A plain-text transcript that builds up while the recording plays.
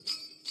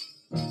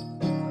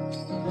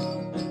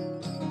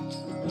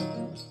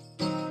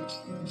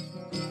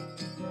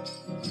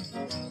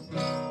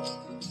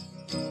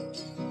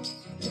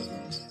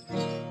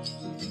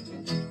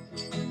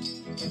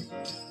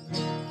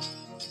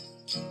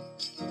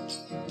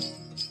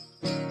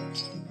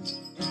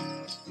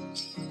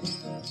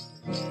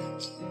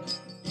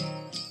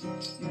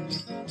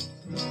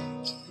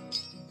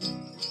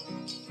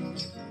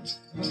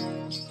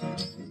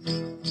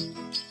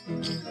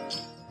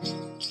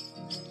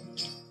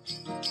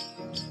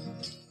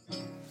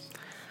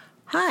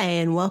Hi,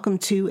 and welcome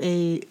to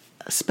a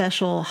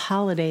special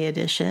holiday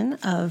edition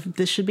of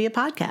This Should Be a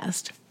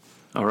Podcast.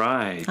 All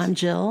right. I'm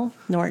Jill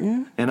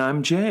Norton. And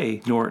I'm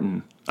Jay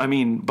Norton. I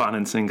mean,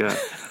 Bonansinga.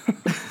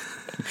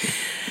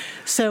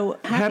 So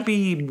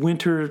happy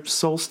winter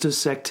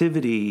solstice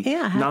activity.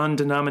 Yeah.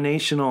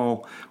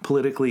 Non-denominational,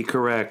 politically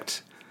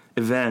correct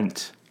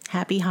event.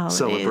 Happy holidays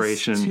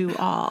celebration to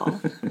all.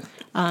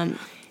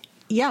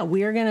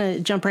 We are going to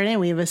jump right in.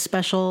 We have a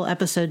special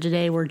episode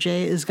today where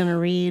Jay is going to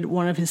read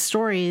one of his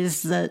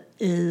stories that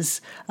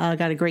is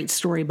got a great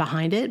story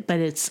behind it, but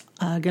it's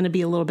going to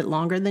be a little bit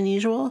longer than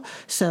usual.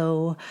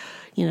 So,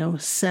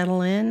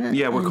 settle in.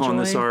 Yeah, we're calling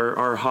this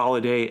our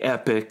holiday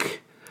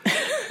epic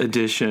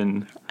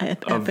edition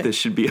of This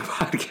Should Be a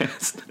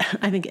Podcast.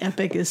 I think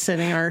epic is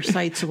setting our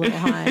sights a little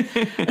high.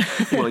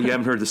 Well, you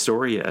haven't heard the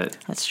story yet.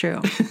 That's true.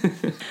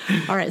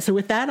 All right, so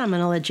with that, I'm going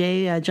to let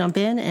Jay jump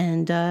in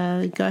and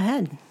go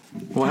ahead.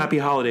 Well, happy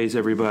holidays,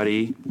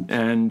 everybody.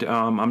 And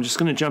I'm just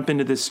going to jump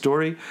into this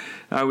story.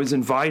 I was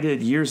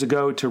invited years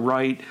ago to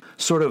write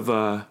sort of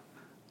a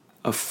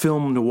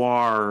film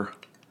noir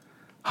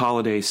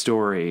holiday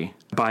story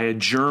by a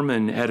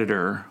German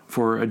editor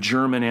for a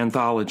German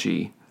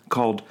anthology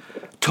called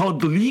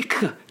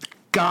Todliche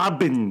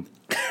Gaben.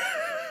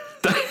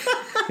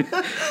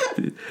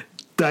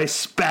 Die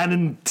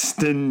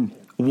spannendsten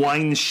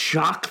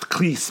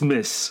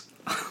Weihnachtschließmus.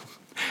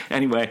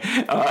 Anyway,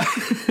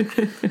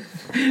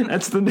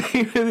 that's the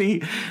name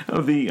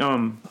of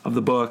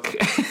the book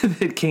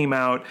that came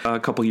out a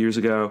couple years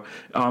ago.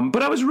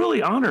 But I was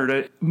really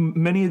honored.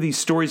 Many of these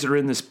stories that are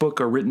in this book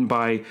are written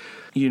by,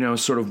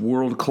 sort of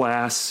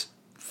world-class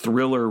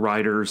thriller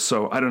writers,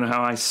 so I don't know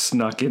how I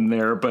snuck in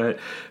there, but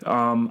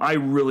I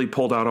really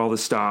pulled out all the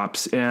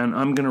stops, and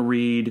I'm going to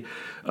read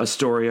a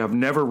story I've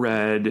never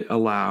read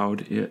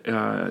aloud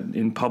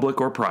in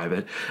public or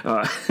private,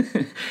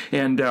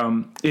 and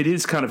it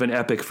is kind of an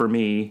epic for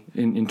me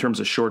in terms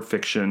of short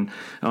fiction.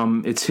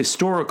 It's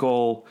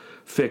historical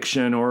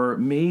fiction, or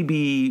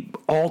maybe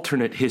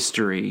alternate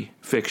history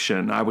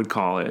fiction, I would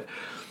call it,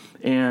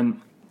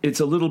 and it's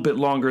a little bit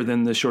longer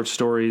than the short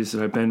stories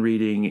that I've been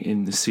reading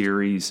in the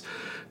series,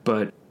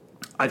 but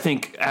I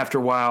think after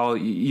a while,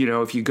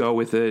 if you go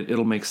with it,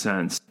 it'll make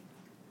sense.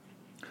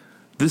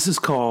 This is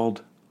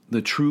called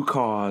The True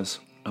Cause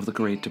of the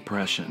Great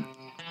Depression.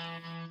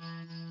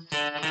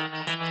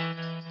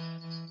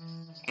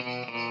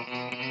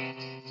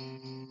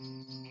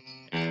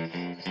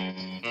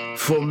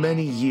 For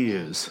many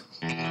years,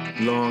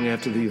 long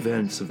after the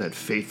events of that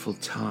fateful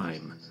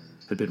time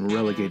had been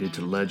relegated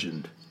to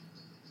legend,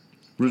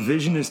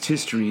 revisionist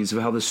histories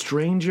of how the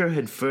stranger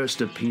had first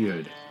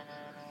appeared,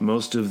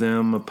 most of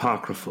them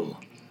apocryphal,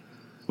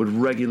 would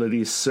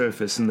regularly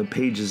surface in the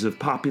pages of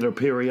popular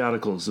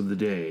periodicals of the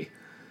day.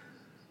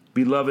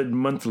 Beloved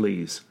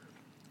monthlies,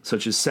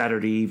 such as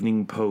Saturday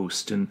Evening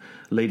Post and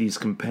Ladies'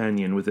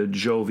 Companion with their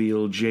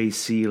jovial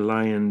J.C.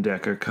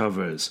 Leyendecker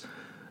covers,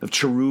 of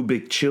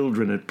cherubic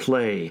children at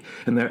play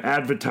and their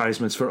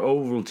advertisements for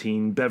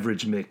Ovaltine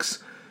beverage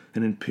mix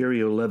and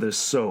Imperial leather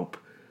soap,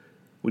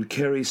 would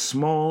carry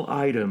small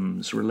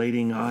items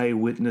relating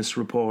eyewitness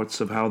reports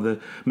of how the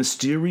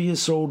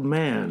mysterious old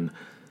man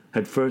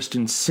had first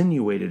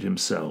insinuated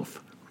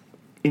himself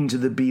into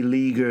the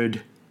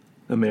beleaguered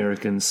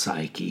American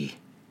psyche.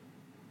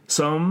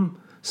 Some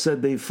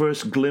said they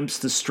first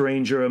glimpsed the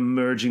stranger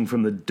emerging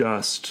from the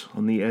dust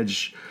on the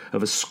edge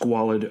of a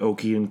squalid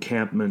Okie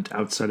encampment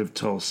outside of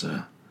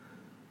Tulsa.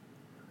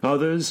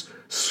 Others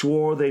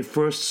swore they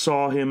first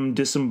saw him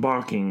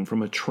disembarking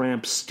from a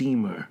tramp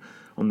steamer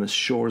on the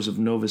shores of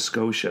Nova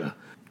Scotia.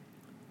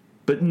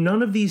 But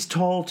none of these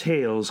tall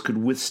tales could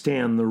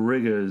withstand the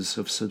rigors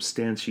of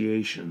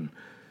substantiation.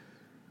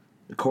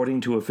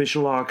 According to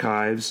official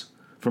archives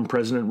from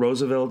President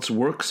Roosevelt's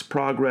Works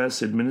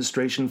Progress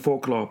Administration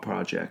Folklore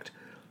Project,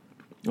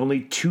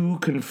 only 2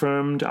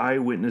 confirmed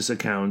eyewitness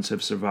accounts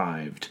have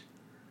survived.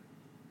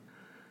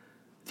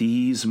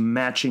 These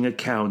matching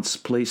accounts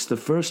place the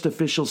first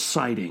official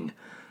sighting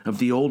of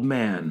the old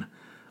man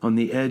on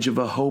the edge of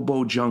a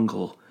hobo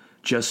jungle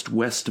just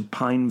west of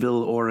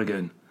Pineville,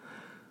 Oregon,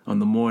 on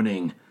the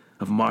morning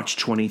of March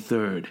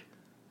 23rd,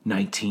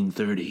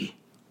 1930.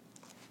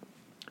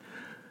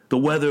 The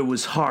weather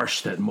was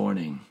harsh that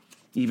morning,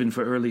 even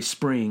for early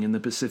spring in the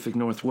Pacific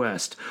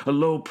Northwest. A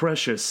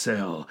low-pressure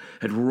cell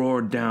had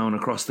roared down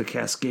across the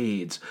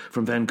Cascades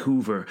from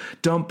Vancouver,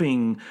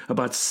 dumping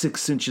about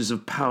 6 inches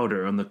of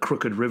powder on the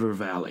Crooked River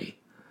Valley.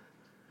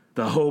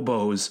 The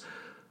hobos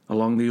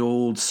along the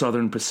old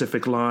Southern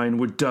Pacific line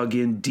were dug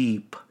in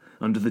deep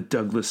under the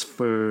Douglas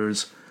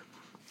firs,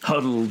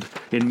 huddled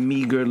in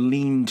meager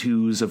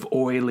lean-tos of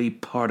oily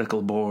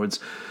particle boards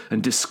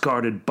and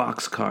discarded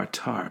boxcar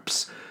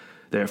tarps,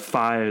 their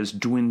fires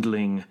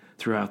dwindling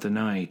throughout the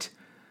night.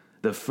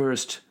 The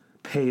first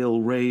pale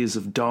rays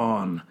of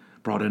dawn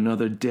brought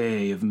another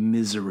day of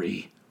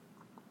misery.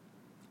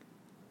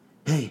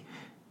 "Hey,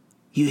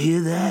 you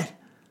hear that?"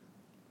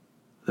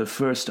 The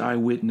first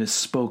eyewitness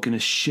spoke in a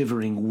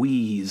shivering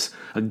wheeze,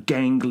 a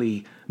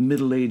gangly,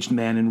 middle-aged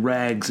man in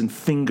rags and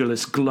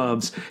fingerless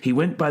gloves. He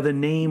went by the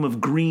name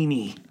of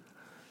Greenie.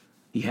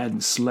 He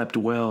hadn't slept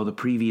well the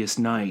previous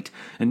night,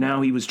 and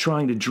now he was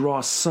trying to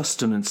draw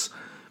sustenance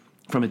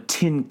from a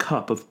tin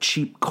cup of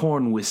cheap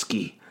corn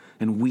whiskey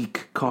and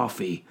weak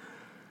coffee.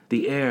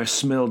 The air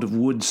smelled of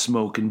wood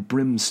smoke and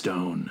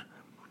brimstone.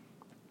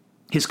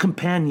 His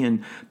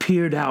companion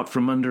peered out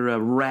from under a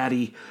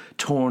ratty,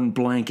 torn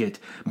blanket,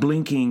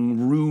 blinking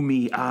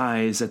rheumy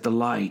eyes at the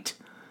light.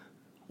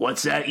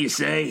 "What's that you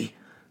say?"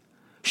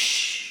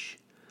 "Shh!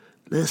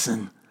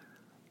 Listen."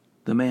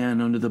 The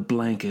man under the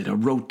blanket, a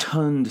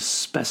rotund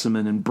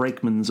specimen in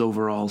brakeman's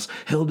overalls,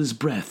 held his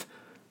breath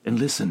and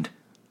listened.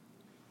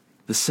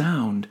 The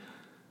sound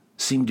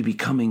seemed to be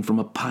coming from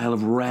a pile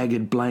of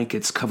ragged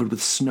blankets covered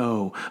with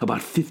snow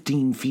about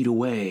 15 feet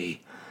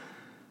away.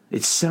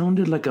 It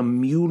sounded like a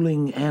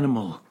mewling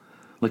animal,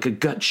 like a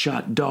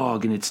gut-shot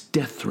dog in its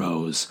death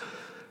throes.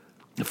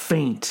 A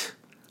faint,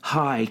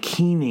 high,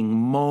 keening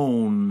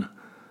moan.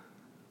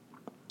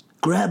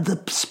 "Grab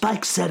the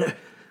spike setter,"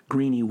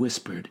 Greenie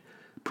whispered,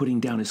 putting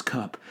down his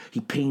cup. He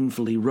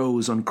painfully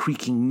rose on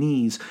creaking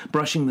knees,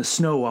 brushing the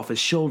snow off his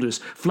shoulders,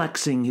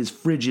 flexing his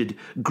frigid,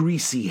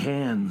 greasy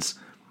hands.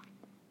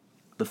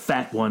 The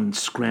fat one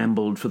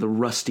scrambled for the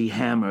rusty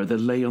hammer that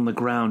lay on the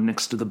ground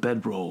next to the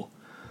bedroll.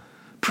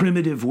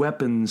 Primitive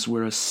weapons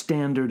were a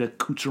standard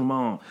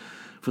accoutrement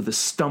for the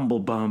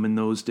stumble-bum in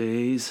those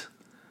days.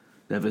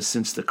 Ever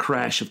since the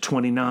crash of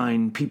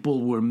 29,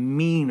 people were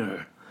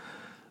meaner.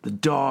 The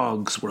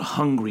dogs were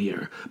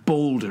hungrier,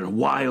 bolder,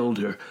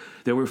 wilder.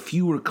 There were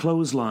fewer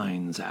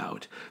clotheslines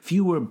out,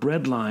 fewer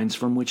bread lines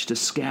from which to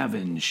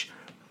scavenge.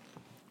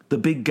 The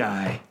big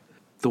guy,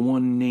 the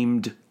one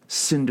named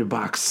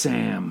Cinderbox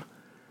Sam,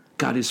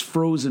 got his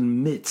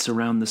frozen mitts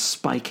around the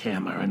spike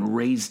hammer and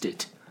raised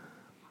it.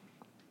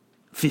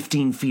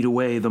 15 feet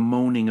away, the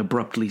moaning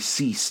abruptly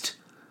ceased.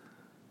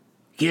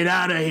 "Get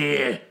out of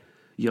here!"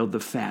 yelled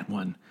the fat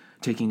one,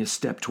 taking a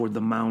step toward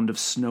the mound of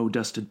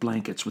snow-dusted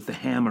blankets with the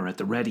hammer at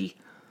the ready.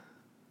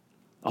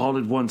 All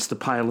at once, the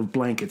pile of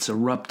blankets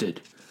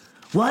erupted.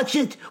 "Watch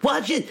it!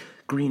 Watch it!"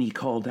 Greenie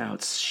called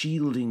out,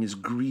 shielding his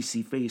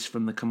greasy face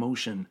from the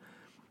commotion.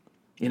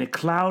 In a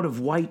cloud of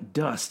white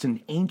dust,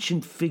 an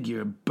ancient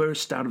figure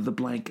burst out of the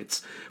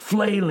blankets,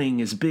 flailing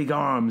his big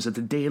arms at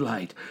the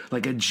daylight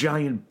like a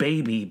giant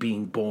baby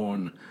being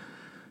born.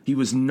 He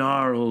was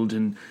gnarled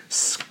and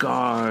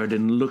scarred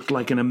and looked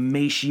like an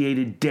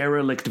emaciated,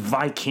 derelict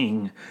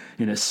Viking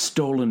in a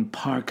stolen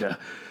parka.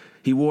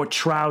 He wore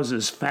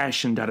trousers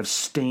fashioned out of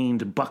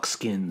stained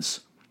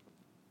buckskins.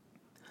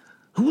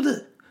 Who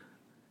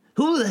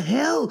the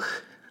hell?"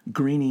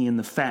 Greenie and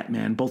the fat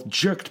man both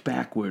jerked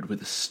backward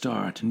with a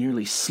start,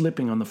 nearly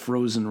slipping on the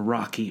frozen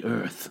rocky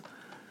earth.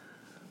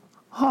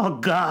 "Oh,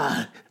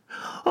 God!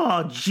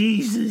 Oh,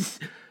 Jesus!"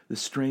 The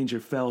stranger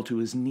fell to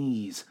his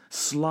knees,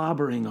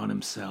 slobbering on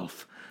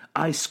himself.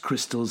 Ice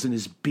crystals in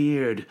his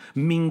beard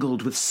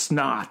mingled with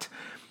snot.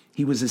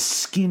 He was as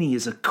skinny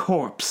as a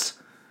corpse.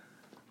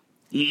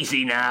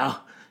 "Easy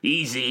now,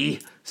 easy."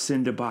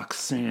 Cinderbox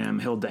Sam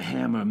held the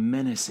hammer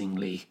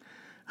menacingly.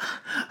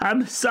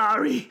 "I'm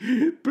sorry.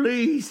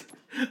 Please.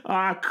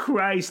 Ah,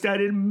 Christ, I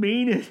didn't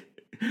mean it.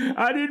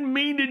 I didn't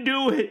mean to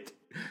do it."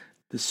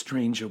 The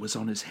stranger was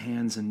on his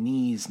hands and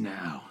knees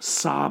now,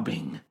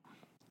 sobbing.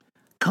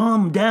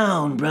 "Calm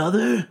down,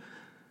 brother."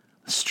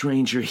 The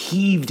stranger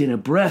heaved in a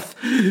breath,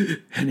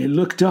 and he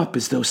looked up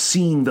as though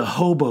seeing the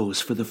hobos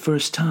for the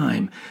first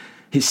time.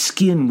 His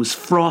skin was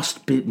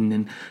frostbitten,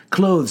 and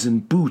clothes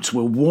and boots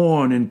were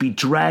worn and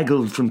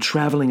bedraggled from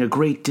traveling a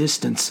great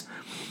distance.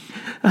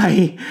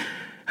 I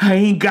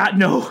ain't got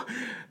no...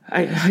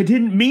 I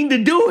didn't mean to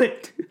do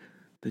it."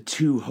 The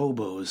two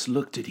hobos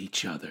looked at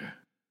each other.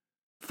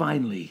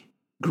 Finally,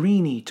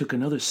 Greenie took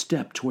another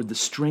step toward the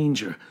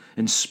stranger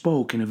and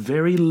spoke in a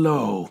very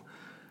low,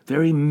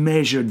 very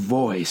measured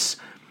voice,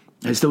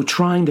 as though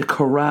trying to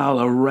corral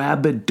a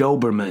rabid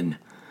Doberman.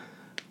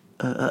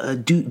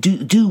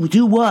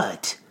 Do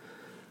what?"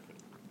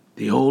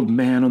 The old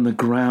man on the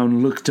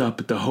ground looked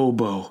up at the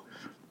hobo.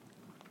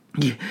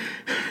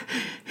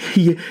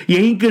 You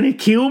ain't gonna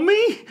kill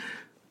me?"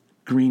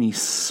 Greenie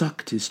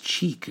sucked his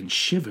cheek and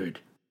shivered.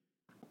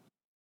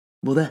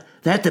 "Well,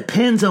 that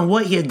depends on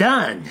what you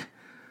done."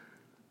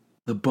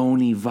 The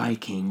bony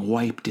Viking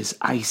wiped his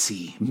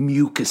icy,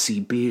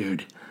 mucusy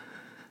beard.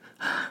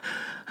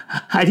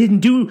 I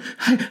didn't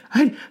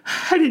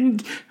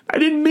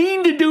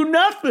mean to do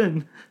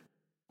nothing."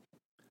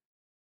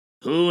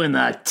 "Who in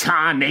the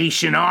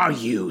tarnation are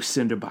you?"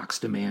 Cinderbox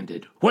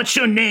demanded. "What's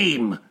your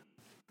name?"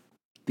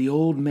 The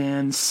old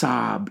man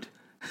sobbed.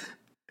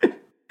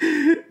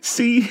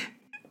 "See,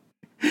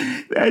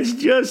 that's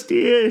just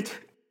it.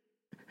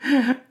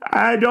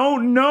 I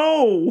don't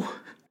know.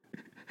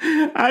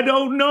 I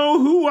don't know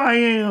who I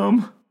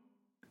am."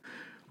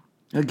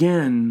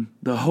 Again,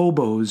 the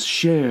hobos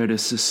shared a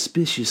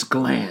suspicious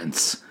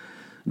glance.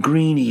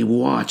 Greenie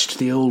watched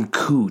the old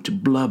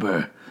coot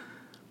blubber.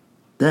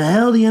 "The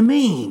hell do you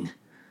mean?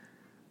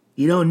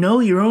 You don't know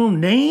your own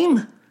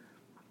name?"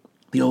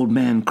 The old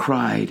man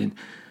cried and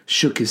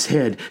shook his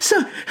head.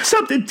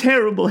 Something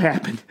terrible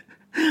happened.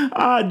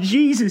 Ah,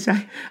 Jesus,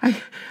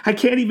 I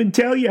can't even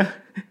tell you.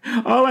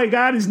 All I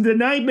got is the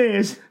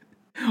nightmares.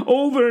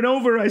 Over and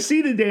over I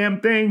see the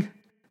damn thing.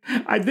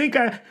 I think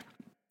I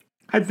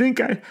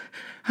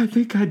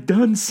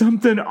done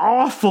something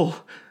awful.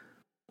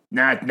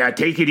 Now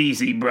take it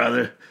easy,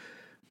 brother.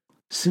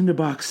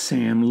 Cinderbox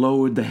Sam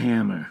lowered the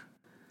hammer.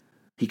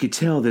 He could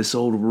tell this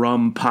old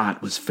rum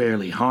pot was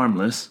fairly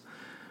harmless,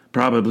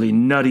 probably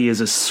nutty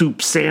as a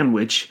soup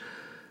sandwich,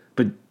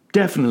 but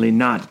definitely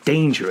not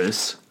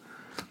dangerous.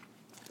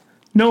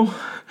 No.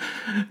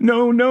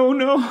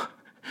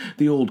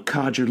 The old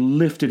codger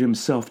lifted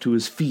himself to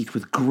his feet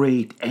with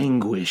great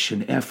anguish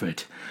and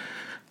effort.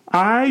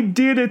 I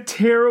did a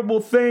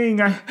terrible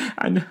thing.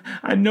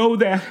 I know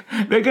that.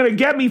 They're gonna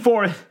get me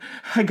for it.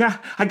 I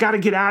gotta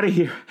get out of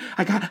here.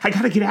 I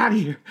gotta get out of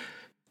here.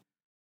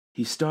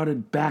 He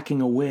started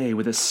backing away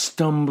with a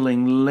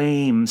stumbling,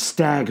 lame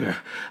stagger.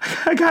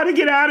 I gotta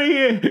get out of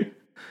here.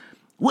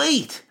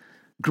 Wait!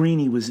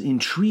 Greenie was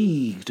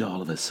intrigued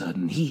all of a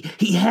sudden.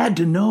 He had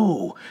to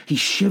know. He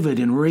shivered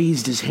and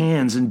raised his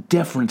hands in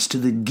deference to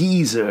the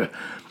geezer.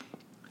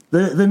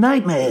 The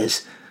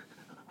nightmares.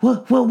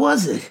 What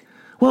was it?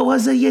 What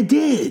was it you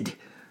did?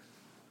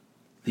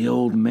 The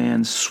old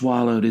man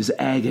swallowed his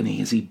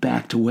agony as he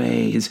backed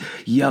away, his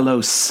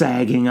yellow,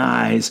 sagging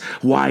eyes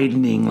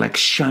widening like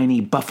shiny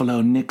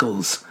buffalo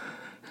nickels.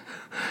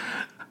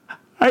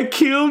 I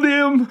killed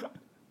him.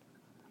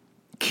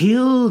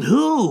 Killed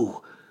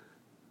who?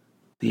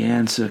 The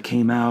answer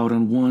came out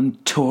on one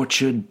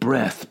tortured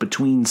breath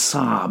between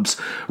sobs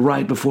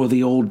right before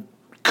the old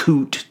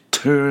coot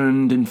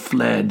turned and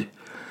fled.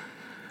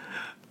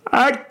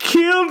 I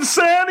killed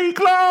Santa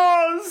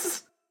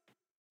Claus!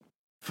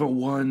 For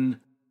one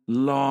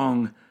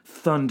long,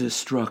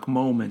 thunderstruck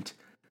moment,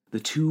 the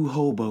two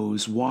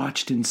hobos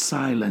watched in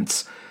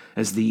silence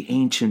as the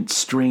ancient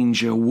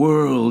stranger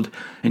whirled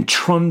and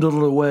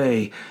trundled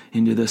away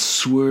into the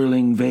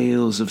swirling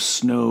veils of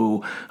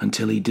snow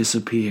until he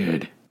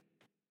disappeared.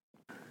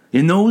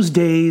 In those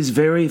days,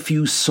 very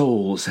few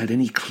souls had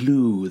any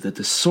clue that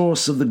the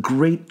source of the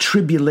great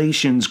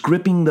tribulations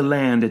gripping the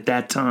land at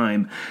that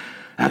time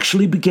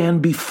actually began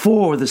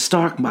before the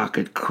stock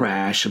market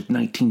crash of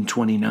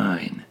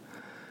 1929.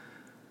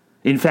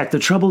 In fact, the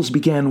troubles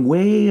began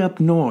way up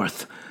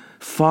north,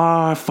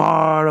 far,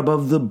 far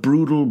above the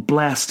brutal,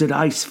 blasted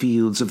ice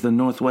fields of the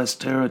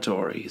Northwest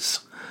Territories.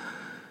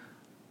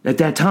 At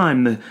that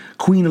time, the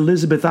Queen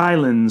Elizabeth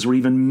Islands were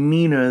even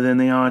meaner than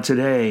they are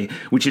today,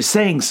 which is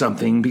saying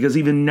something because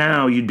even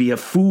now you'd be a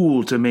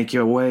fool to make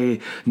your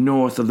way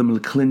north of the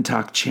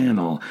McClintock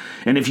Channel.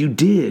 And if you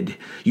did,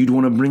 you'd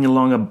want to bring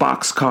along a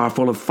boxcar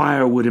full of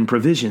firewood and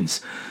provisions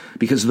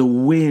because the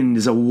wind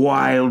is a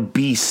wild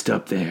beast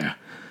up there.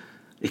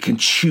 It can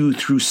chew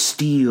through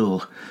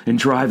steel and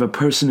drive a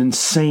person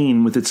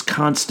insane with its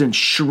constant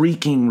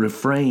shrieking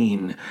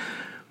refrain.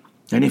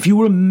 And if you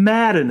were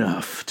mad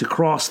enough to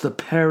cross the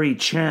Perry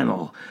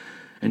Channel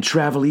and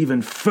travel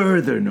even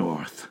further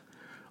north,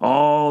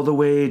 all the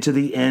way to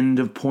the end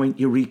of Point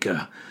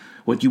Eureka,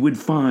 what you would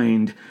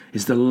find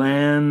is the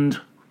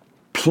land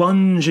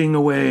plunging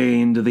away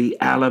into the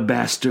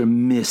alabaster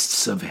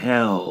mists of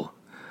hell.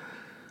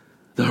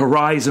 The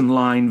horizon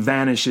line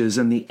vanishes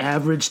and the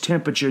average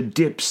temperature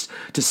dips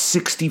to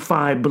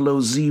 65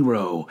 below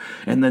zero,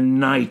 and the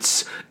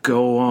nights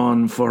go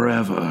on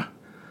forever.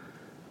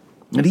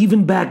 And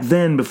even back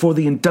then, before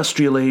the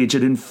industrial age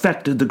had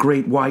infected the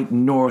great white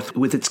north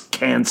with its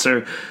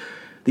cancer,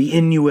 the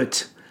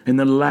Inuit and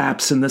the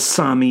Lapps and the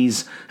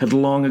Samis had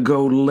long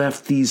ago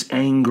left these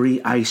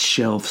angry ice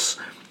shelves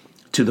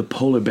to the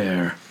polar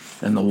bear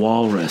and the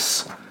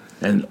walrus,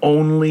 and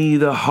only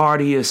the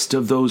hardiest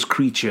of those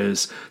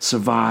creatures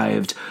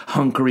survived,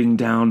 hunkering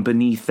down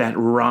beneath that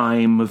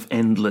rime of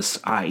endless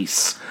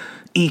ice,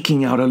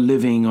 eking out a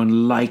living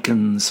on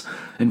lichens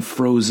and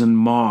frozen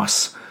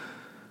moss.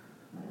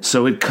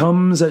 So it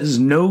comes as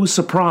no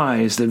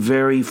surprise that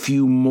very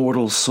few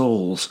mortal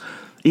souls,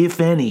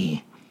 if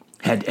any,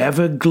 had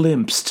ever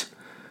glimpsed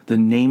the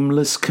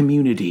nameless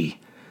community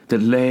that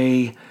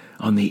lay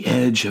on the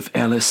edge of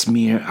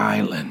Ellesmere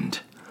Island.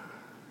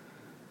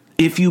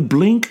 If you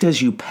blinked as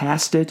you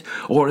passed it,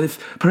 or if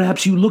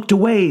perhaps you looked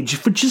away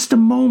for just a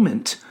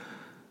moment,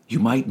 you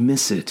might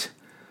miss it.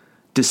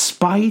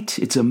 Despite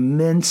its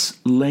immense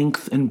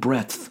length and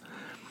breadth,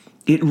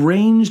 it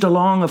ranged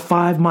along a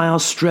 5-mile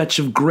stretch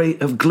of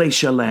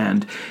glacier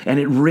land, and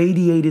it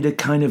radiated a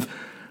kind of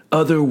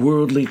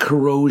otherworldly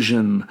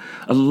corrosion,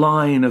 a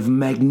line of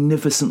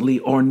magnificently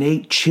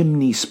ornate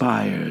chimney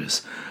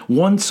spires,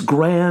 once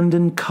grand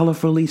and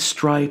colorfully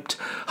striped,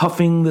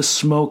 huffing the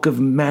smoke of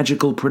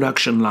magical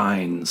production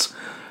lines,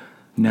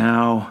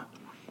 now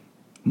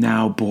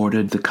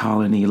bordered the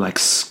colony like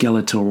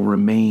skeletal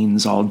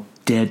remains, all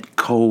dead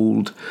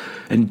cold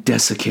and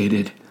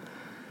desiccated.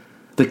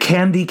 The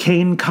candy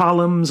cane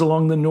columns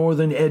along the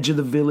northern edge of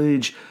the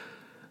village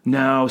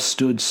now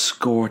stood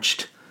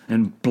scorched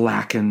and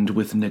blackened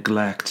with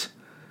neglect.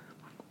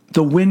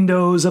 The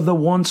windows of the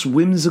once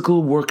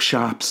whimsical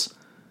workshops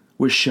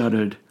were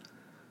shuttered,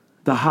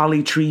 the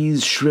holly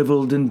trees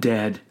shriveled and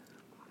dead,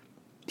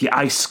 the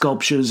ice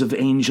sculptures of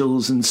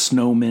angels and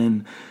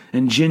snowmen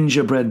and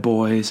gingerbread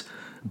boys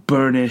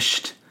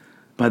burnished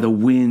by the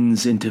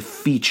winds into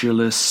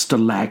featureless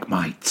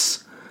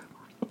stalagmites.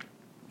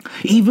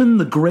 Even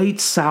the great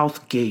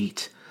south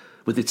gate,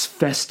 with its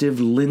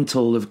festive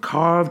lintel of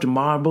carved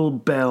marble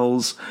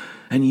bells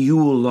and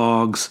Yule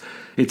logs,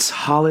 its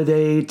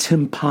holiday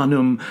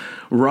tympanum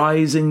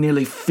rising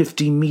nearly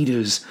 50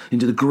 meters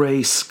into the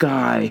gray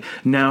sky,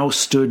 now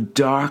stood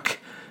dark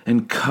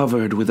and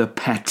covered with a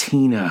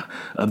patina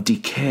of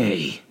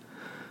decay.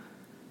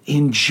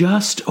 In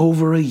just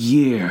over a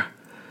year,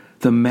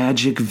 the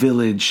magic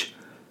village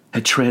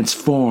had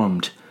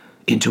transformed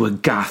into a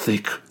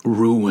Gothic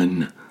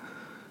ruin.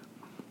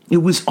 It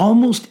was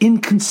almost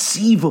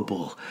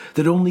inconceivable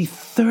that only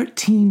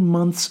 13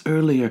 months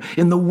earlier,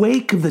 in the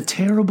wake of the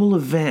terrible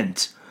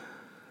event,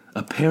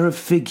 a pair of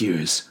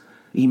figures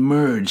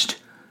emerged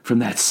from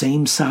that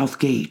same south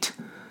gate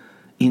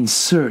in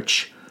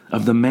search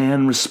of the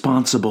man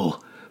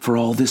responsible for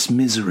all this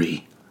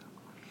misery.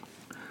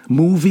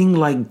 Moving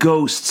like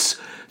ghosts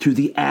through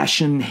the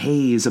ashen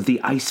haze of the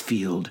ice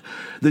field,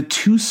 the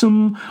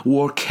twosome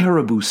wore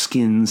caribou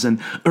skins and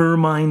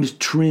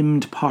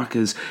ermine-trimmed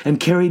parkas and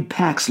carried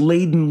packs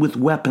laden with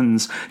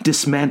weapons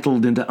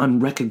dismantled into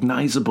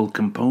unrecognizable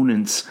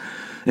components,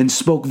 and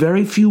spoke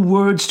very few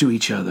words to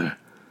each other.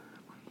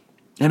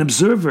 An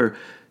observer,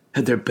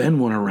 had there been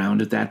one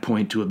around at that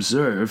point to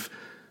observe,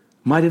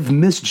 might have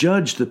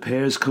misjudged the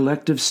pair's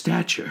collective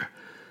stature.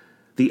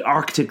 The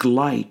Arctic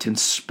light and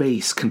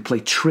space can play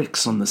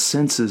tricks on the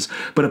senses,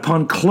 but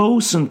upon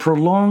close and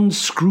prolonged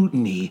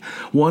scrutiny,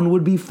 one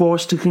would be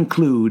forced to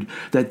conclude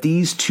that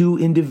these two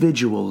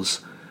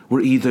individuals were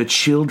either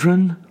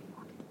children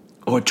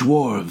or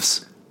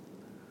dwarves.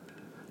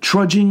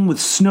 Trudging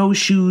with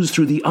snowshoes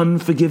through the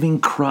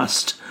unforgiving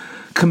crust,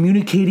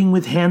 communicating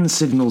with hand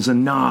signals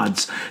and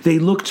nods, they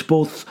looked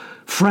both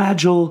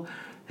fragile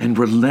and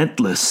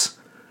relentless.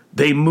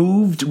 They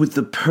moved with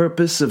the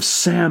purpose of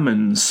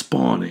salmon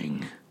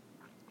spawning.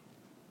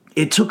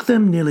 It took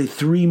them nearly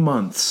 3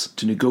 months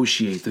to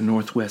negotiate the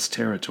Northwest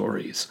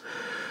Territories,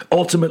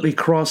 ultimately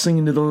crossing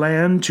into the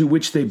land to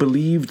which they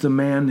believed the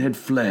man had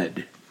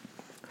fled.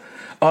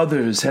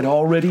 Others had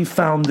already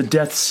found the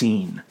death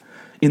scene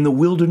in the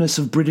wilderness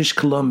of British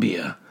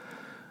Columbia,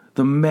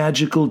 the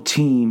magical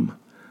team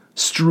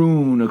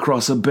strewn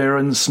across a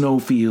barren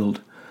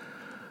snowfield,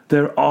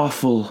 their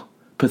awful,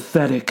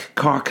 pathetic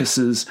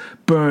carcasses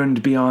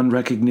burned beyond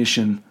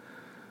recognition.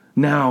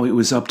 Now it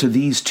was up to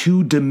these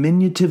two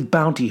diminutive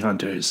bounty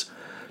hunters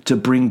to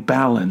bring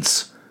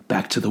balance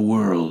back to the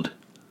world.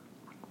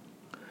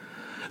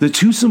 The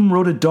twosome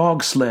rode a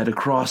dog sled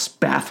across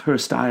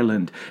Bathurst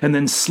Island and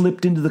then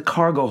slipped into the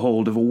cargo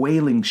hold of a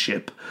whaling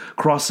ship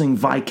crossing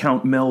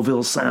Viscount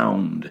Melville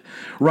Sound,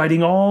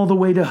 riding all the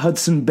way to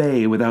Hudson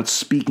Bay without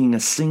speaking a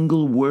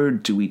single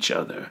word to each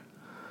other.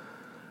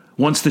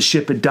 Once the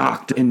ship had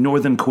docked in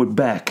northern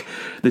Quebec,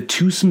 the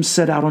twosome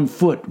set out on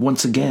foot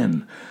once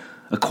again,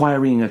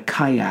 acquiring a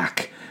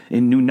kayak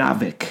in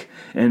Nunavik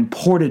and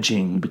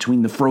portaging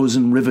between the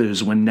frozen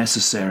rivers when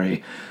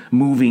necessary,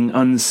 moving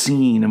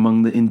unseen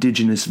among the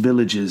indigenous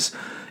villages,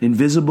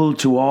 invisible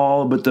to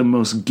all but the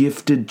most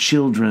gifted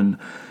children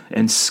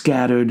and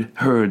scattered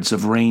herds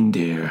of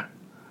reindeer.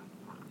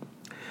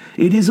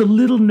 It is a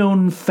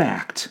little-known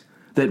fact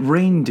that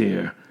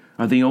reindeer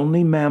are the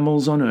only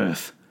mammals on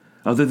Earth,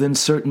 other than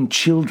certain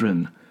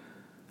children,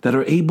 that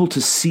are able to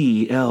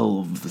see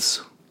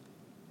elves.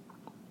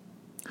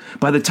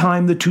 By the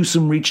time the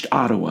twosome reached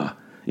Ottawa,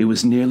 it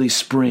was nearly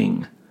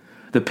spring.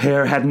 The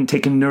pair hadn't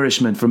taken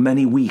nourishment for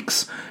many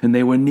weeks, and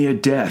they were near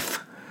death.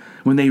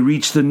 When they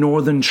reached the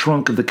northern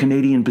trunk of the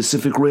Canadian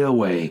Pacific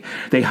Railway,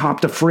 they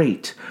hopped a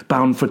freight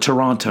bound for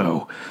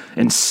Toronto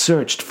and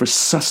searched for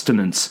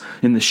sustenance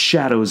in the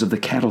shadows of the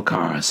cattle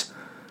cars.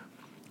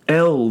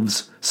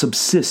 Elves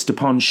subsist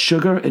upon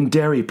sugar and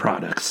dairy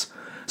products,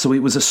 so it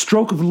was a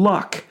stroke of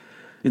luck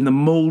in the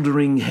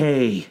moldering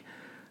hay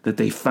that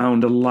they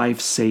found a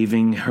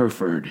life-saving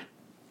Hereford.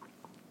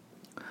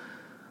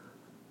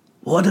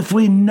 "What if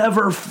we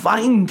never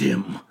find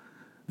him?"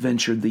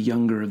 ventured the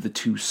younger of the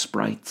two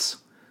sprites,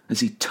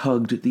 as he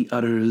tugged at the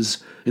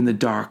udders in the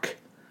dark,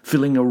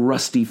 filling a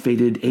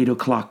rusty-faded 8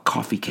 o'clock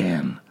coffee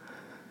can.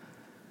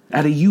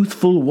 At a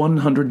youthful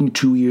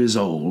 102 years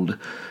old,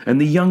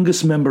 and the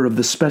youngest member of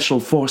the Special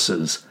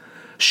Forces,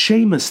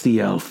 Seamus the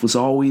elf was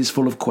always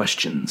full of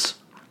questions.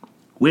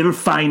 "We'll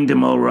find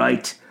him, all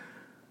right,"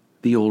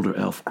 the older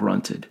elf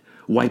grunted,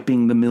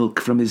 wiping the milk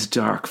from his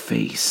dark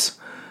face.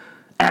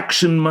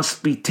 "Action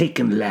must be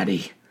taken,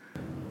 laddie."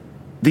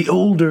 The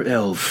older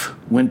elf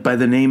went by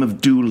the name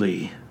of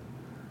Dooley,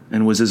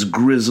 and was as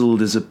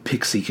grizzled as a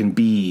pixie can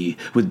be,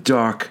 with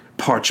dark,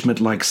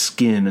 parchment-like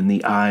skin and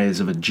the eyes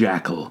of a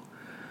jackal.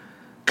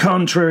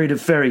 Contrary to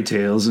fairy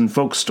tales and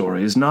folk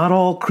stories, not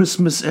all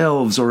Christmas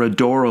elves are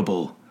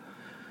adorable.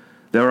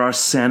 There are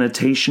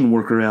sanitation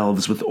worker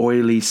elves with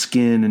oily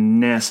skin and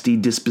nasty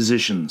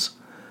dispositions.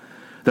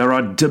 There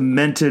are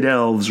demented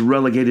elves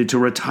relegated to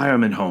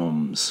retirement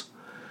homes.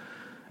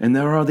 And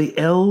there are the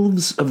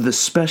elves of the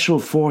special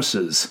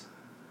forces,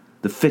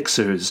 the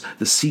fixers,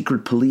 the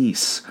secret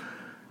police,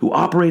 who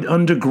operate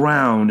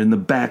underground in the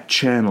back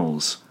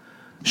channels.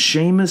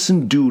 Seamus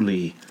and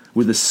Dooley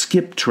were the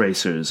skip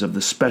tracers of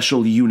the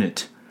special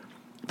unit,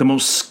 the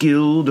most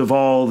skilled of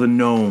all the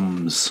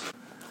gnomes.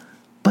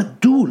 But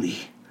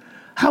Dooley,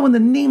 how in the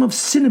name of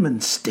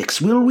cinnamon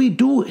sticks will we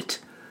do it?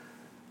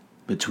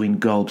 Between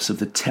gulps of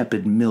the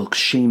tepid milk,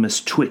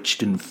 Seamus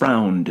twitched and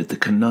frowned at the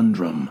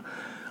conundrum.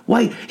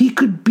 Why, he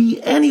could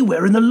be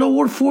anywhere in the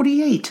lower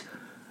 48.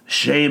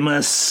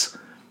 Seamus,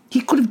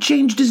 he could have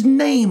changed his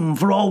name.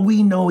 For all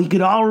we know, he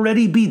could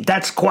already be.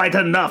 That's quite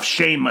enough,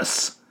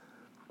 Seamus.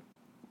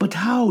 But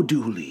how,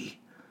 Dooley?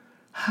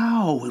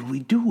 How will we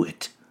do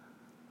it?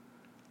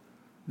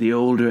 The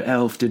older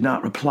elf did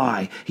not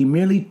reply. He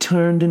merely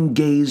turned and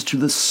gazed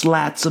through the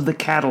slats of the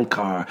cattle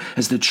car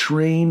as the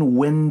train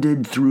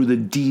wended through the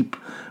deep,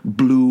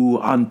 blue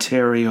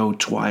Ontario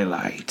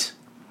twilight.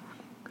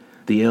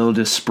 The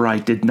elder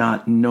sprite did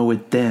not know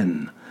it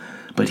then,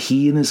 but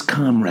he and his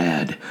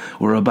comrade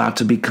were about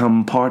to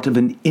become part of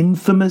an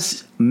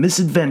infamous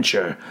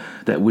misadventure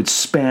that would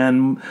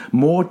span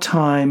more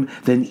time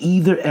than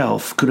either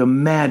elf could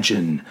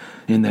imagine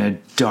in their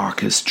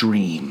darkest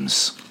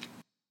dreams.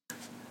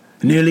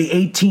 Nearly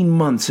 18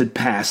 months had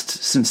passed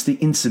since the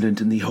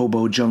incident in the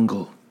hobo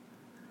jungle.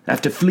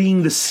 After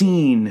fleeing the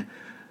scene,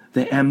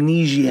 the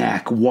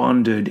amnesiac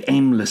wandered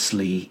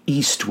aimlessly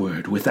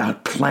eastward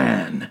without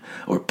plan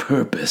or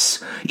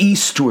purpose,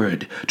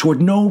 eastward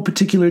toward no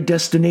particular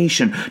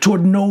destination,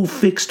 toward no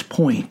fixed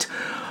point.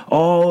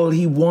 All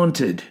he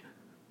wanted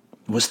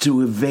was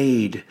to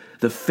evade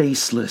the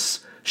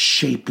faceless,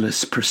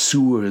 shapeless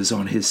pursuers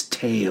on his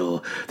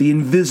tail, the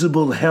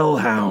invisible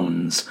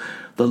hellhounds,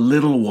 the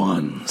little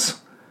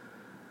ones.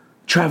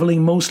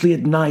 Traveling mostly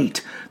at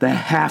night, the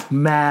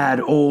half-mad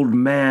old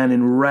man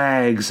in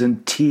rags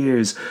and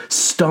tears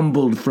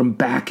stumbled from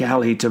back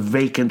alley to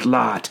vacant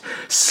lot,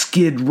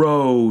 skid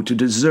row to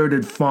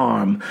deserted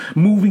farm,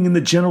 moving in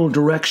the general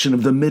direction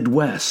of the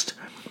Midwest,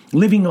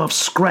 living off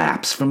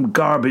scraps from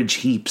garbage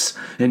heaps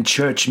and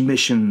church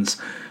missions,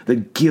 the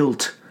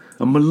guilt,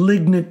 a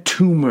malignant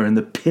tumor in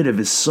the pit of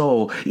his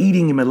soul,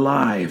 eating him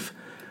alive.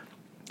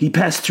 He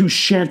passed through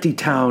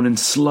shantytown and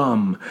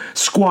slum,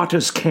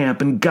 squatter's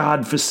camp and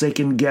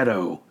God-forsaken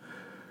ghetto.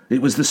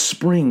 It was the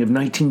spring of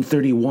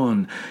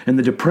 1931, and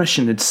the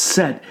Depression had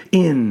set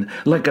in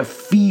like a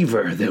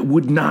fever that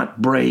would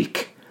not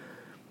break.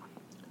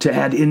 To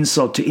add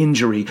insult to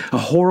injury, a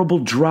horrible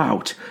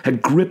drought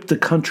had gripped the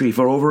country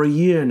for over a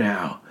year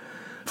now.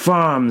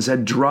 Farms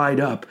had dried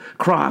up,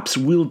 crops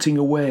wilting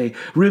away,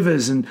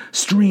 rivers and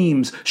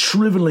streams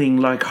shriveling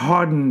like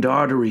hardened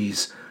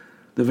arteries.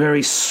 The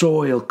very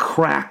soil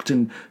cracked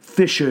and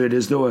fissured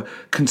as though a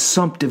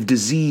consumptive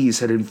disease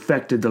had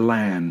infected the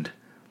land.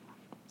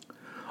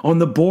 On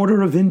the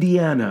border of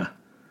Indiana,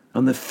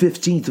 on the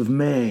 15th of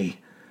May,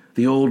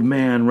 the old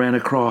man ran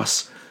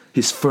across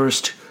his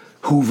first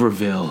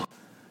Hooverville,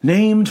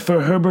 named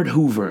for Herbert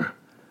Hoover,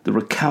 the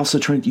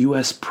recalcitrant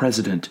U.S.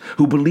 president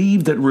who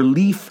believed that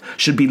relief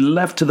should be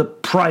left to the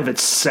private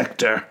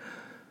sector.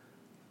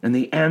 And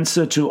the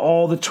answer to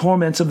all the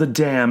torments of the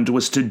damned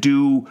was to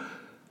do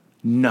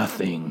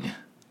nothing.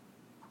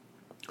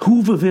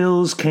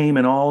 Hoovervilles came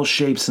in all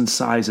shapes and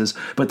sizes,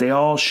 but they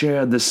all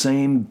shared the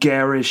same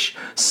garish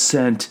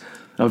scent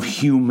of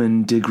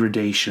human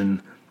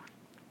degradation.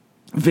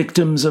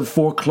 Victims of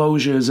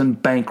foreclosures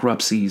and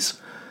bankruptcies,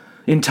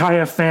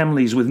 entire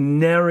families with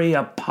nary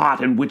a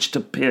pot in which to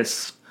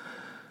piss,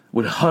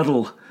 would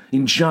huddle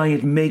in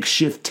giant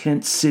makeshift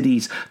tent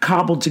cities,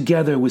 cobbled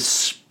together with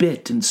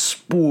spit and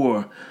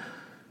spoor.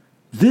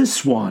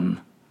 This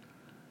one,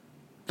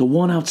 the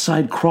one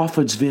outside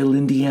Crawfordsville,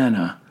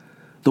 Indiana,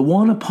 the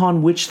one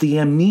upon which the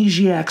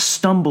amnesiac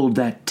stumbled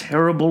that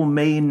terrible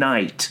May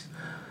night,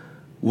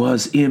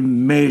 was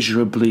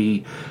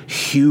immeasurably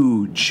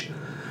huge.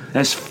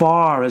 As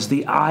far as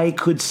the eye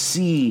could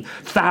see,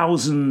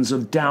 thousands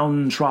of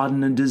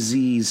downtrodden and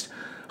diseased,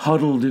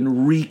 huddled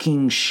in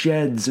reeking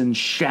sheds and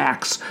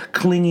shacks,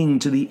 clinging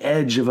to the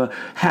edge of a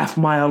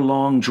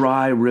half-mile-long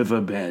dry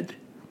riverbed.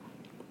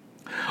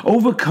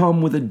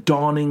 Overcome with a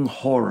dawning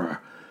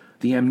horror,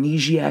 the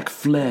amnesiac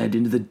fled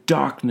into the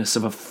darkness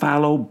of a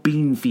fallow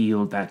bean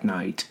field that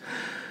night,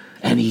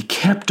 and he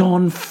kept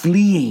on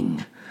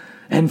fleeing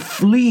and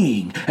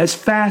fleeing as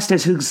fast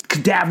as his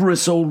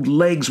cadaverous old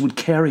legs would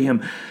carry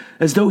him,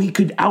 as though he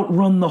could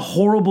outrun the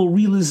horrible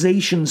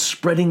realization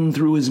spreading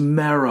through his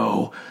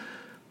marrow.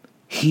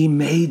 He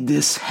made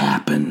this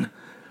happen.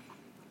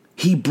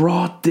 He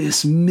brought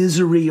this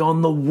misery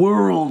on the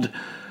world,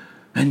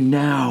 and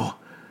now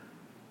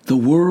the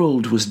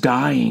world was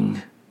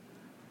dying.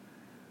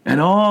 And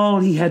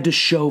all he had to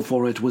show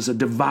for it was a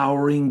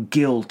devouring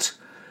guilt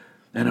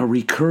and a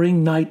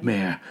recurring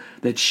nightmare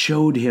that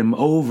showed him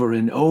over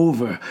and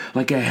over,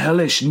 like a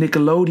hellish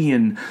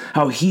Nickelodeon,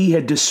 how he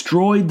had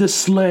destroyed the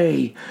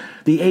sleigh,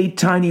 the 8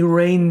 tiny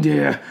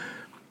reindeer,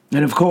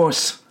 and of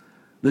course,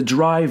 the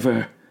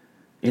driver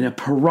in a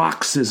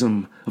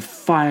paroxysm of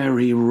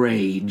fiery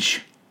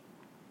rage.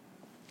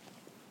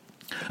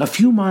 A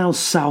few miles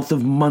south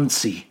of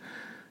Muncie,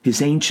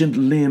 his ancient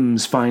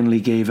limbs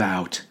finally gave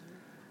out.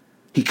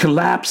 He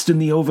collapsed in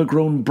the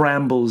overgrown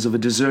brambles of a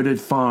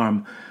deserted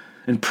farm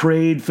and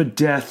prayed for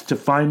death to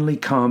finally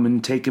come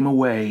and take him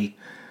away.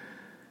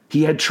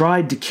 He had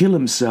tried to kill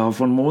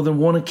himself on more than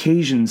one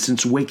occasion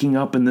since waking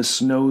up in the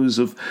snows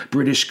of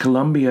British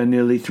Columbia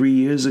nearly 3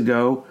 years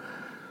ago.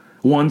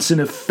 Once in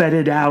a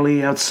fetid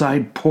alley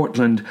outside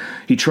Portland,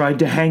 he tried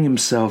to hang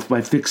himself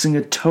by fixing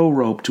a tow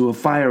rope to a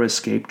fire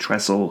escape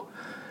trestle.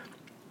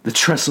 The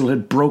trestle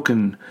had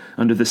broken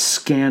under the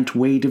scant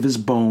weight of his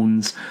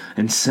bones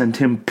and sent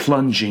him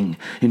plunging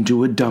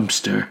into a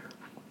dumpster.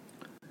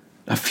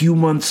 A few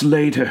months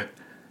later,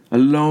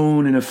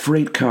 alone in a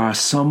freight car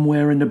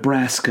somewhere in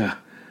Nebraska,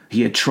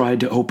 he had tried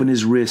to open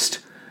his wrist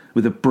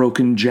with a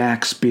broken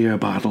Jack's beer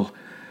bottle,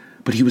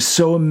 but he was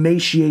so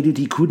emaciated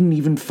he couldn't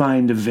even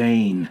find a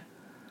vein.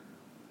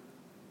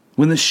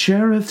 When the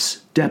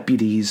sheriff's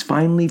deputies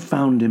finally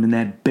found him in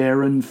that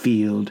barren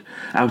field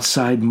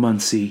outside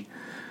Muncie,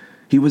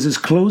 he was as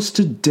close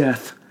to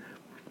death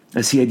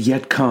as he had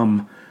yet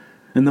come,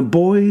 and the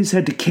boys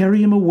had to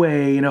carry him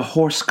away in a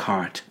horse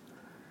cart.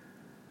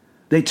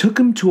 They took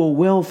him to a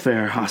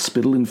welfare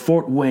hospital in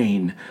Fort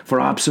Wayne for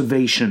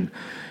observation.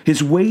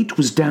 His weight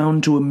was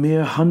down to a mere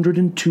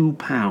 102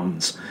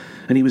 pounds,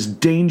 and he was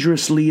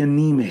dangerously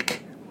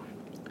anemic.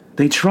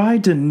 They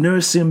tried to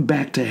nurse him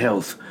back to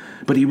health,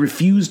 but he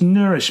refused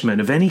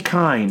nourishment of any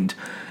kind,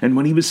 and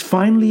when he was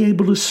finally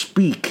able to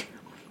speak,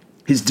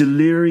 his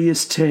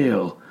delirious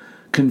tale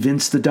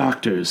convinced the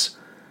doctors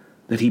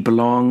that he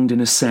belonged in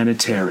a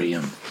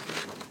sanitarium.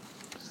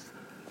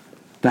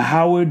 The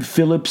Howard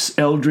Phillips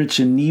Eldritch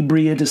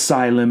Inebriate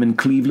Asylum in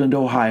Cleveland,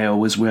 Ohio,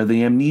 was where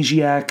the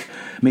amnesiac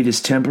made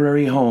his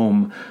temporary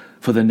home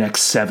for the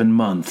next 7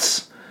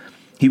 months.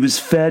 He was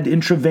fed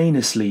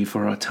intravenously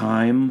for a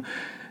time,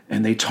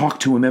 and they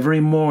talked to him every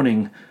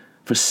morning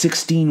for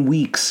 16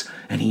 weeks,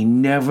 and he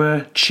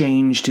never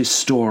changed his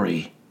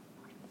story.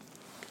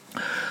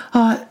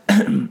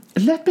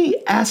 Let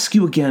me ask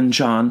you again,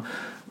 John,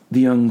 the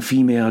young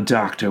female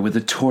doctor with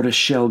the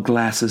tortoiseshell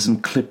glasses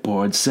and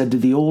clipboard said to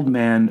the old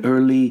man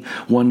early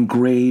one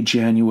gray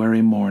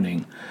January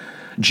morning.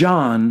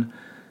 John,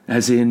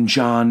 as in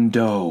John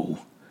Doe,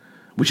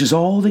 which is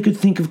all they could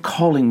think of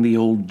calling the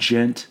old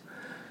gent.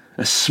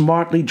 A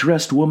smartly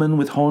dressed woman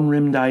with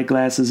horn-rimmed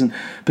eyeglasses and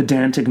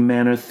pedantic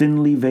manner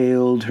thinly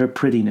veiled her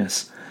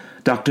prettiness.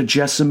 Dr.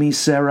 Jessamy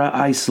Sarah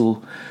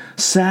Eisel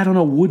sat on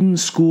a wooden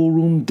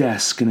schoolroom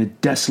desk in a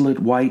desolate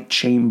white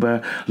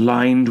chamber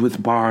lined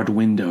with barred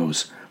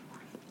windows.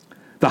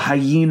 The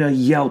hyena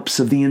yelps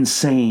of the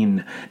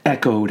insane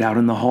echoed out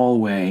in the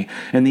hallway,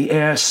 and the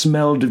air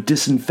smelled of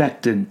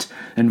disinfectant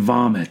and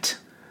vomit.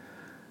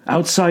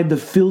 Outside the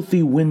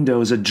filthy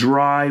windows, a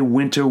dry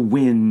winter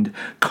wind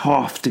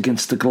coughed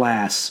against the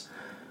glass.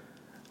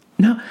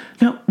 Now,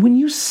 when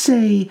you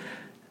say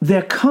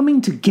they're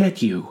coming to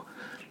get you,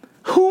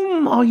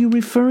 whom are you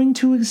referring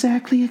to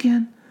exactly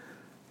again?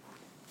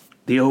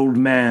 The old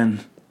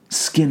man,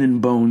 skin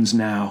and bones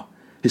now,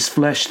 his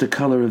flesh the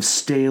color of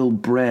stale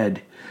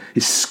bread,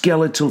 his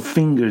skeletal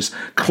fingers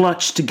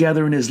clutched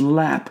together in his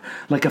lap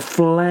like a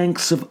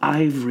phalanx of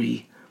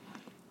ivory,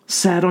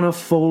 sat on a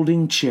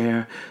folding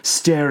chair,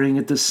 staring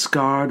at the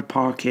scarred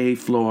parquet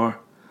floor.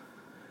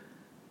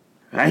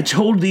 I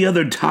told the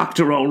other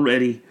doctor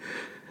already.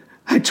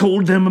 I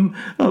told them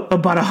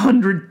about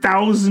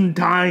 100,000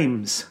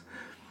 times.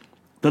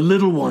 The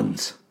little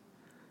ones.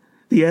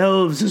 The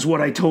elves is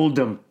what I told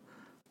them.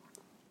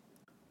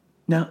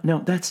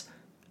 Now, that's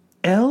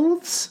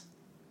elves?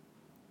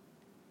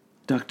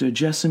 Dr.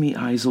 Jessamy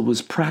Eisel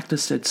was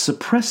practiced at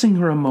suppressing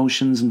her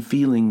emotions and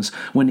feelings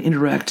when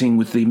interacting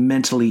with the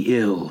mentally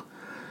ill.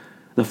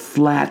 The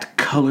flat,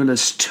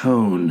 colorless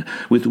tone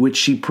with which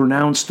she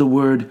pronounced the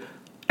word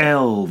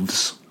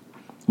elves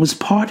was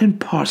part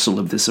and parcel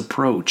of this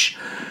approach.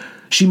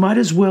 She might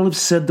as well have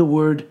said the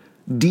word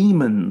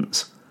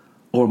demons,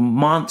 or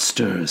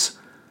monsters,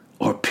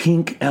 or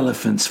pink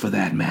elephants for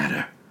that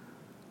matter.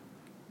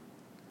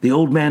 The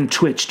old man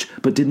twitched,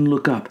 but didn't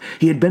look up.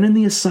 He had been in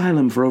the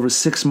asylum for over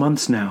 6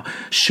 months now,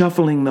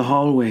 shuffling the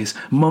hallways,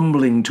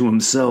 mumbling to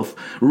himself,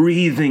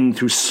 wreathing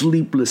through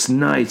sleepless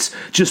nights,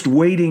 just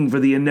waiting for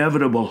the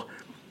inevitable.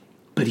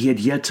 But he had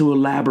yet to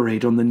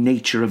elaborate on the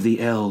nature of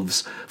the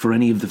elves for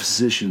any of the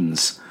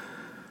physicians.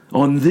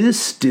 On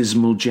this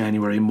dismal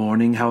January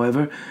morning,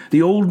 however,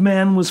 the old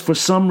man was for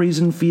some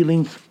reason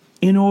feeling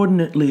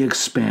inordinately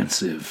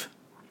expansive.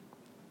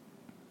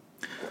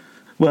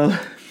 Well,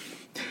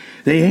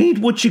 they ain't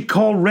what you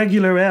call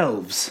regular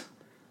elves.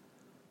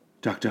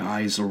 Dr.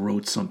 Eisel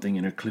wrote something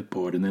in her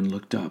clipboard and then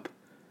looked up.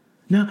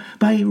 Now,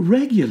 by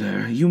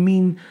regular, you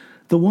mean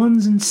The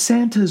ones in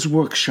Santa's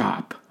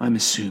workshop, I'm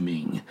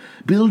assuming.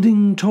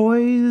 Building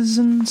toys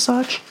and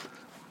such?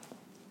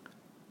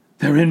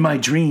 They're in my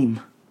dream,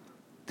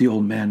 the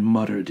old man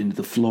muttered into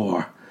the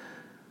floor.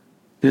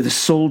 They're the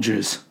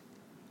soldiers,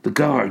 the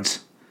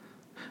guards.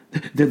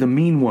 They're the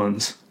mean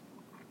ones.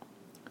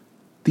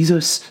 These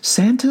are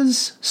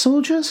Santa's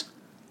soldiers?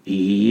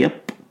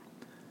 Yep.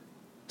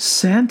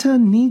 Santa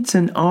needs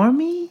an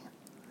army?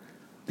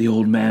 The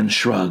old man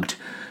shrugged.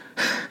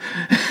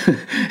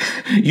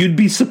 You'd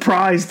be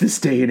surprised this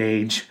day and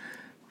age.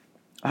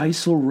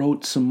 Isel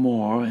wrote some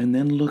more and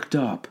then looked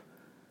up.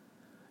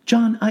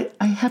 John,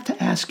 I have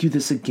to ask you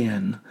this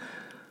again.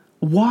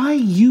 Why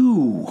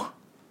you?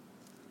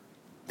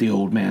 The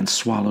old man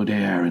swallowed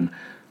air and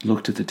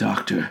looked at the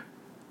doctor.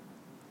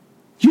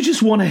 You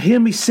just want to hear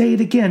me say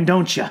it again,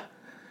 don't you?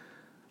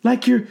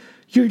 Like you're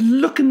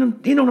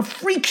looking in on a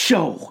freak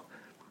show.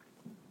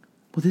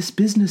 Well, this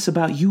business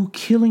about you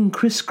killing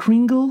Kris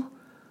Kringle,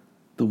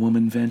 the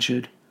woman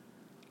ventured.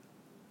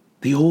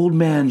 The old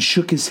man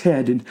shook his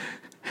head and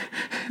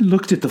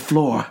looked at the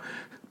floor.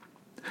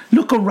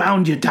 Look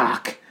around you,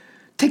 Doc.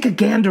 Take a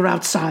gander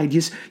outside.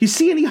 You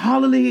see any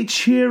holiday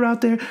cheer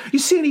out there? You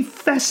see any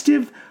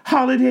festive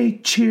holiday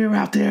cheer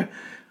out there?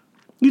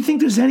 You think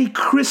there's any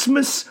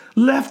Christmas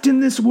left in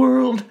this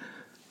world?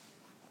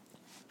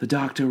 The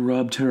doctor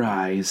rubbed her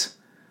eyes.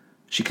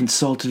 She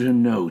consulted her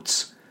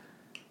notes.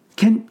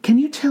 Can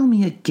you tell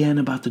me again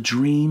about the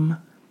dream?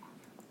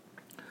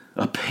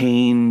 A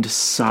pained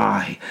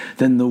sigh.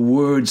 Then the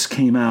words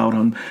came out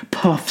on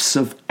puffs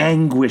of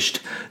anguished,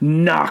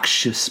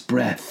 noxious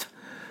breath.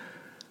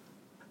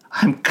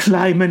 I'm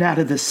climbing out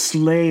of the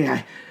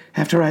sleigh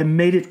after I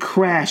made it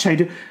crash.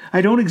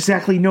 I don't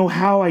exactly know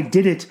how I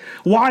did it,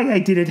 why I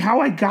did it, how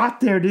I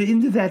got there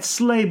into that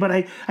sleigh, but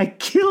I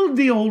killed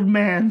the old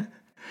man.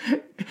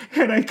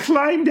 And I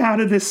climbed out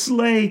of the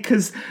sleigh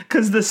because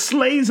the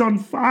sleigh's on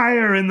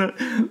fire and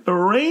the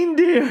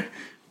reindeer...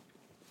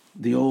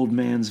 The old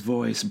man's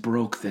voice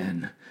broke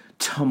then,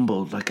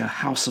 tumbled like a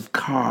house of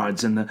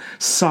cards, and the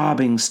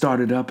sobbing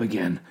started up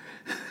again.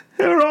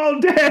 They're all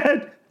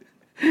dead.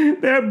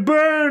 They're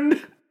burned.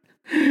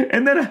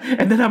 And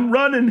then I'm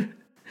running.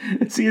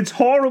 See, it's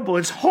horrible.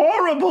 It's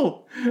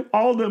horrible.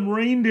 All them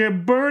reindeer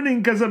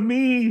burning because of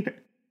me.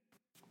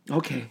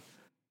 Okay.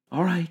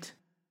 All right.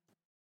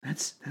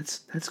 That's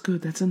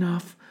good. That's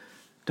enough.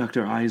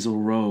 Dr.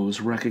 Isel rose,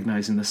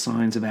 recognizing the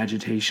signs of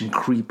agitation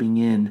creeping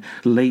in,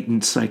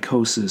 latent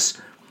psychosis.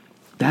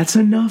 That's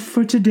enough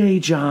for today,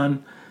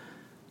 John.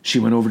 She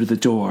went over to the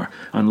door,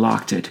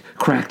 unlocked it,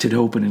 cracked it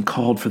open, and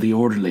called for the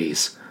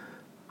orderlies.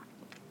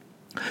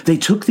 They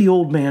took the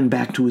old man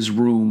back to his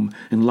room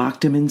and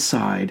locked him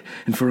inside,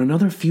 and for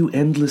another few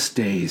endless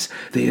days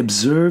they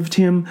observed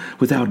him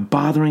without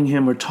bothering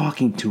him or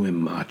talking to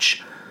him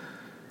much.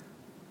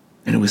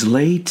 And it was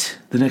late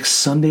the next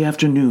Sunday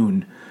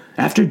afternoon,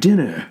 after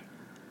dinner,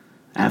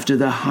 after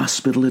the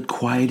hospital had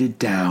quieted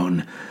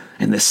down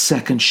and the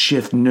second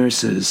shift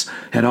nurses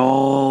had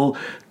all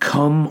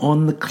come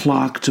on the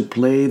clock to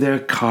play their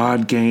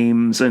card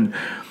games and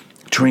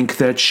drink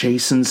their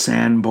chastened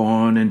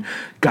Sanborn and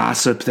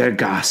gossip their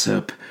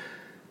gossip,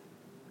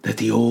 that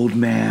the old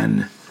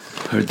man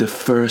heard the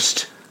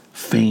first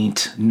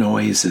faint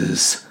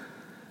noises.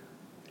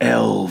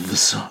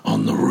 Elves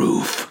on the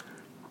roof.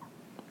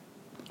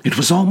 It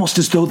was almost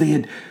as though they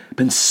had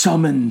been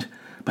summoned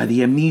by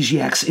the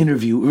amnesiac's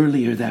interview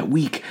earlier that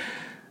week,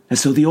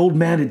 as though the old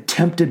man had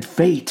tempted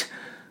fate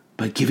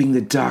by giving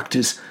the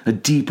doctors a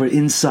deeper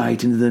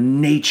insight into the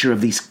nature of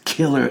these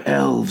killer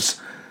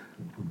elves.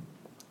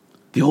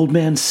 The old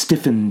man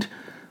stiffened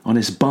on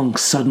his bunk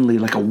suddenly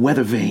like a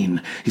weather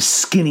vane, his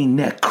skinny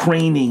neck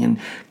craning and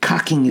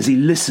cocking as he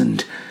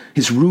listened.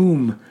 His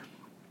room,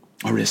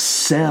 or his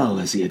cell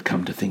as he had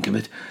come to think of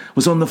it,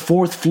 was on the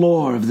 4th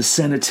floor of the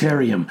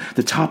sanitarium,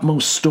 the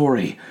topmost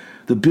story.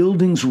 The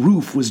building's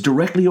roof was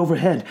directly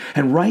overhead,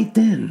 and right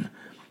then,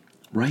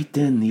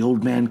 the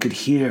old man could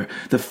hear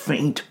the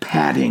faint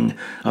padding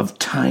of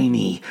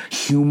tiny,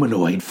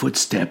 humanoid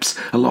footsteps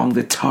along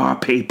the tar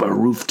paper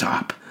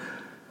rooftop.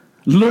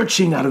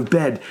 Lurching out of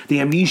bed, the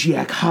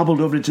amnesiac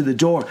hobbled over to the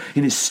door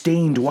in his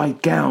stained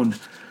white gown.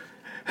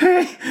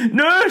 Hey,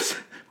 nurse!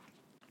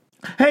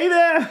 Hey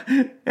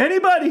there!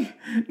 Anybody?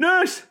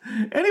 Nurse!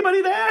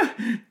 Anybody there?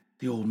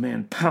 The old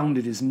man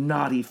pounded his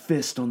knotty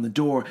fist on the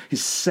door,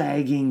 his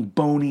sagging,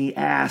 bony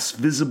ass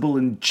visible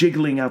and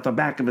jiggling out the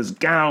back of his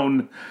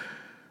gown.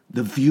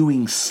 The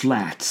viewing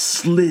slat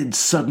slid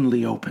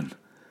suddenly open,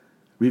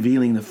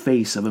 revealing the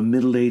face of a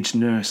middle-aged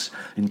nurse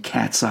in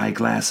cat's eye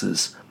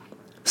glasses.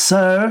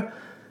 Sir,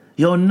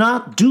 you're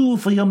not due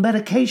for your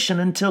medication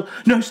until...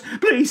 Nurse,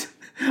 please!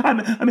 I'm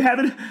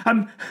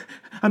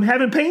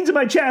having pains in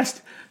my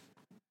chest.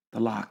 The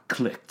lock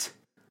clicked,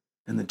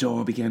 and the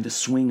door began to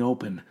swing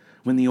open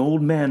when the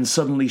old man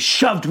suddenly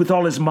shoved with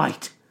all his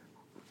might.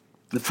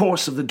 The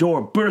force of the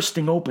door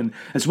bursting open,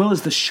 as well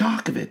as the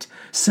shock of it,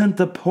 sent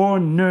the poor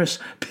nurse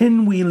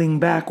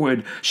pinwheeling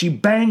backward. She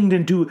banged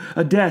into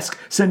a desk,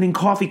 sending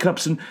coffee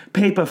cups and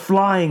paper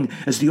flying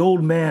as the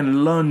old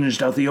man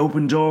lunged out the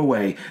open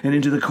doorway and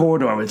into the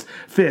corridor with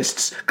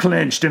fists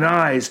clenched and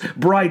eyes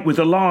bright with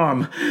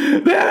alarm.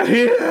 "They're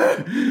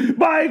here!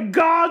 By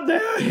God,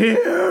 they're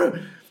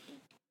here!"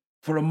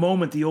 For a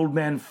moment the old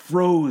man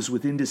froze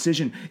with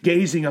indecision,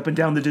 gazing up and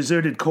down the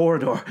deserted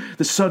corridor,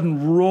 the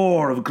sudden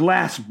roar of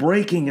glass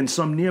breaking in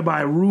some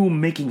nearby room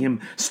making him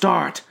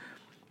start,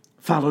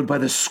 followed by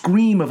the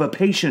scream of a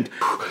patient.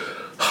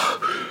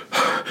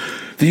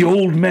 The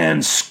old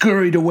man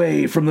scurried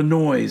away from the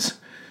noise,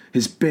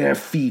 his bare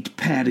feet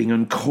padding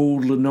on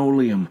cold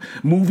linoleum,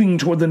 moving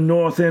toward the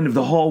north end of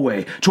the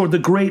hallway, toward the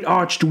great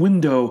arched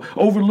window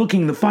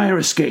overlooking the fire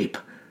escape.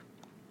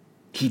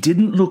 He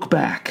didn't look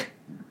back.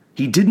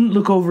 He didn't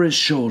look over his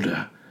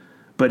shoulder,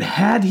 but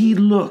had he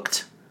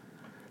looked,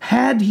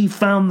 had he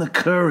found the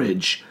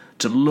courage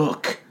to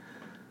look,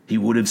 he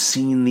would have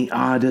seen the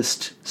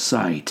oddest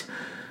sight.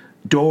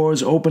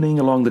 Doors opening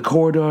along the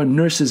corridor,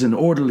 nurses and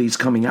orderlies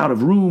coming out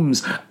of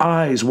rooms,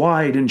 eyes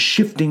wide and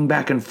shifting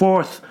back and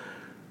forth,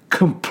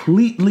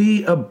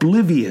 completely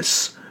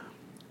oblivious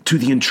to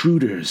the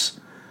intruders,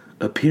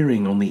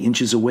 appearing only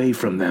inches away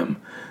from them,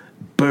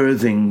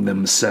 birthing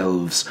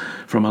themselves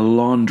from a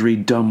laundry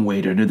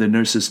dumbwaiter near the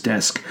nurse's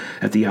desk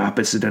at the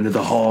opposite end of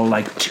the hall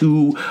like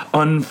two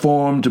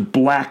unformed,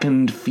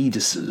 blackened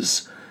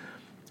fetuses.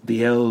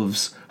 The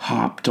elves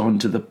hopped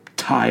onto the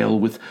tile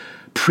with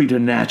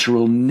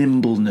preternatural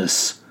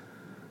nimbleness.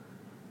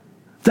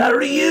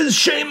 "There he is,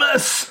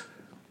 Seamus!"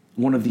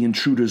 One of the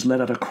intruders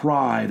let out a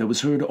cry that was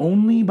heard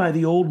only by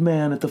the old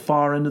man at the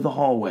far end of the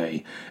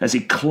hallway as he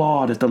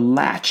clawed at the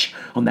latch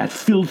on that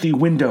filthy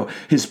window,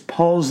 his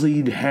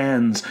palsied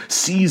hands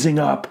seizing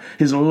up,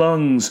 his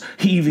lungs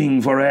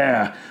heaving for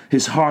air,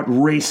 his heart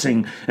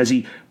racing as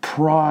he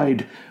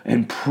pried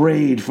and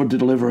prayed for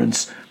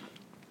deliverance.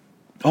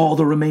 All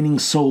the remaining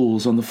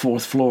souls on the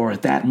fourth floor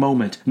at that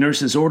moment,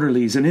 nurses,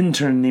 orderlies, an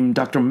intern named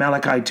Dr.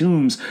 Malachi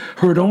Toombs,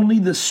 heard only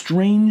the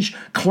strange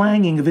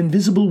clanging of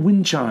invisible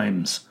wind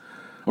chimes.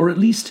 Or at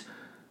least,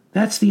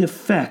 that's the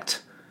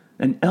effect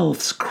an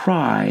elf's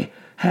cry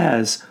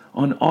has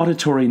on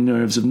auditory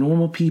nerves of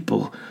normal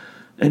people.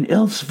 An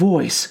elf's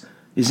voice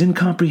is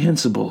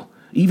incomprehensible,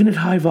 even at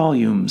high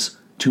volumes,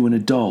 to an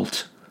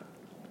adult.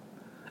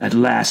 At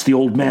last, the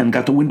old man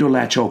got the window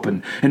latch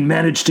open and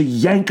managed to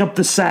yank up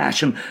the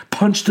sash and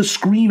punch the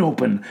screen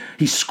open.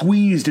 He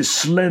squeezed his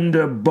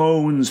slender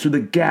bones through the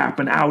gap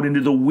and out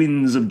into the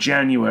winds of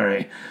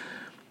January,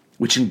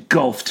 which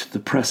engulfed the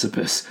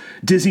precipice.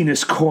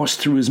 Dizziness coursed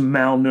through his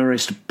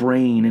malnourished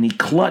brain, and he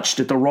clutched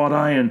at the wrought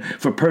iron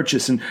for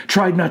purchase and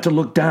tried not to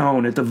look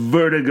down at the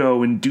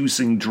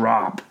vertigo-inducing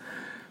drop.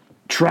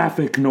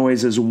 Traffic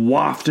noises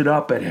wafted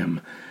up at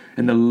him,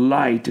 and the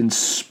light and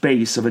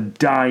space of a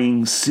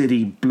dying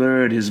city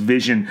blurred his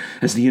vision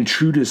as the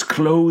intruders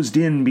closed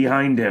in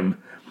behind him.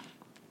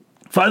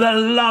 "For the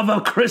love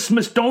of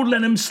Christmas, don't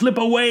let him slip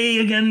away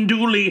again,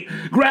 Dooley!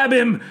 Grab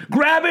him!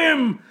 Grab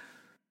him!"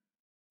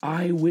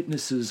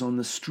 Eyewitnesses on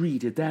the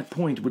street at that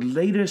point would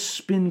later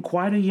spin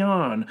quite a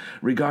yarn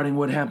regarding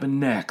what happened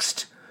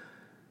next.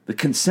 The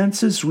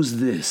consensus was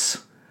this: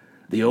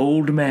 the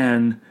old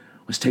man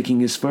was taking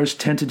his first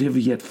tentative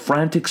yet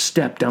frantic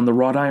step down the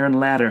wrought iron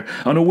ladder,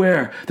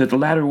 unaware that the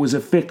ladder was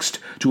affixed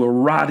to a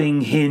rotting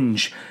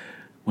hinge,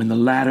 when the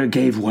ladder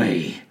gave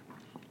way.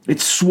 It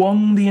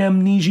swung the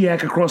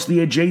amnesiac across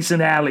the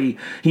adjacent alley.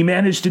 He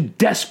managed to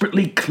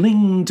desperately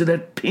cling to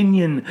that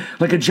pinion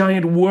like a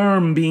giant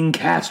worm being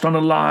cast on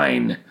a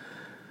line.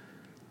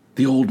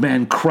 The old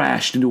man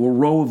crashed into a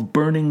row of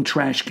burning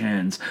trash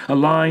cans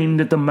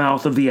aligned at the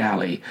mouth of the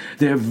alley,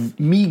 their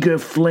meager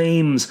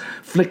flames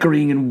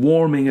flickering and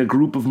warming a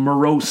group of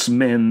morose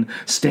men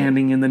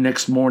standing in the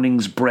next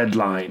morning's bread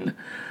line.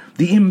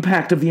 The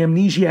impact of the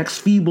amnesiac's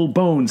feeble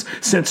bones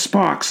sent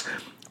sparks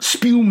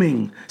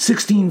spuming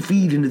 16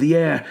 feet into the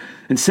air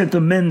and sent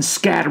the men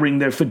scattering,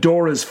 their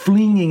fedoras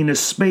flinging into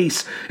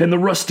space and the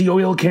rusty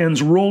oil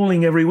cans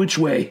rolling every which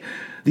way.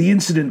 The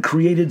incident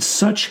created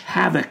such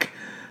havoc,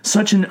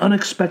 such an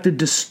unexpected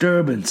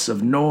disturbance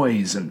of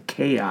noise and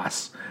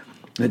chaos,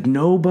 that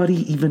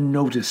nobody even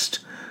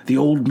noticed the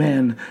old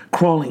man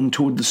crawling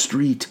toward the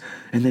street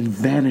and then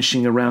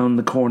vanishing around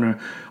the corner,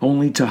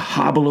 only to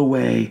hobble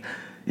away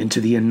into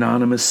the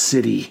anonymous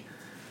city.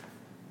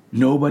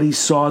 Nobody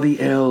saw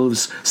the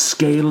elves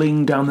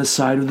scaling down the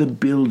side of the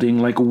building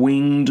like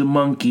winged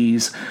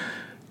monkeys.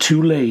 Too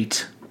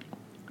late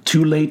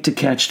to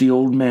catch the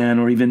old man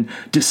or even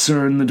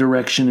discern the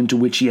direction into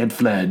which he had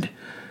fled.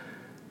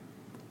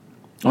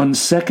 On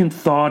second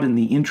thought, in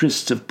the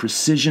interests of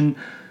precision,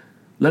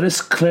 let us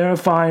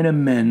clarify and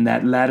amend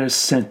that latter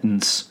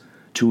sentence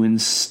to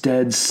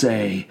instead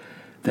say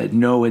that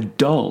no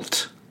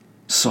adult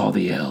saw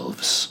the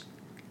elves.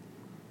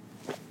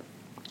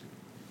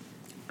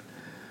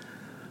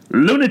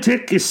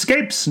 Lunatic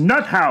escapes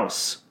nut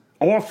house.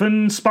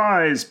 Orphan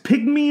spies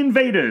pygmy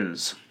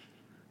invaders.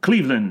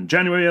 Cleveland,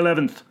 January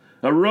 11th,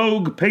 A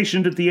rogue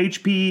patient at the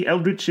H.P.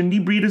 Eldritch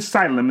Inebriate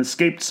Asylum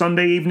escaped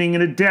Sunday evening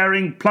in a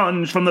daring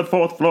plunge from the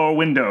fourth-floor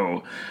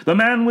window. The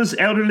man was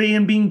elderly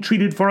and being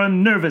treated for a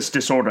nervous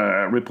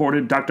disorder,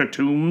 reported Dr.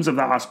 Toombs of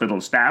the hospital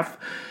staff.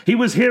 He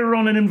was here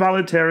on an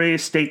involuntary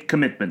state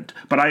commitment,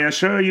 but I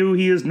assure you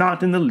he is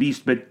not in the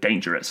least bit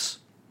dangerous.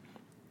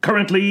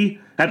 Currently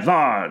at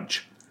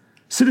large.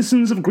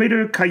 Citizens of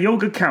Greater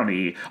Cuyahoga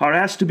County are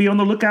asked to be on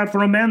the lookout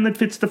for a man that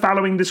fits the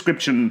following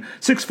description: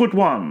 6'1",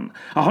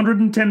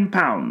 110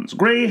 pounds,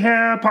 gray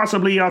hair,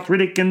 possibly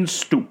arthritic and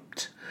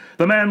stooped.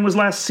 The man was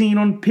last seen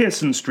on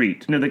Pearson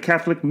Street near the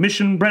Catholic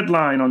Mission bread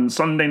line on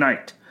Sunday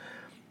night.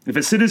 If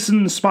a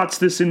citizen spots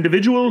this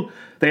individual,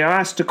 they are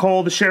asked to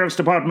call the Sheriff's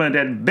Department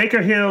at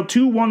Baker Hill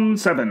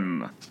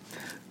 217.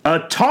 A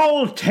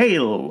tall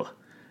tale.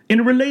 In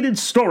a related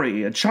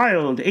story, a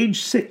child,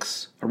 age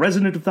 6, a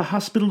resident of the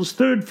hospital's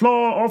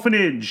third-floor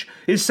orphanage,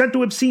 is said to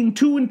have seen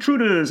 2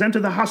 intruders enter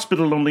the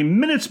hospital only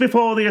minutes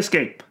before the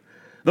escape.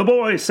 The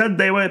boy said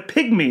they were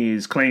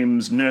pygmies,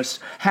 claims Nurse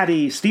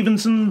Hattie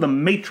Stevenson, the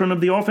matron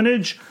of the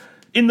orphanage.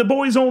 In the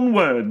boy's own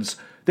words,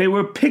 they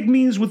were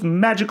pygmies with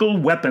magical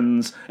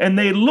weapons, and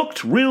they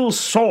looked real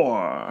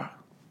sore.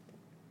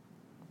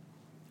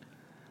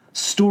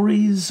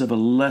 Stories of a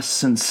less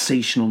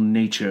sensational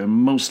nature,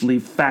 mostly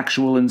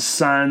factual and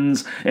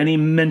sans any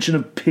mention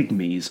of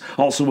pygmies,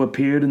 also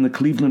appeared in the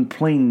Cleveland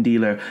Plain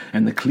Dealer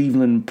and the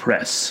Cleveland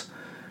Press.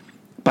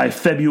 By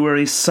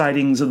February,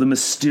 sightings of the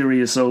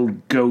mysterious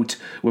old goat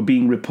were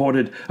being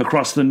reported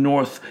across the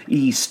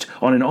Northeast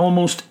on an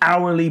almost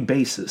hourly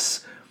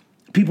basis.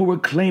 People were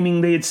claiming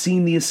they had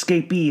seen the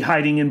escapee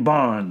hiding in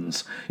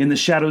barns, in the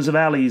shadows of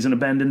alleys and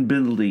abandoned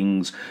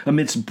buildings,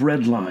 amidst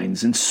bread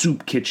lines and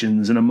soup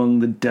kitchens and among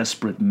the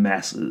desperate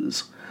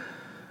masses.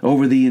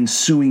 Over the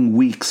ensuing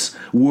weeks,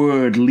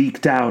 word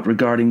leaked out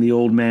regarding the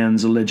old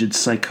man's alleged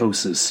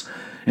psychosis,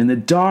 and the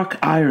dark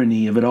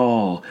irony of it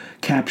all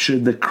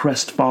captured the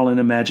crestfallen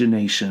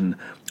imagination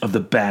of the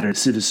battered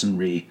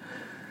citizenry.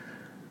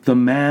 The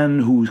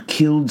man who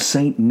killed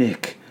St.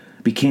 Nick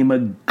became a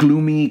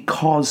gloomy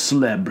cause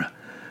célèbre.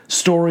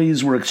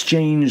 Stories were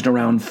exchanged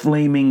around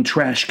flaming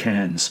trash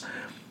cans,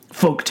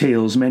 folk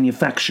tales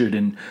manufactured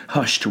in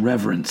hushed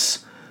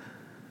reverence.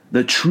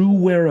 The true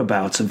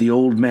whereabouts of the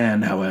old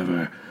man,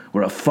 however,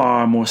 were a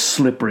far more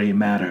slippery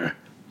matter.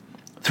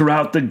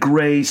 Throughout the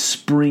gray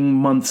spring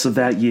months of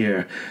that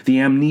year, the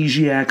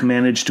amnesiac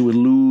managed to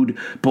elude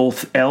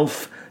both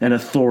elf and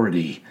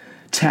authority,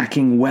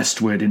 tacking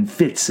westward in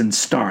fits and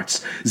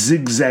starts,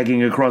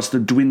 zigzagging across the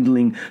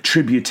dwindling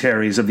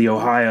tributaries of the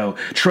Ohio,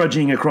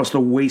 trudging across the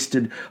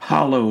wasted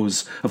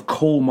hollows of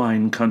coal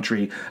mine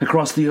country,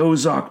 across the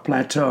Ozark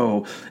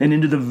Plateau, and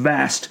into the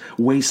vast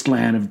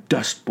wasteland of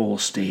Dust Bowl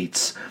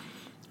states.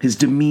 His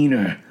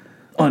demeanor,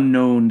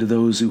 unknown to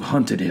those who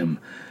hunted him,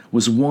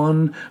 was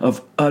one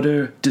of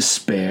utter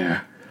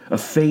despair, a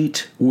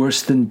fate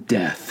worse than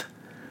death.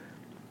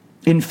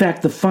 In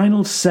fact, the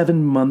final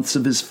 7 months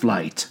of his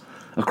flight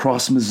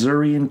across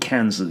Missouri and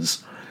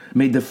Kansas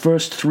made the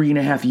first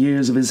 3.5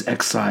 years of his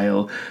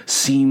exile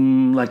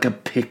seem like a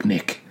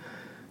picnic.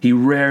 He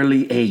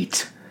rarely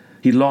ate.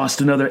 He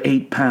lost another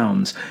 8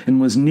 pounds and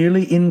was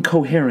nearly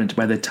incoherent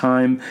by the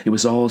time it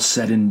was all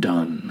said and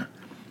done.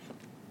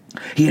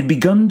 He had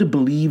begun to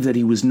believe that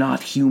he was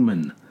not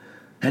human,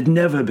 had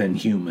never been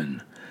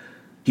human.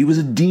 He was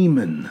a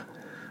demon,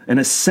 an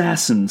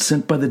assassin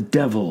sent by the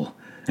devil,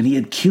 and he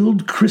had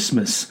killed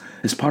Christmas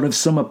as part of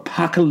some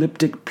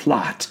apocalyptic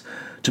plot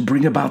to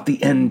bring about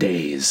the end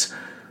days,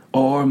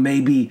 or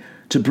maybe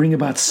to bring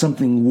about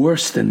something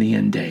worse than the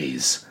end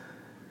days,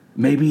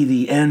 maybe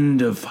the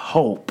end of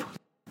hope.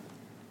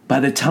 By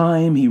the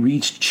time he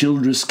reached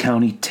Childress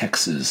County,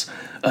 Texas,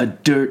 a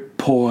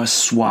dirt-poor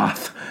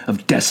swath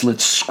of desolate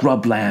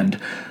scrubland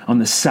on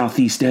the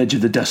southeast edge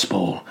of the Dust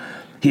Bowl,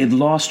 he had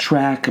lost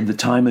track of the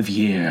time of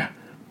year.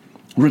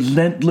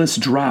 Relentless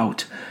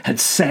drought had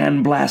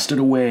sandblasted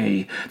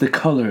away the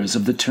colors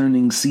of the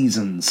turning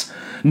seasons.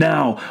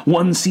 Now,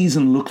 one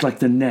season looked like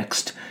the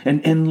next, an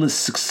endless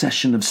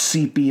succession of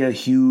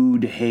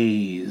sepia-hued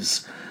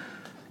haze.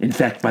 In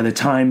fact, by the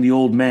time the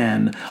old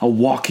man, a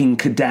walking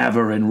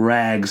cadaver in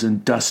rags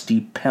and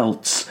dusty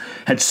pelts,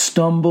 had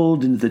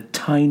stumbled into the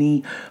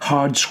tiny,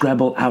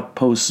 hardscrabble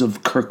outposts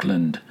of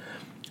Kirkland,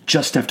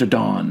 just after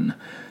dawn,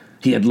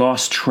 he had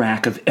lost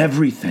track of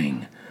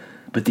everything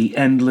but the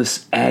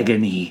endless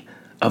agony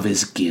of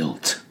his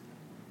guilt.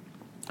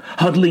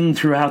 Huddling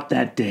throughout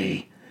that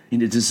day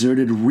in a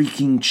deserted,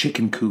 reeking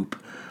chicken coop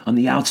on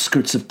the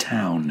outskirts of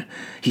town,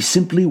 he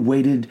simply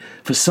waited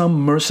for some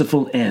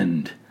merciful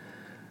end,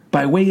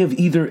 by way of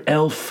either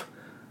elf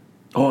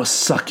or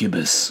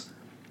succubus,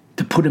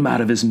 to put him out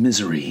of his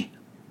misery.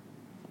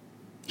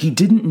 He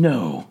didn't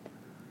know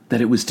that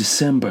it was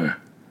December,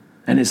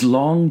 and his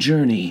long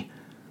journey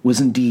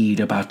was indeed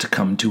about to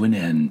come to an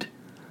end.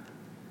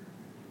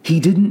 He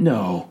didn't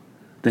know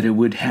that it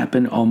would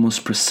happen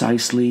almost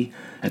precisely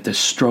at the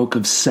stroke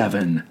of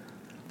 7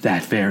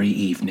 that very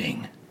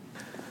evening.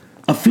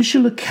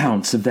 Official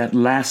accounts of that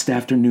last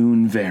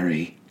afternoon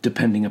vary,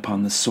 depending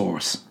upon the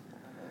source.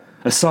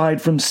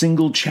 Aside from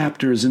single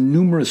chapters and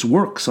numerous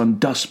works on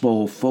Dust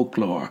Bowl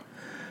folklore,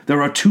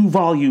 there are 2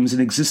 volumes in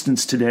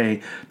existence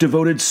today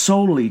devoted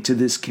solely to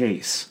this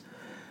case.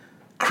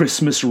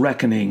 Christmas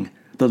Reckoning,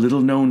 the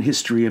little-known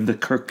history of the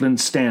Kirkland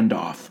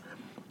Standoff,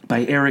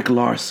 by Eric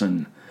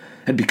Larson,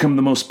 had become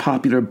the most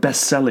popular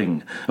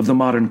best-selling of the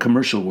modern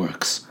commercial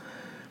works.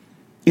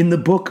 In the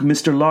book,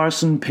 Mr.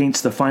 Larson paints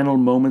the final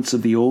moments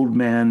of the old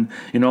man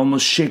in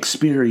almost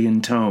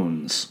Shakespearean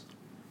tones.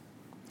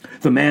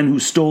 The Man Who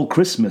Stole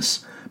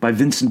Christmas, by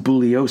Vincent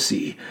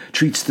Bugliosi,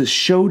 treats the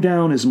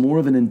showdown as more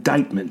of an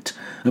indictment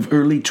of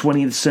early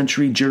 20th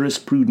century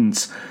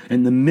jurisprudence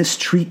and the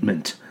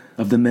mistreatment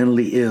of the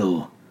mentally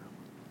ill.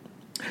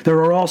 There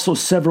are also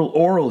several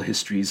oral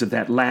histories of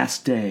that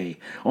last day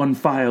on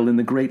file in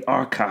the great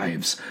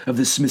archives of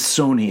the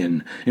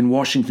Smithsonian in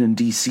Washington,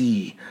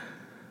 D.C.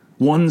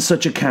 One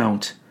such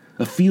account,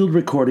 a field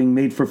recording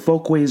made for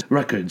Folkways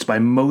Records by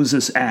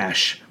Moses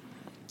Ash,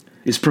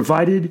 is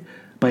provided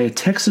by a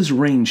Texas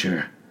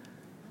Ranger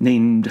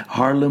named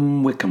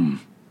Harlem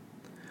Wickham.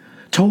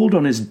 Told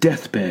on his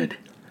deathbed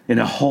in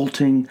a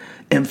halting,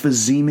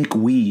 emphysemic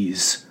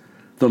wheeze,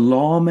 the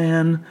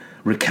lawman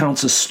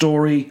recounts a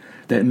story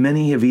that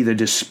many have either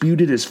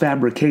disputed as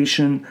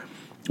fabrication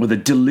or the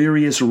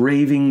delirious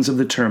ravings of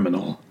the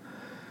terminal.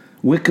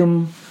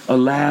 Wickham,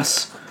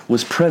 alas,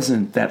 was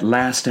present that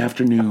last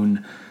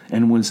afternoon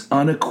and was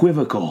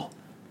unequivocal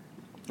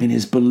in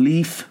his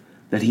belief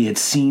that he had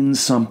seen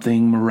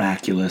something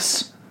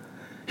miraculous.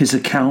 His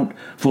account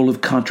full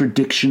of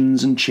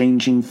contradictions and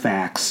changing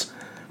facts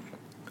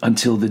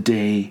until the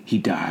day he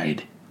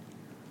died.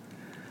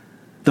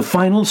 The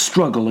final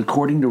struggle,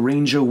 according to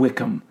Ranger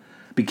Wickham,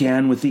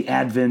 began with the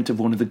advent of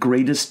one of the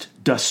greatest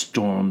dust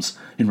storms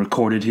in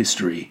recorded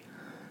history.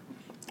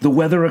 The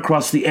weather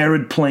across the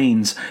arid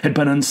plains had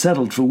been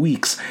unsettled for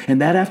weeks, and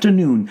that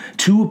afternoon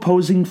 2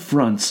 opposing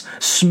fronts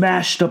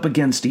smashed up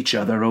against each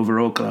other over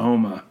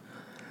Oklahoma.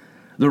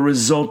 The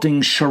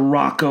resulting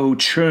Scirocco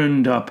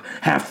churned up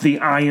half the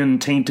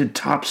iron-tainted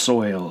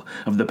topsoil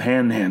of the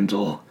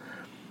Panhandle.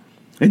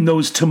 In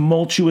those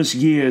tumultuous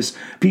years,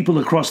 people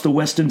across the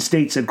western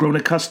states had grown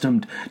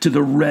accustomed to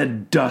the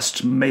red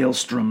dust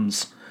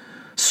maelstroms.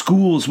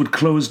 Schools would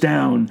close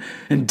down,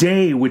 and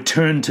day would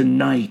turn to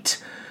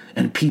night,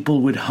 and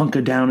people would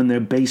hunker down in their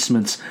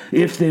basements,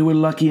 if they were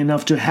lucky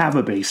enough to have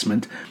a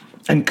basement,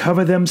 and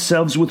cover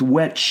themselves with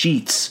wet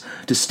sheets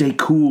to stay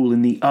cool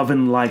in the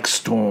oven-like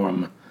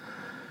storm.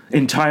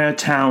 Entire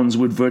towns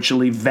would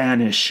virtually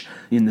vanish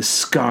in the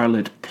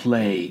scarlet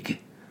plague.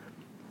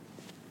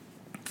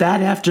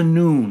 That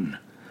afternoon,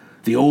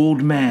 the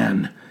old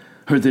man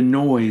heard the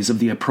noise of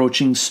the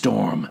approaching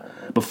storm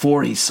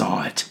before he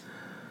saw it.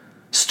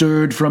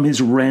 Stirred from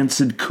his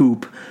rancid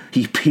coop,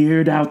 he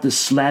peered out the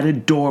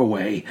slatted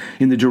doorway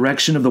in the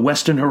direction of the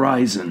western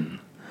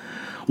horizon.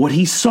 What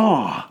he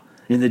saw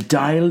in the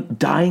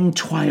dying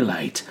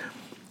twilight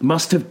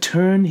must have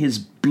turned his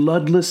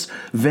bloodless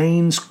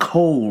veins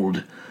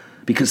cold,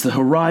 because the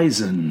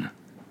horizon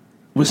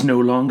was no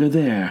longer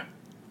there.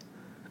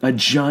 A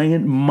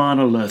giant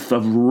monolith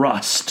of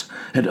rust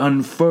had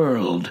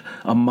unfurled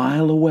a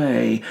mile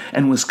away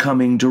and was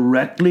coming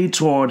directly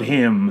toward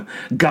him,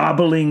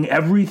 gobbling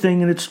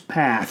everything in its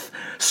path,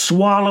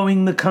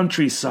 swallowing the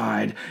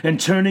countryside, and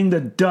turning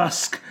the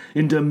dusk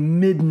into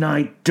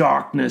midnight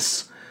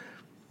darkness.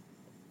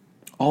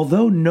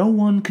 Although no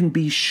one can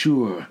be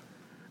sure,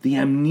 the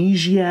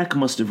amnesiac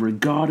must have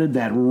regarded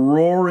that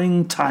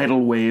roaring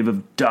tidal wave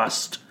of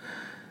dust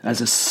as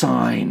a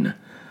sign,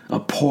 a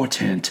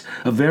portent,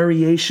 a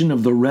variation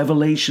of the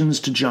revelations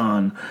to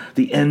John,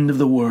 the end of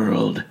the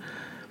world,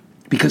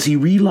 because he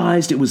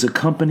realized it was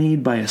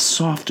accompanied by a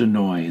softer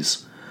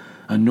noise,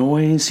 a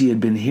noise he had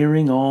been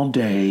hearing all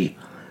day,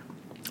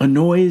 a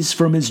noise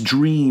from his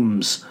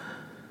dreams,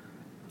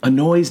 a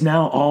noise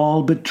now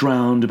all but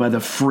drowned by the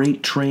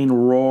freight train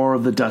roar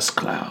of the dust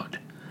cloud.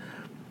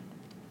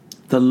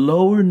 The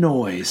lower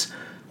noise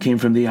came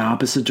from the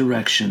opposite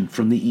direction,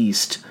 from the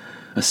east,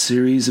 a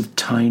series of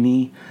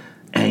tiny,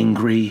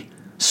 angry,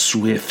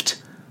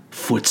 swift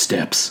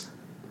footsteps,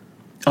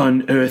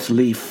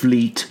 unearthly,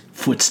 fleet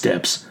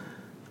footsteps,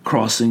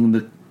 crossing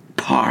the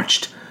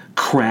parched,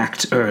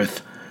 cracked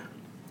earth.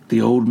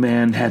 The old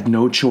man had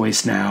no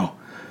choice now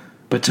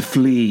but to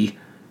flee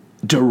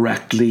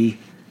directly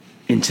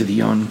into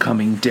the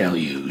oncoming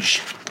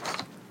deluge.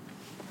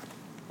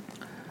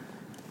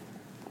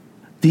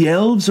 The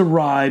elves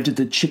arrived at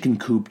the chicken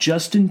coop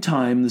just in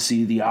time to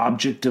see the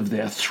object of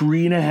their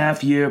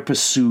 3.5-year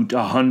pursuit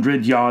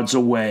 100 yards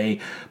away,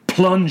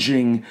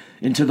 plunging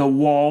into the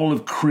wall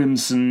of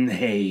crimson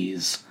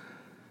haze.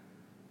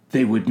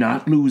 They would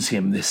not lose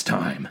him this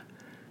time.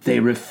 They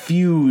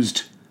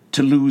refused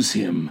to lose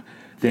him.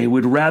 They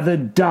would rather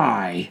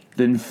die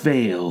than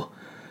fail.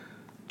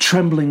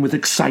 Trembling with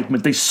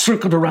excitement, they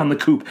circled around the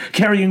coop,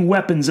 carrying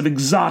weapons of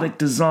exotic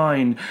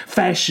design,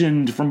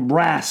 fashioned from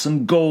brass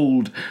and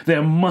gold,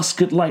 their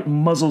musket-like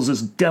muzzles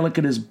as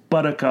delicate as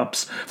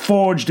buttercups,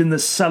 forged in the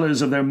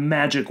cellars of their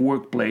magic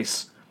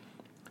workplace.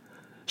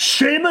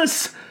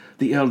 "Seamus!"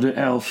 the elder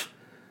elf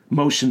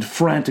motioned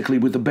frantically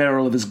with the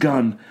barrel of his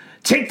gun.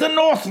 "Take the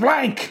north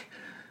flank!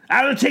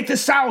 I'll take the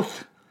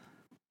south!"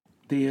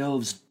 The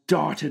elves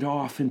darted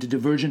off into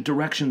divergent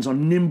directions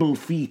on nimble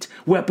feet,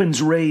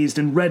 weapons raised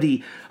and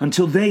ready,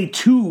 until they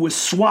too were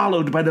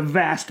swallowed by the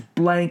vast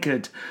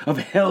blanket of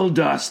hell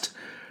dust.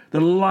 The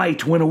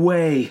light went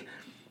away,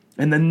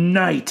 and the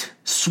night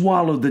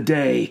swallowed the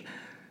day,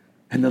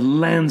 and the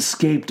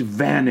landscape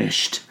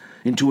vanished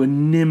into a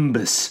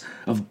nimbus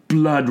of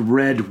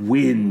blood-red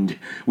wind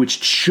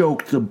which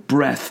choked the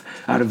breath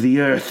out of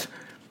the earth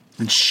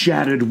and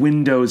shattered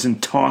windows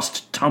and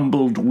tossed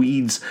tumbled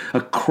weeds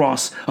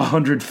across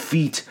 100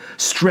 feet,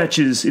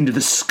 stretches into the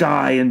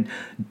sky and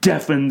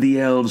deafened the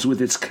elves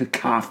with its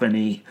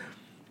cacophony.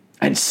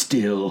 And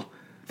still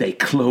they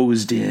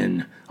closed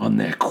in on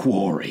their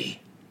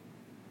quarry.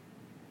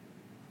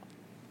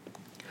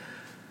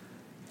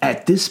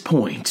 At this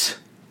point,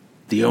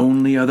 the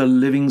only other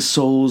living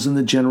souls in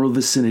the general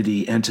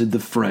vicinity entered the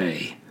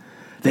fray.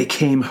 They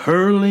came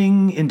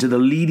hurling into the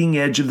leading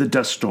edge of the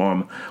dust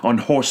storm on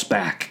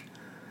horseback.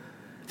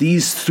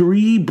 These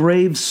 3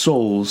 brave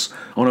souls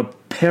on a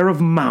pair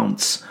of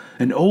mounts,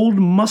 an old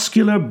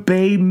muscular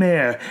bay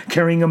mare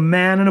carrying a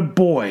man and a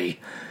boy,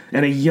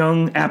 and a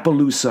young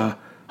Appaloosa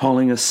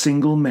hauling a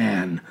single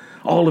man,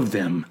 all of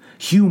them,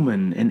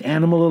 human and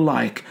animal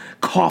alike,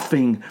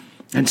 coughing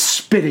and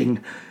spitting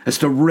as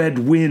the red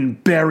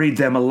wind buried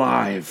them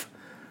alive.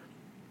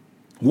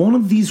 One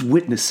of these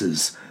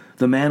witnesses,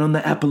 the man on the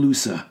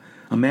Appaloosa,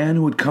 a man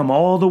who had come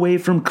all the way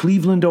from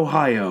Cleveland,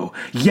 Ohio,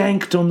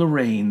 yanked on the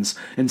reins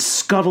and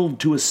scuttled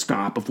to a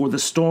stop before the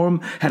storm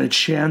had a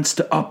chance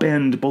to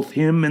upend both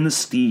him and the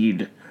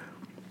steed.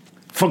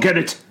 "Forget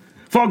it!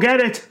 Forget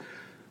it!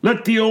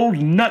 Let the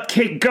old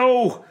nutcake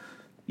go!"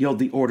 yelled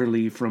the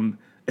orderly from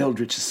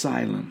Eldritch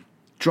Asylum,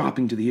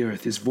 dropping to the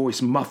earth, his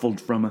voice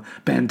muffled from a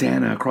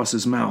bandana across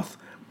his mouth.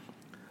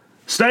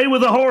 "Stay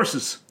with the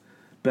horses!"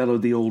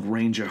 bellowed the old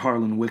ranger,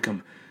 Harlan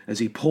Wickham, as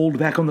he pulled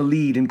back on the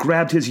lead and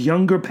grabbed his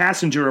younger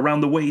passenger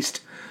around the waist.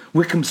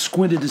 Wickham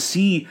squinted to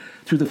see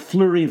through the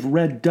flurry of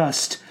red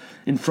dust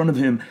in front of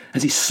him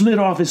as he slid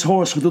off his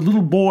horse with the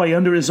little boy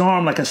under his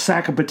arm like a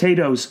sack of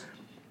potatoes.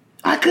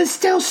 "I can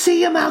still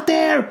see him out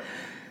there!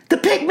 The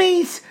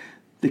pygmies!"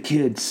 the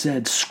kid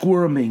said,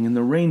 squirming in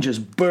the ranger's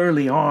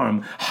burly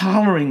arm,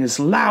 hollering as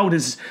loud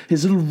as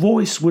his little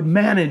voice would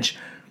manage.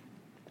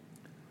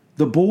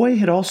 The boy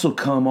had also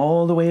come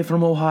all the way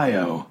from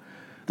Ohio.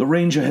 The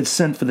ranger had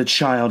sent for the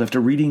child after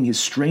reading his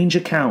strange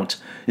account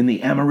in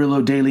the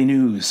Amarillo Daily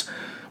News.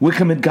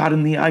 Wickham had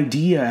gotten the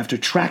idea after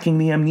tracking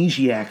the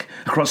amnesiac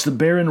across the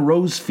barren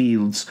rose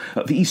fields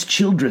of East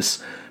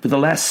Childress for the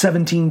last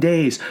 17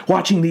 days,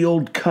 watching the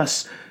old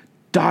cuss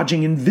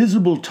dodging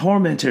invisible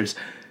tormentors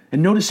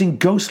and noticing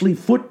ghostly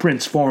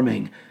footprints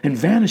forming and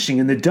vanishing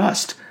in the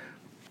dust.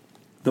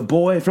 The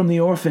boy from the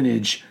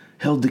orphanage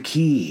held the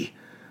key.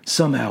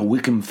 Somehow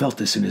Wickham felt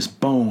this in his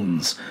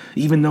bones,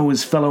 even though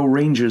his fellow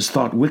rangers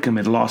thought Wickham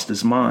had lost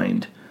his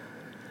mind.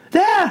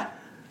 "There!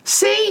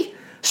 See?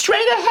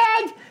 Straight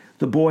ahead!"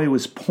 The boy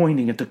was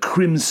pointing at the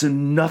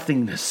crimson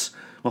nothingness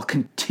while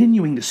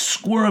continuing to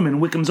squirm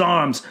in Wickham's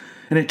arms,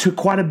 and it took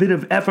quite a bit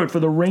of effort for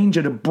the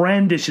ranger to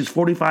brandish his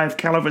 .45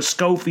 caliber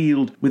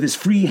Schofield with his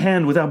free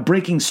hand without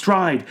breaking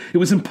stride. It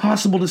was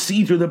impossible to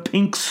see through the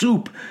pink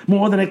soup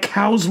more than a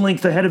cow's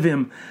length ahead of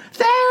him.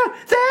 "There!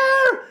 There!"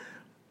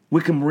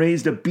 Wickham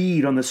raised a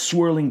bead on the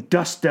swirling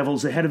dust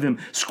devils ahead of him,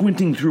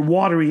 squinting through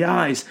watery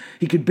eyes.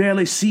 He could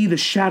barely see the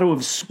shadow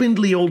of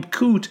spindly old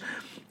Coot,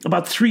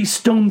 about 3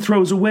 stone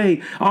throws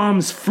away,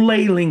 arms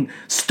flailing,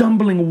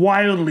 stumbling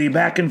wildly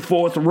back and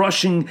forth,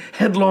 rushing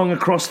headlong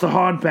across the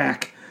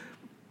hardback.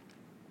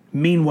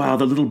 Meanwhile,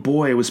 the little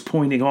boy was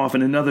pointing off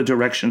in another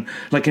direction,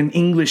 like an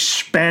English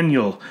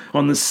spaniel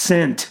on the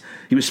scent.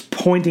 He was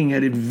pointing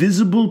at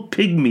invisible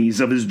pygmies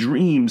of his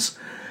dreams.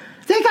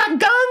 "They got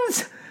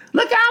guns!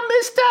 Look out,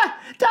 mister!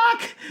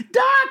 Duck!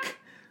 Duck!"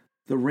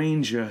 The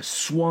ranger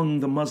swung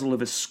the muzzle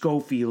of his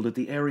Schofield at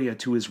the area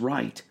to his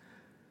right,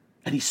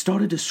 and he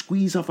started to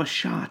squeeze off a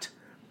shot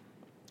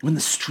when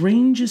the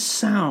strangest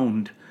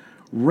sound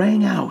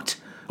rang out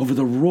over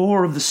the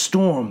roar of the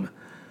storm.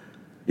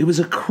 It was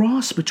a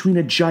cross between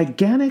a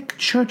gigantic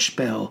church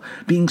bell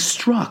being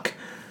struck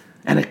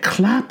and a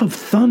clap of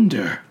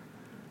thunder.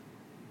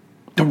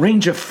 The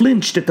ranger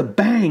flinched at the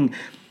bang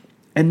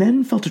and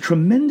then felt a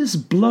tremendous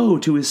blow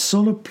to his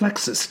solar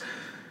plexus.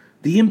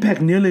 The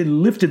impact nearly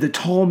lifted the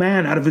tall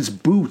man out of his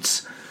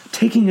boots,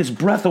 taking his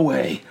breath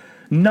away,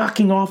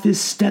 knocking off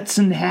his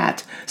Stetson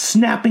hat,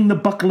 snapping the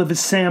buckle of his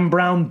Sam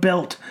Brown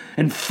belt,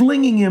 and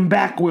flinging him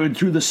backward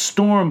through the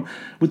storm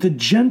with the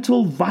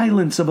gentle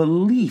violence of a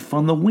leaf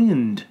on the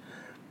wind.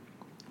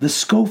 The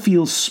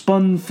Schofield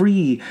spun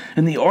free,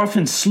 and the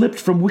orphan slipped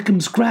from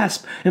Wickham's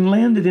grasp and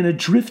landed in a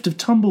drift of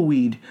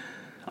tumbleweed.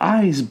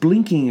 Eyes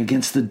blinking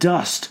against the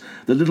dust,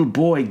 the little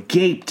boy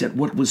gaped at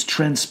what was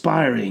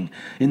transpiring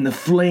in the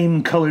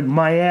flame-colored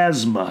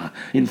miasma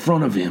in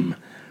front of him.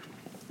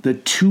 The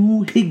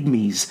 2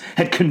 pygmies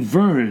had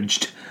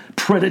converged,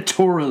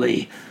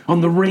 predatorily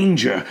on the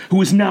ranger, who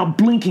was now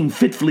blinking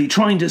fitfully,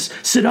 trying to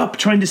sit up,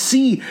 trying to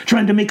see,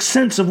 trying to make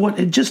sense of what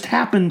had just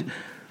happened.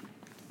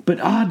 But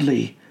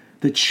oddly,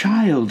 the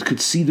child could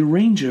see the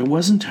ranger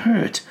wasn't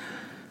hurt.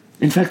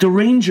 In fact, the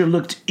ranger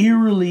looked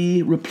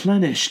eerily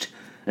replenished,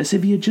 as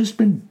if he had just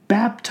been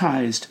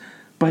baptized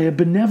by a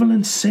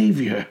benevolent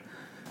savior.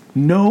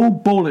 No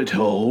bullet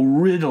hole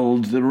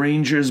riddled the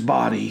ranger's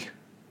body.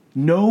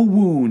 No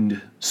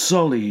wound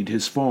sullied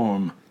his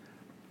form.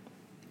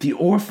 The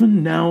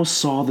orphan now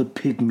saw the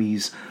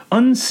pygmies,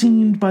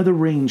 unseen by the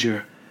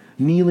ranger,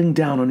 kneeling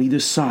down on either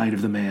side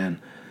of the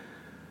man.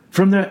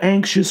 From their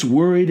anxious,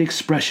 worried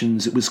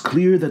expressions, it was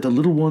clear that the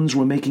little ones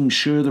were making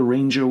sure the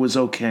ranger was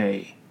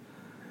okay.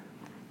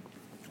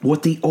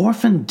 What the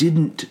orphan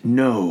didn't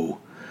know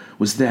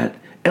was that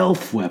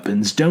elf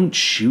weapons don't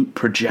shoot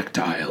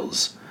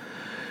projectiles.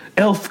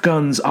 Elf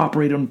guns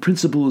operate on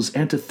principles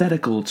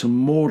antithetical to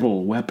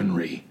mortal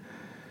weaponry.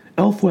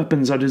 Elf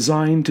weapons are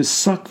designed to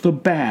suck the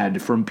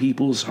bad from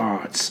people's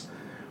hearts.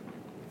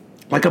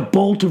 Like a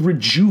bolt of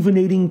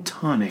rejuvenating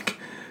tonic,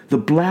 the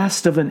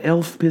blast of an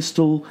elf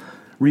pistol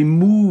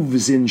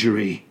removes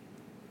injury.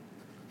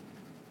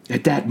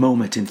 At that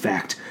moment, in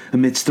fact,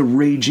 amidst the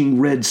raging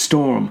red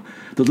storm,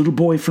 the little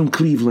boy from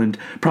Cleveland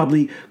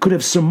probably could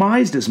have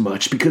surmised as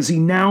much, because he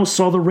now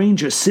saw the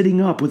ranger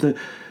sitting up with a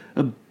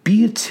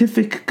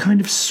beatific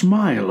kind of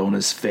smile on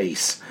his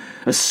face,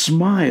 a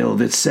smile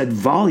that said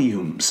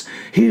volumes.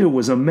 Here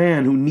was a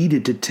man who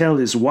needed to tell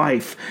his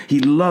wife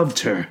he loved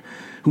her,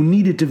 who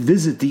needed to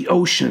visit the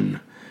ocean.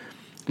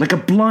 Like a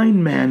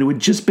blind man who had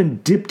just been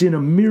dipped in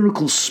a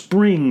miracle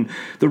spring,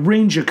 the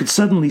ranger could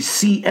suddenly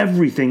see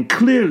everything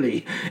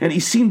clearly, and he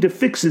seemed to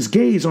fix his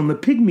gaze on the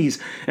pygmies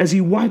as he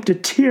wiped a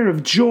tear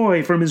of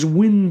joy from his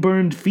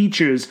wind-burned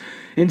features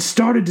and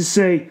started to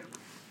say,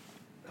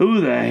 "Who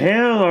the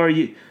hell are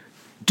you?"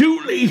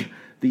 "Dooley!"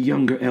 The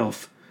younger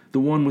elf, the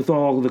one with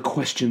all the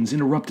questions,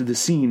 interrupted the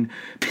scene.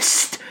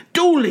 "Psst!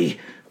 Dooley!"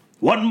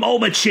 "One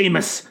moment,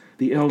 Seamus!"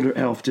 The elder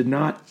elf did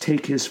not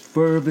take his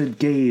fervid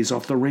gaze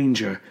off the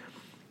ranger.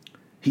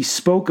 He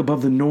spoke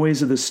above the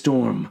noise of the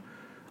storm.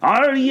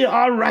 "Are you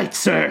all right,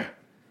 sir?"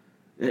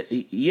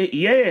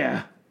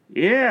 Yeah.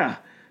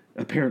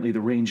 Apparently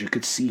the ranger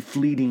could see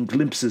fleeting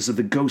glimpses of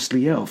the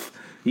ghostly elf.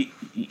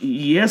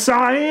 Yes,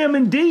 I am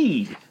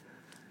indeed."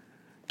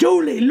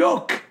 "Dooley,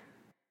 look!"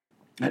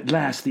 At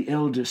last the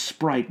elder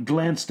sprite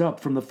glanced up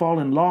from the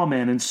fallen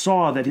lawman and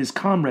saw that his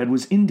comrade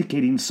was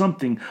indicating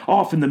something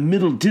off in the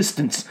middle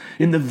distance,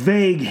 in the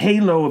vague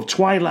halo of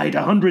twilight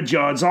 100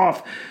 yards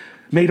off,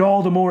 made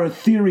all the more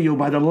ethereal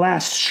by the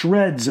last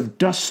shreds of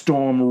dust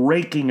storm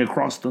raking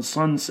across the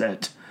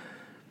sunset.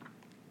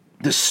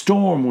 The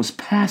storm was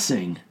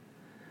passing,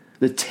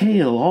 the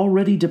tail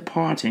already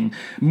departing,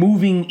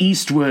 moving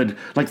eastward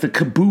like the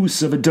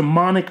caboose of a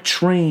demonic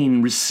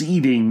train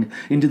receding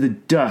into the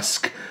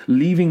dusk,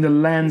 leaving the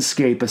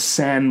landscape a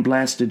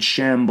sand-blasted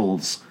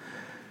shambles.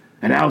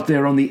 And out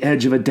there on the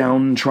edge of a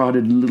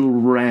downtrodden little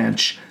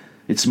ranch,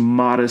 its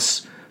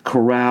modest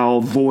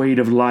corral void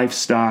of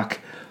livestock,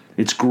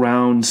 its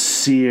ground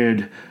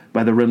seared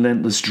by the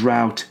relentless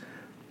drought,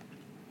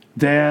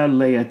 there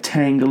lay a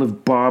tangle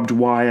of barbed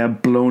wire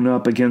blown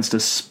up against a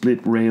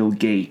split-rail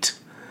gate.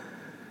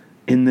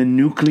 In the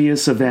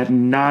nucleus of that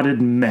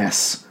knotted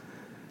mess,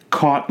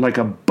 caught like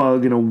a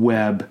bug in a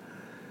web,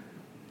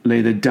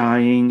 lay the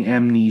dying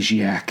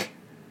amnesiac.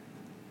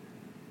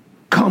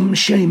 "Come,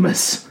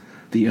 Seamus,"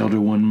 the elder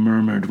one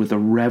murmured with a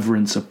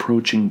reverence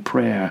approaching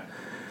prayer.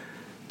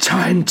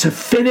 "Time to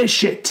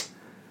finish it."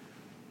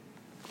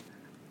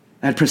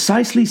 At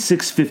precisely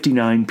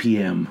 6:59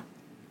 p.m.,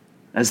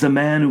 as the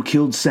man who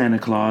killed Santa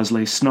Claus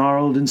lay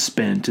snarled and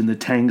spent in the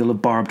tangle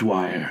of barbed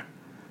wire,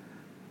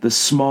 the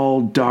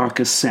small, dark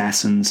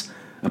assassins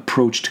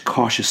approached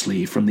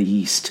cautiously from the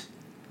east.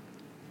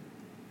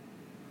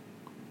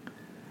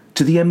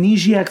 To the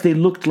amnesiac they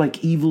looked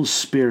like evil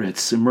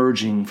spirits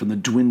emerging from the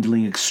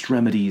dwindling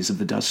extremities of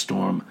the dust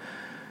storm,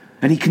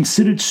 and he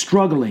considered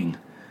struggling,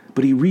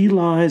 but he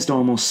realized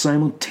almost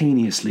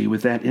simultaneously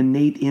with that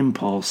innate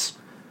impulse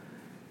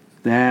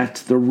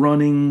that the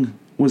running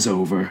was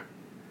over,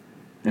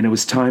 and it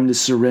was time to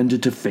surrender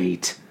to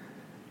fate,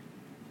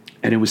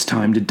 and it was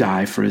time to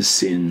die for his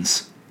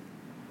sins.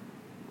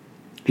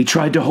 He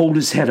tried to hold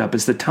his head up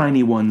as the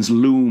tiny ones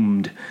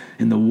loomed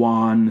in the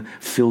wan,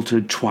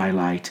 filtered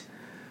twilight.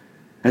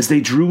 As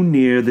they drew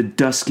near, the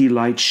dusky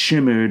light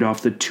shimmered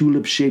off the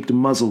tulip-shaped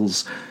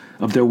muzzles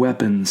of their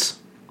weapons.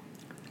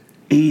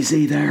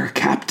 "Easy there,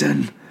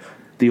 Captain,"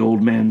 the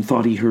old man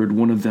thought he heard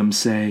one of them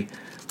say.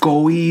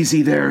 "Go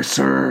easy there,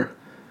 sir."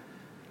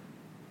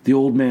 The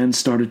old man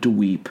started to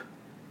weep.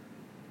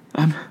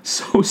 "I'm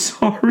so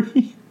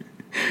sorry.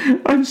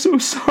 I'm so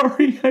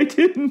sorry. I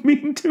didn't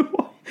mean to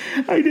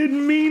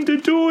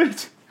do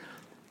it."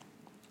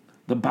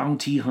 The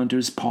bounty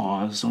hunters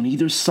paused on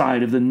either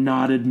side of the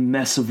knotted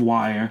mess of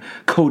wire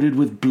coated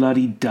with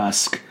bloody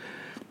dusk,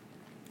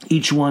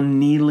 each one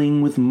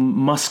kneeling with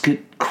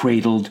musket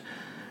cradled.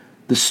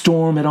 The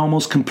storm had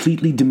almost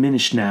completely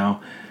diminished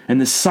now, and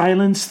the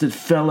silence that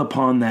fell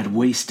upon that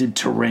wasted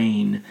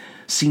terrain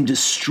seemed to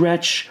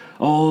stretch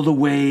all the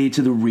way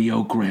to the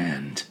Rio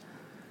Grande.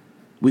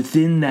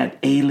 Within that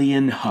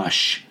alien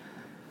hush,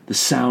 the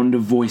sound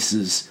of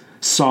voices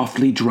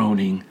softly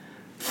droning,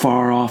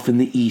 far off in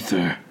the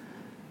ether,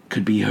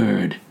 could be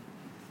heard.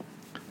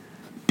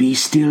 "Be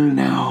still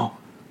now.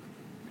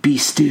 Be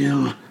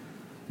still,"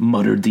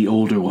 muttered the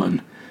older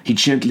one. He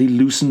gently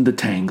loosened the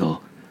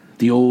tangle.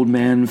 The old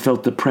man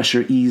felt the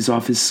pressure ease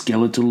off his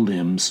skeletal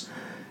limbs,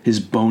 his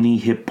bony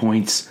hip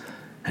points,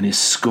 and his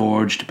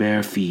scourged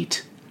bare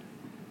feet.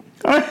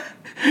 I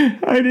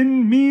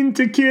didn't mean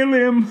to kill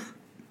him."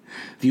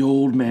 The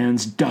old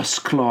man's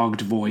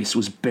dust-clogged voice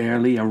was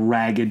barely a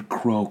ragged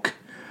croak.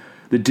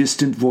 The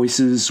distant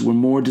voices were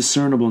more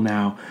discernible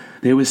now.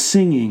 They were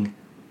singing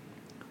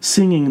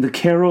the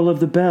carol of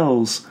the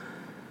bells.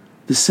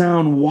 The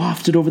sound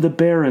wafted over the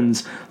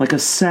barrens like a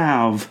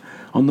salve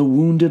on the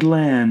wounded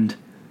land.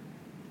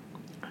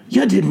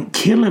 "You didn't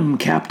kill him,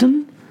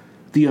 Captain,"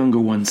 the younger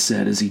one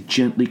said as he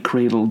gently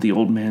cradled the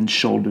old man's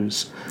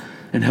shoulders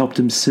and helped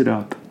him sit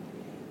up.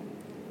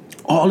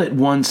 All at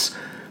once,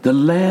 the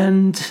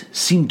land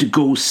seemed to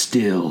go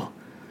still,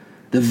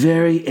 the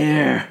very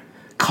air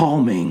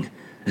calming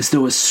as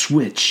though a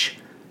switch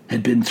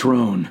had been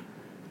thrown.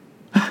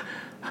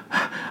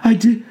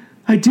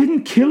 I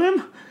didn't kill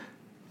him?"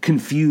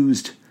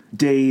 Confused,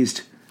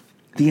 dazed,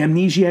 the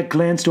amnesiac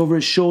glanced over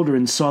his shoulder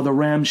and saw the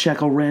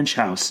ramshackle ranch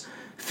house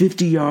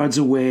 50 yards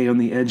away on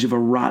the edge of a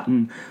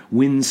rotten,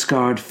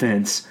 wind-scarred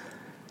fence.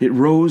 It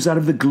rose out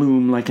of the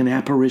gloom like an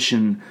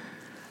apparition,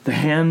 the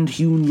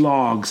hand-hewn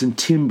logs and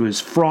timbers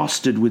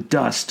frosted with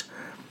dust,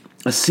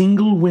 a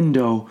single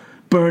window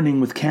burning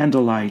with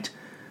candlelight,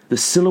 the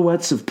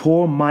silhouettes of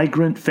poor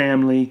migrant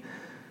family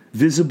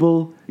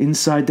visible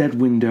inside that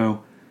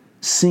window,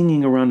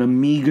 singing around a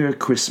meager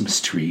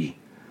Christmas tree.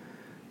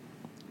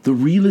 The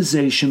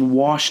realization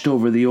washed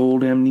over the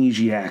old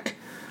amnesiac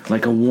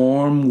like a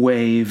warm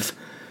wave.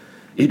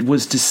 It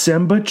was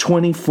December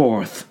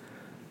 24th,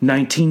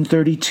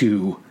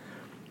 1932,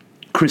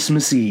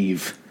 Christmas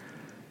Eve.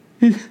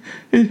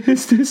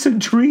 Is this a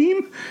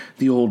dream?"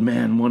 the old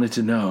man wanted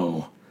to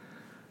know.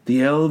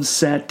 The elves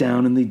sat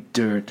down in the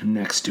dirt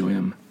next to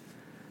him.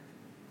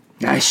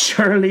 "I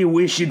surely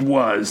wish it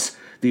was,"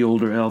 the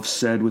older elf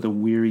said with a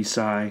weary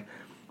sigh,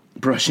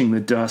 brushing the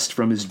dust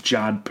from his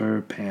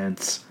jodhpur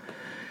pants.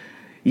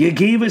 "You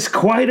gave us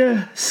quite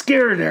a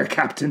scare there,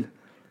 Captain."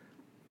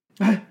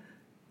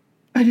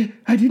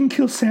 I didn't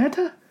kill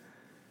Santa?"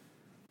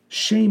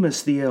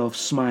 Seamus the elf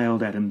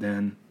smiled at him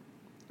then,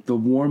 the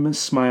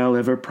warmest smile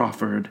ever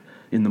proffered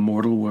in the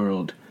mortal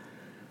world.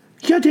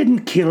 "You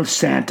didn't kill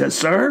Santa,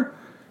 sir.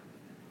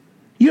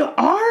 You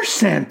are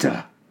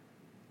Santa."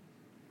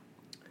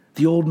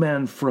 The old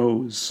man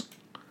froze.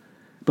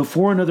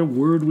 Before another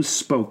word was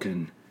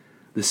spoken,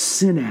 the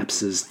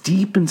synapses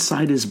deep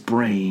inside his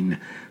brain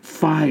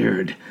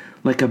fired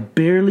like a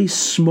barely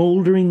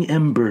smoldering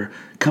ember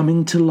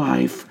coming to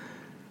life.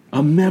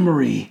 A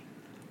memory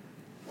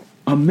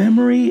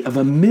of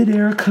a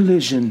mid-air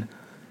collision.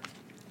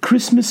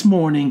 Christmas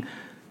morning,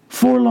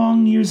 4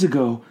 long years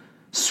ago,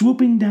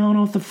 swooping down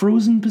off the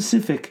frozen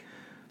Pacific,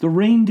 the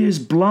reindeers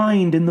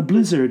blind in the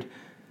blizzard,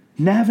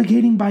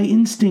 navigating by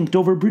instinct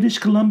over British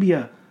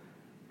Columbia.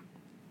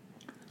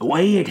 "The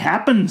way it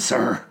happened,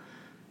 sir,"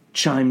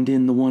 chimed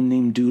in the one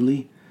named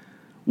Dooley,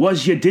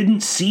 "was you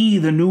didn't see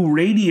the new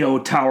radio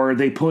tower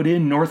they put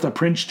in north of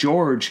Prince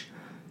George.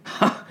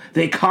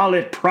 They call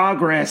it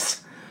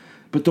progress,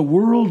 but the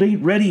world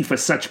ain't ready for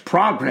such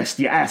progress,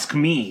 you ask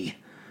me."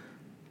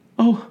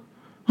 Oh,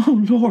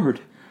 Lord,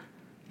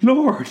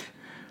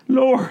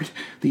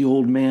 the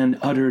old man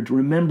uttered,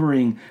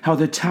 remembering how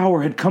the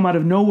tower had come out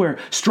of nowhere,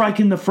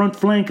 striking the front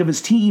flank of his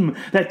team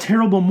that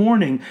terrible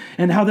morning,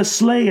 and how the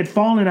sleigh had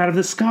fallen out of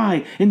the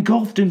sky,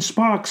 engulfed in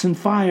sparks and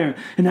fire,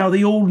 and how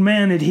the old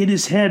man had hit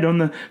his head on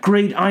the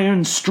great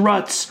iron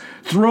struts,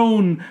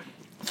 thrown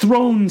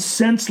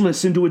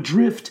senseless into a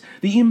drift,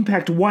 the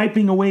impact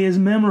wiping away his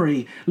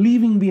memory,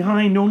 leaving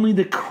behind only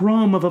the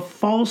crumb of a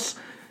false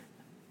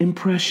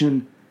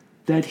impression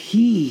that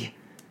he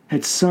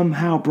had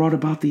somehow brought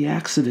about the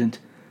accident.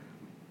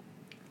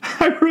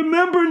 "I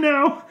remember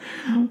now!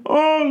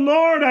 Oh,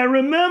 Lord, I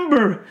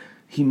remember!"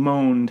 he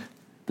moaned,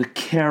 the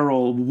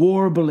carol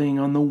warbling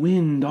on the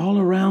wind all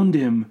around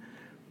him.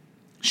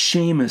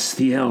 Seamus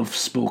the elf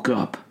spoke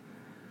up.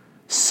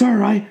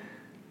 "Sir, I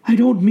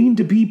don't mean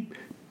to be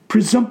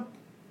presumptuous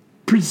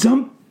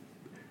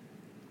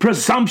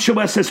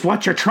is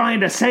what you're trying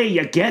to say,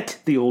 you get,"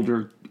 the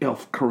older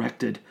elf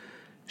corrected.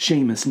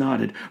 Seamus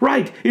nodded.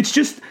 "Right, it's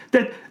just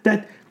that...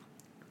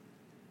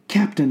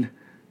 Captain,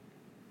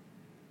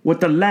 what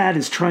the lad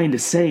is trying to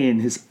say in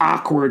his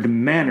awkward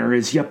manner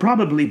is you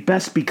probably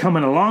best be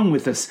coming along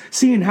with us,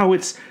 seeing how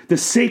it's the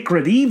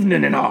sacred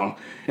evening and all,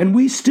 and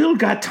we still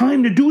got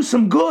time to do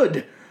some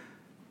good."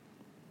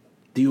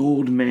 The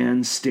old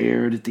man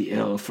stared at the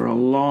elf for a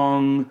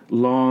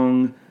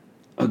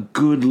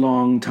good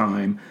long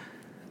time,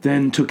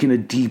 then took in a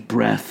deep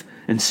breath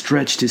and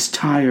stretched his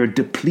tired,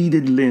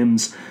 depleted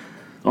limbs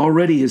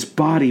Already his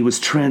body was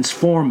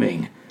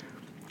transforming,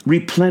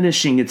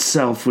 replenishing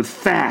itself with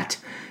fat.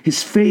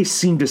 His face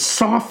seemed to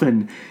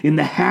soften in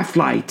the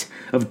half-light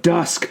of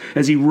dusk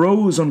as he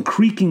rose on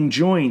creaking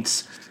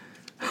joints.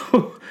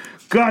 "Oh,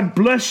 God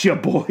bless you,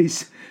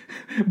 boys.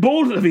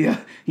 Both of you,"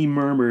 he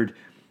murmured,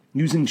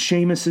 using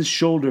Seamus's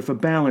shoulder for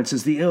balance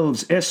as the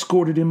elves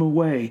escorted him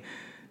away.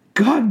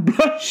 "God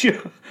bless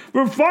you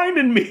for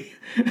finding me,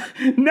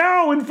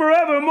 now and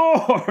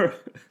forevermore."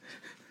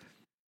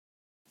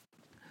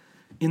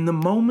 In the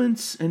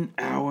moments and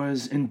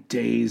hours and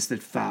days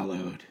that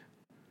followed,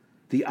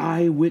 the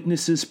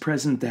eyewitnesses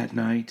present that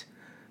night,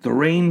 the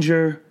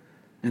ranger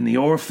and the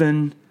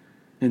orphan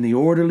and the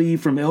orderly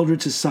from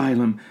Eldritch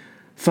Asylum,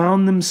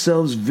 found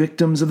themselves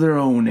victims of their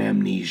own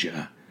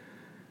amnesia.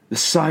 The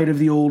sight of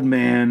the old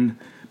man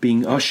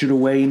being ushered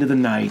away into the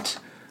night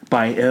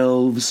by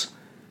elves,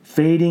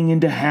 fading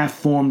into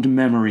half-formed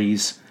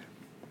memories,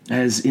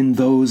 as in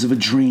those of a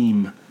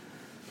dream.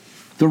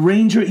 The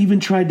ranger even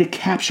tried to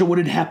capture what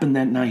had happened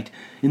that night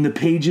in the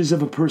pages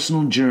of a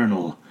personal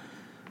journal,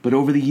 but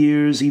over the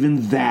years,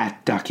 even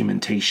that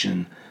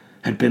documentation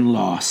had been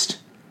lost.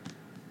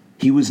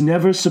 He was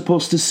never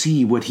supposed to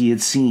see what he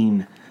had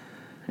seen,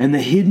 and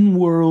the hidden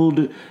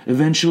world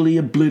eventually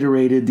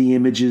obliterated the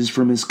images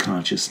from his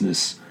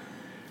consciousness.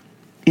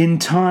 In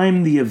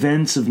time, the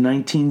events of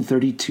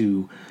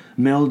 1932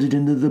 melded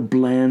into the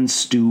bland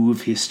stew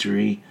of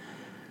history,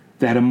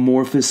 that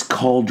amorphous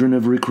cauldron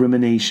of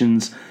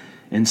recriminations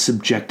and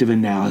subjective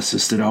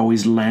analysis that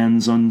always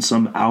lands on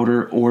some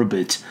outer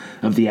orbit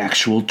of the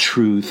actual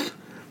truth.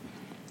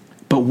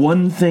 But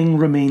one thing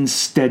remains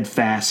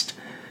steadfast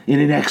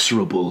and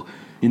inexorable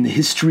in the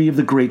history of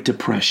the Great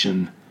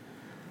Depression.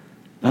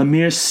 A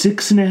mere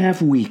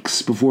 6.5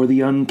 weeks before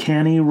the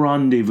uncanny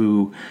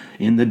rendezvous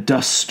in the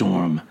dust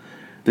storm,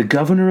 the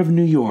governor of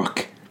New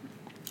York,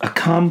 a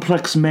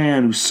complex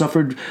man who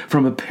suffered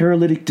from a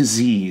paralytic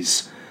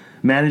disease,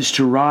 managed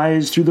to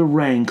rise through the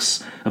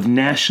ranks of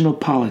national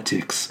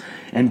politics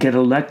and get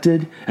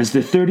elected as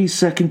the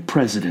 32nd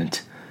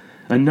president,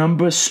 a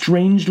number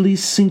strangely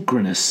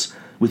synchronous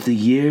with the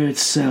year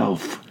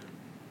itself,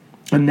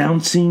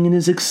 announcing in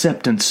his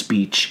acceptance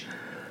speech,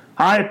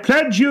 I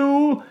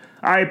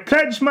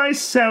pledge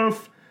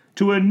myself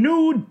to a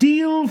new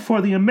deal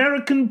for the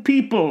American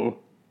people."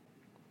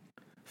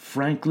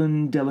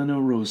 Franklin Delano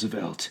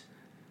Roosevelt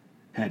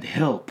had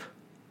help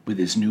with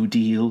his New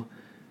Deal,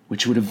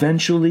 which would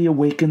eventually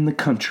awaken the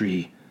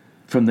country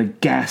from the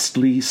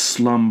ghastly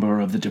slumber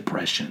of the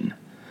Depression.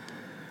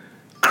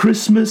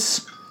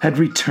 Christmas had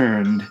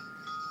returned,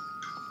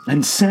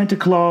 and Santa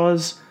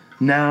Claus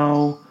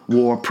now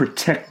wore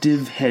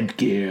protective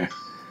headgear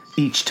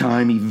each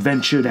time he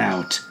ventured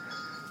out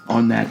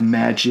on that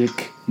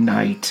magic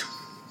night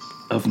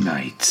of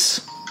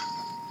nights.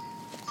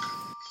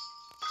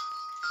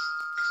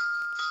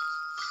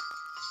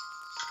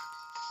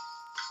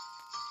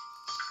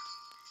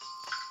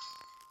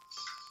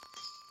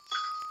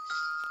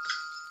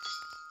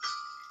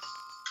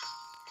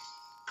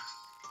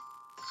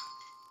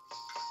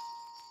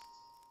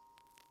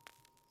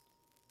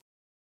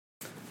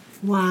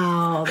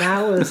 Wow,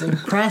 that was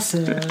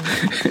impressive.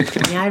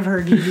 I mean, I've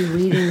heard you do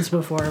readings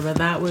before, but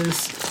that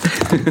was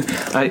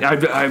crazy I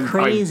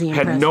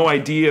had impressive. no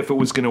idea if it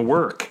was going to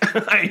work.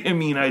 I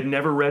mean, I'd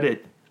never read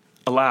it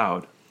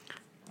aloud.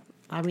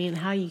 I mean,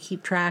 how you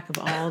keep track of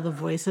all the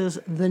voices.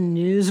 The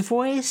news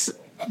voice,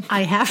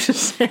 I have to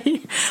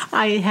say,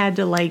 I had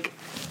to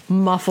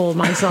muffle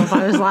myself.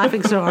 I was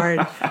laughing so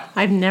hard.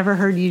 I've never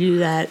heard you do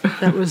that.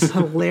 That was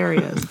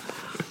hilarious.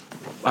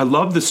 I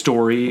loved the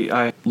story.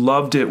 I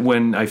loved it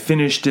when I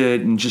finished it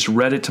and just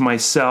read it to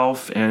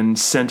myself and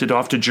sent it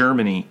off to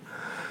Germany.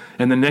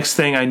 And the next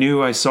thing I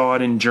knew, I saw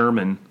it in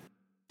German.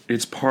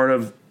 It's part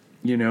of,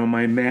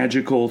 my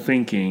magical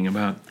thinking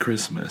about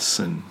Christmas.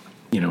 And,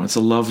 it's a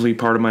lovely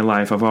part of my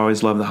life. I've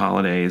always loved the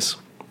holidays.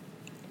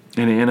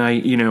 And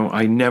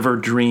I never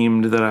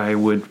dreamed that I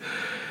would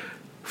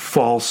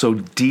fall so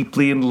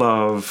deeply in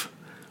love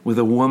with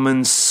a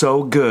woman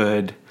so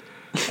good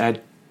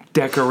at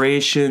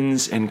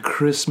decorations and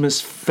Christmas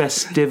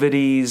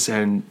festivities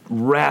and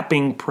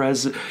wrapping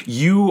presents.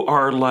 You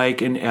are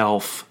like an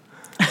elf,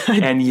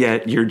 and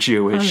yet you're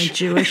Jewish. I'm a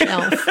Jewish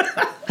elf.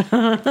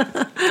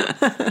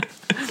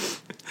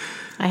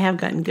 I have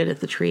gotten good at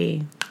the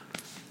tree.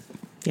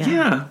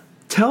 Yeah.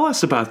 Tell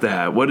us about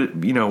that.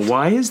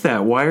 Why is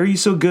that? Why are you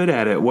so good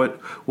at it?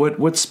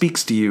 What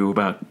speaks to you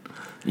about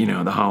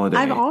the holiday?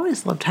 I've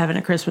always loved having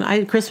a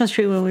Christmas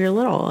tree when we were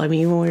little. I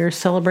mean, when we were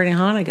celebrating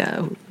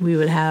Hanukkah, we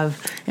would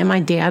have, and my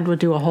dad would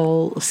do a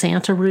whole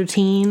Santa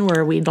routine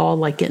where we'd all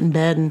get in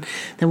bed, and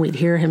then we'd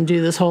hear him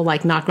do this whole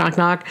knock, knock,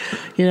 knock,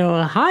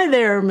 hi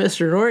there,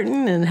 Mr.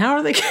 Norton, and how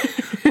are they?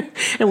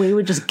 And we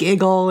would just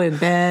giggle in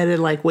bed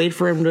and wait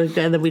for him to,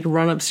 and then we'd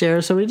run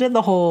upstairs. So we did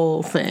the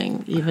whole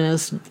thing, even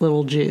as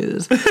little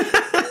Jews.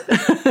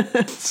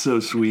 So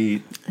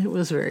sweet. It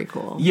was very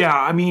cool. Yeah,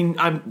 I mean,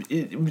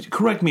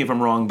 correct me if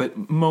I'm wrong,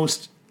 but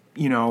most,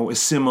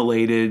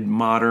 assimilated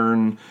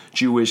modern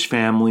Jewish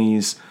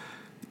families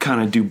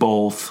kind of do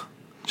both.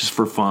 just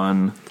for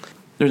fun.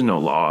 There's no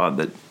law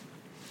that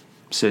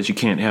says you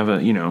can't have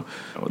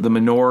the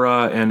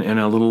menorah and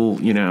a little,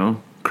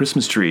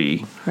 Christmas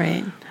tree.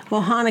 Right.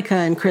 Well, Hanukkah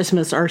and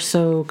Christmas are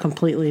so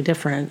completely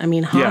different. I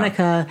mean,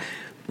 Hanukkah,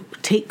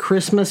 take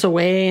Christmas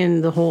away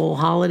and the whole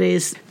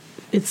holidays,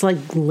 it's like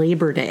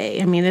Labor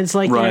Day. I mean, it's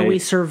like, we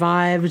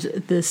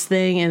survived this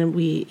thing, and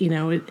we,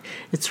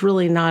 it's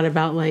really not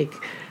about like,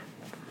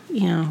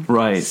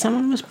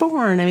 someone was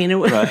born. I mean,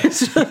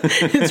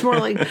 it's more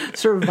like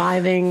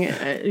surviving,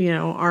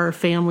 our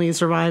family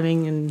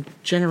surviving and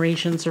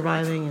generations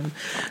surviving, and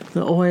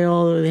the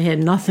oil, they had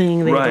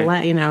nothing. They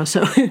had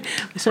so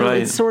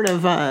it's sort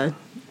of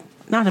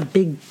not a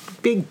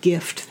big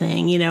gift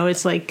thing.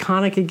 It's like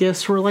Hanukkah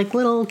gifts were like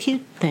little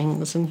cute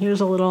things, and here's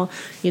a little,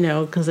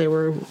 because they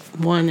were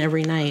one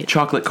every night.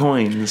 Chocolate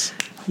coins.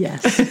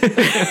 Yes.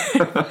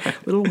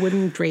 Little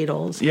wooden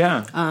dreidels.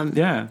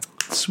 Yeah.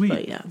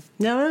 Sweet. But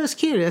no, it was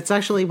cute. It's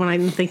actually, when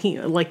I'm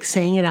thinking, like,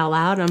 saying it out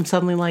loud, I'm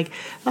suddenly like,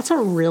 that's a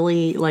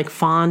really like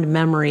fond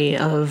memory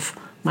of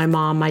my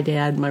mom, my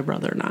dad, my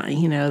brother, and I.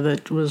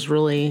 That was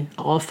really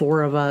all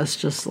four of us.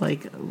 Just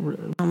like,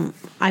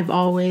 I've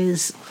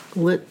always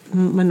lit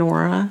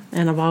menorah,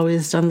 and I've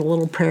always done the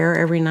little prayer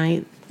every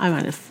night. I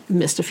might have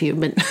missed a few,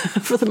 but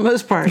for the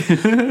most part,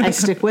 I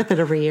stick with it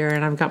every year.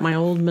 And I've got my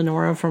old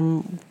menorah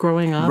from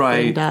growing up,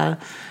 and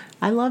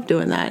I love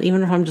doing that,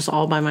 even if I'm just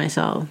all by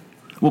myself.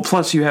 Well,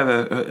 plus you have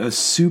a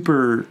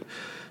super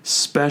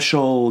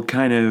special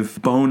kind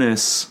of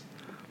bonus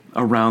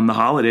around the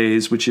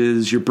holidays, which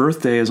is your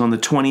birthday is on the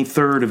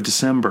 23rd of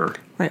December.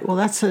 Right. Well,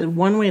 that's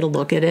one way to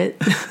look at it.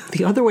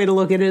 The other way to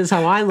look at it is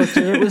how I looked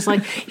at it. It was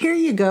like, here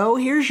you go.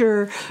 Here's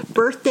your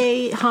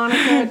birthday,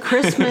 Hanukkah,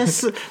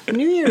 Christmas,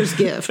 New Year's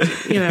gift.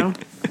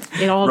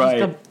 It all just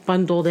got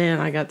bundled in.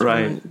 I got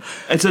thrown.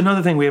 It's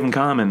another thing we have in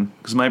common,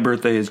 because my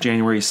birthday is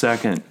January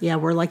 2nd. Yeah,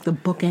 we're like the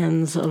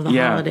bookends of the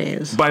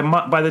holidays.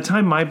 By the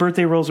time my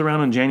birthday rolls around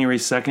on January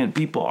 2nd,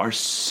 people are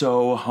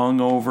so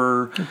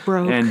hungover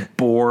and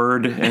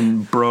bored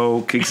and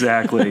broke.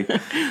 Exactly.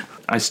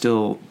 I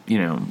still,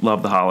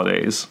 love the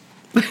holidays.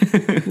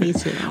 Me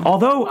too.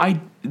 Although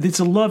it's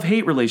a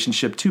love-hate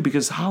relationship too,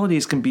 because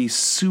holidays can be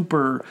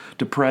super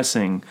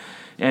depressing,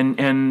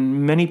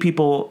 and many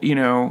people,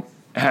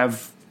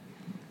 have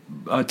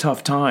a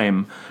tough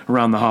time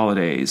around the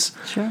holidays.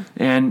 Sure.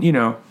 And,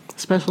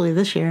 especially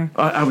this year.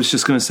 I was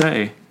just going to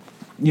say,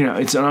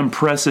 it's an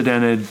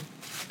unprecedented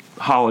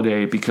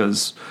holiday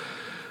because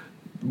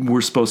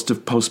we're supposed to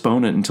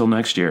postpone it until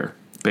next year,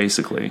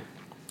 basically.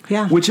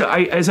 Yeah. Which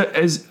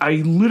as I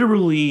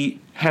literally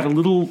had a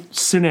little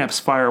synapse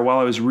fire while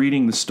I was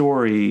reading the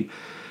story,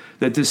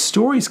 that this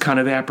story's kind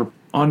of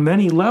on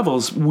many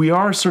levels. We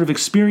are sort of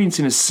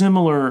experiencing a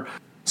similar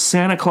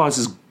Santa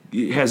Claus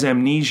has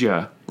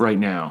amnesia right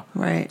now.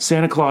 Right.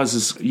 Santa Claus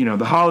is,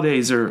 the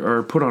holidays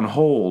are put on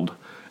hold,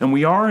 and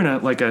we are in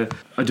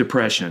a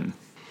depression,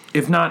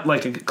 if not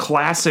like a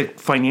classic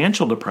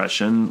financial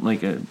depression,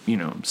 like a,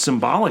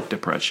 symbolic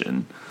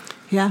depression.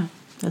 Yeah,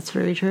 that's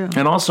very true.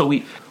 And also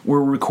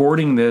we're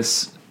recording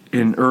this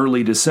in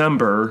early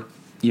December.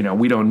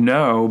 We don't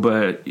know,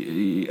 but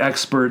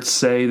experts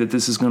say that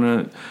this is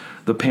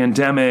the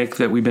pandemic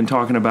that we've been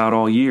talking about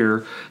all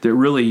year, that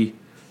really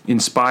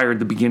inspired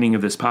the beginning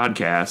of this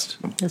podcast.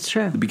 That's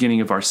true. The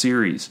beginning of our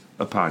series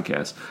of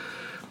podcasts.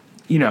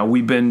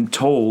 We've been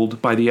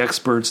told by the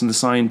experts and the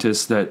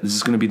scientists that this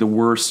is going to be the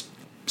worst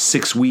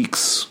 6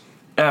 weeks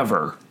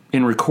ever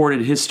in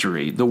recorded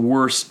history. The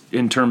worst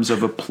in terms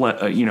of a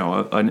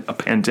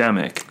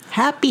pandemic.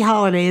 Happy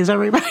holidays,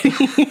 everybody.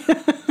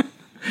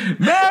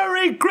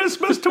 Merry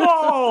Christmas to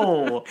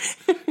all.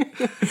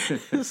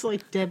 It's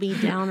like Debbie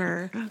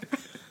Downer.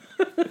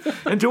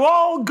 And to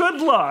all, good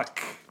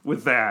luck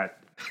with that.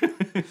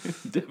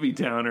 Debbie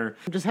Downer.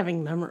 I'm just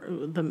having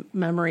the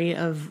memory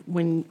of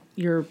when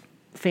your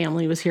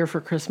family was here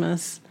for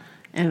Christmas,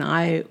 and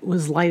I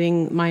was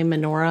lighting my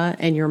menorah,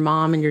 and your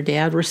mom and your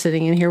dad were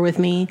sitting in here with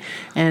me,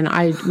 and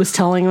I was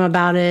telling them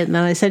about it, and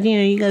then I said,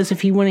 you guys,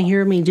 if you want to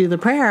hear me do the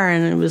prayer,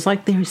 and it was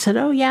like, they said,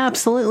 oh yeah,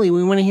 absolutely,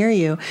 we want to hear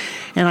you.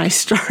 And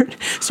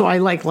so I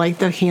light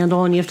the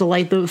candle, and you have to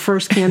light the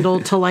first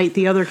candle to light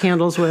the other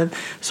candles with.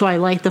 So I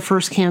light the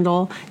first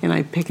candle, and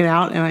I pick it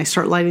out, and I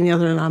start lighting the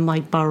other, and I'm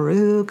like,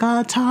 Baruch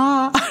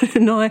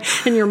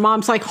atah. And your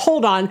mom's like,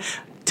 hold on,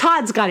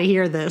 Todd's got to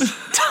hear this.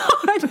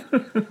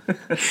 Todd.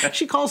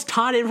 She calls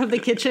Todd in from the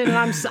kitchen, and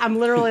I'm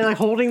literally like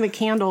holding the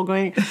candle,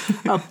 going,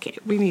 "Okay,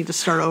 we need to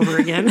start over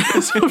again."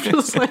 So I'm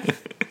just like,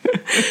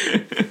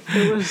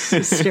 it was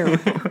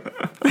hysterical.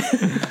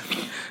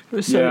 It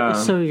was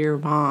so your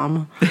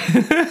mom.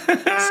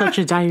 Such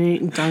a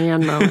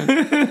Diane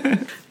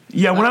moment.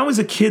 Yeah, when I was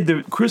a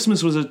kid,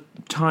 Christmas was a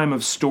time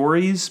of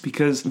stories,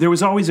 because there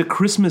was always a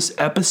Christmas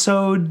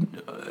episode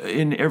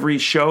in every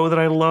show that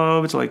I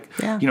loved. It's like,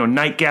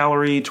 Night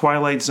Gallery,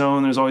 Twilight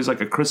Zone. There's always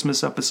like a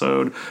Christmas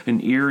episode,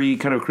 an eerie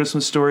kind of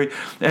Christmas story.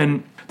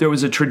 And there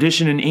was a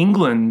tradition in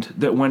England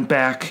that went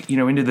back,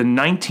 into the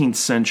 19th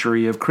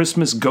century of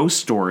Christmas ghost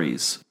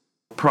stories.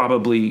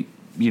 Probably,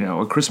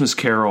 A Christmas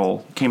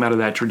Carol came out of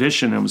that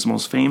tradition. It was the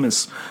most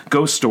famous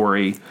ghost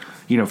story,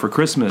 for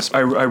Christmas.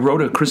 I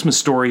wrote a Christmas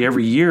story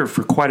every year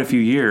for quite a few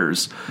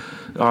years,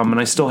 and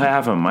I still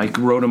have them. I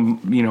wrote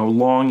them,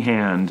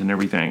 longhand and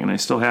everything, and I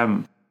still have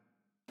them.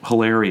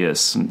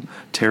 Hilarious and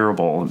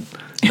terrible and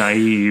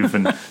naive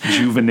and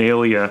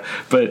juvenilia,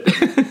 but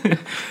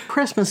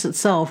Christmas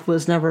itself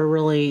was never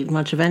really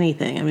much of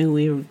anything. I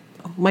mean,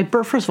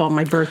 first of all,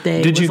 my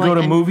birthday. Did you go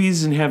to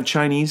movies and have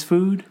Chinese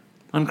food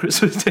on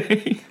Christmas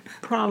Day?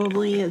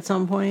 Probably at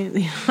some point.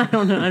 I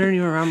don't know. I don't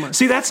even remember.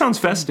 See, that sounds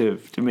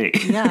festive to me.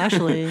 Yeah,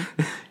 actually.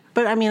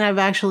 But I mean, I've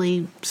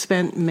actually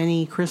spent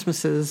many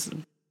Christmases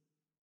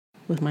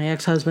with my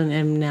ex-husband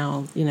and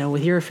now,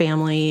 with your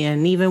family.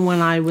 And even when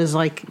I was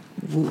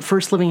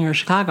first living here in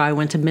Chicago, I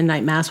went to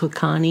midnight mass with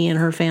Connie and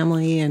her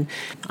family. And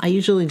I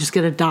usually just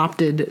get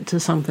adopted to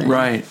something.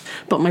 Right.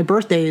 But my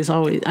birthday is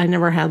I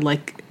never had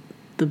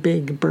the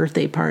big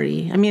birthday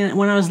party. I mean,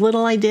 when I was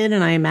little, I did.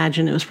 And I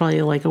imagine it was probably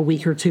a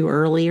week or two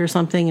early or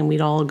something. And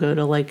we'd all go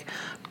to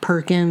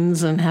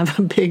Perkins and have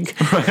a big,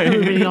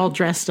 everybody all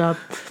dressed up.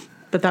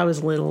 But that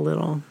was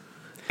little.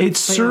 It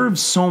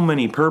serves so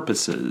many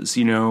purposes,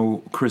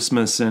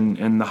 Christmas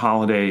and the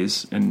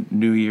holidays and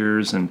New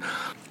Year's and,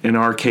 in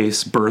our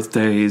case,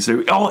 birthdays.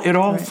 It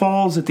all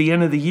falls at the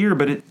end of the year,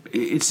 but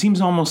it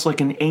seems almost like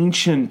an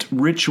ancient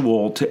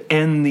ritual to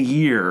end the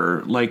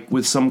year,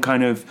 with some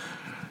kind of,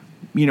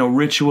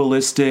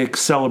 ritualistic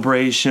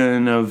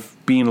celebration of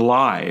being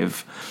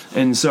alive.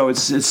 And so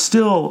it's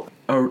still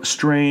a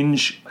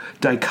strange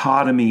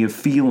dichotomy of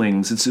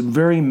feelings. It's a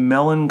very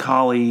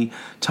melancholy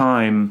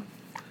time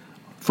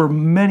for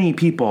many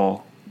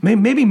people,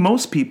 maybe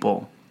most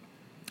people.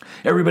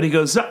 Everybody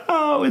goes,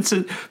 oh, it's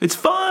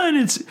fun,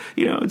 it's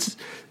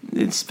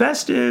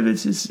festive,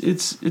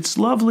 it's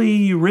lovely.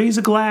 You raise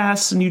a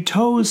glass and you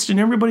toast,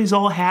 and everybody's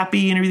all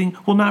happy and everything.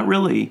 Well, not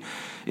really.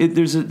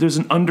 There's a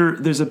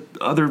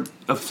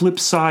flip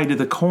side to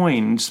the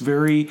coin. It's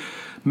very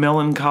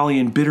melancholy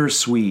and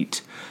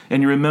bittersweet.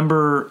 And you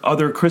remember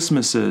other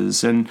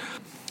Christmases, and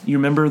you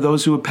remember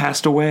those who have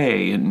passed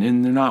away,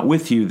 and they're not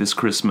with you this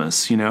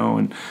Christmas,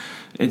 and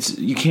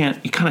you kind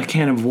of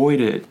can't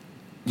avoid it.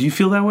 Do you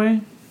feel that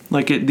way?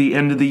 At the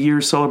end of the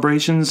year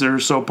celebrations are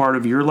so part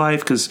of your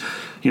life? Because,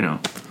 I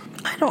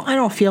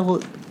don't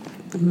feel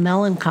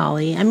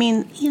melancholy. I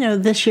mean,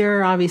 this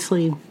year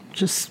obviously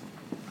just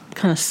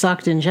kind of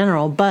sucked in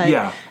general, but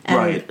yeah,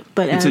 right.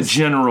 But it's a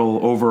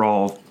general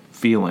overall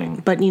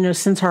feeling. But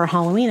since our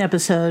Halloween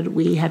episode,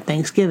 we had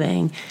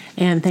Thanksgiving,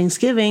 and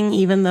Thanksgiving,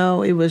 even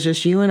though it was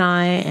just you and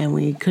I, and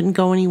we couldn't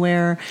go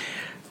anywhere,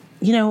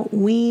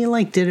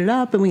 we did it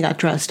up, and we got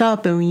dressed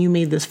up, and you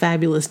made this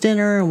fabulous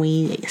dinner, and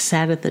we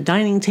sat at the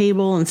dining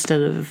table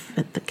instead of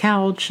at the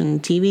couch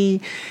and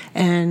TV,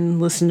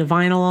 and listened to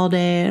vinyl all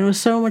day, and it was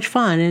so much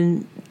fun.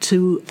 And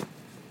to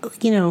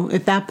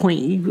at that point,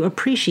 you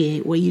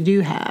appreciate what you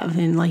do have,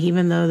 and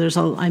even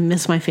though I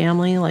miss my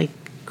family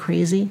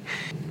crazy.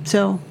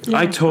 So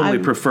I totally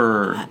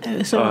prefer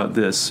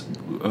this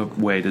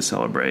way to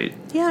celebrate.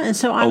 Yeah, and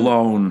so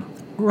alone.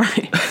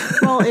 Right.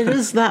 Well, it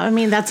is that. I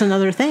mean, that's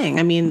another thing.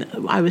 I mean,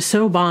 I was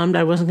so bummed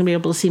I wasn't going to be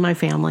able to see my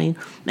family,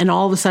 and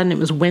all of a sudden it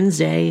was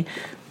Wednesday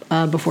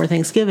before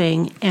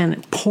Thanksgiving,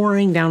 and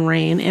pouring down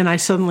rain, and I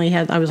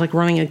was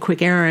running a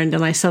quick errand,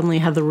 and I suddenly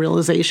had the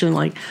realization,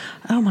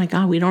 oh my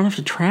God, we don't have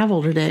to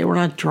travel today. We're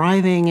not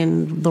driving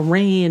in the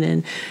rain,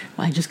 and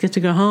I just get to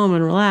go home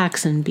and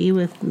relax and be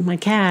with my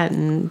cat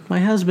and my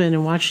husband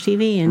and watch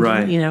TV, and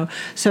right.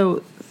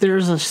 So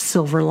there's a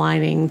silver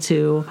lining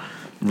to.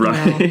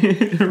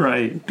 Right,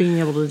 right. Being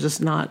able to just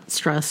not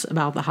stress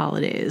about the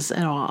holidays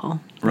at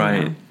all.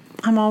 Right.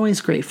 I'm always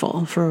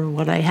grateful for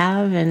what I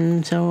have,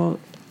 and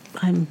so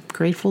I'm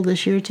grateful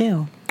this year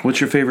too. What's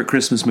your favorite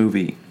Christmas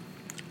movie?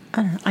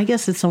 I don't know. I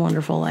guess It's a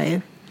Wonderful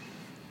Life.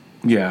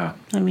 Yeah.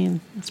 I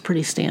mean, it's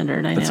pretty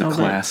standard, I know. It's a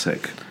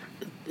classic.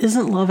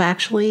 Isn't Love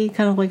Actually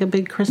kind of like a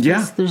big Christmas?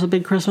 Yeah. There's a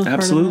big Christmas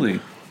Absolutely.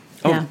 part of it.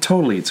 Oh, Yeah.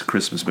 Totally. It's a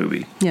Christmas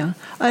movie. Yeah.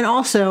 And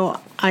also,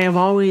 I have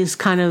always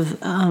kind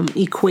of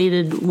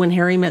equated When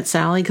Harry Met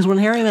Sally, because When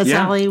Harry Met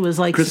Sally was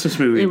Christmas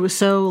movie. It was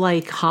so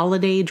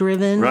holiday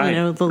driven,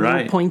 right, the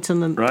little points in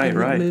the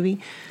movie.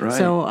 Right.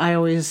 So I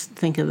always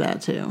think of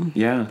that too.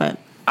 Yeah. But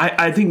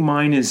I think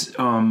mine is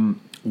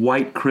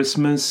White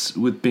Christmas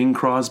with Bing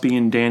Crosby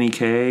and Danny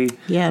Kaye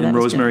and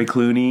Rosemary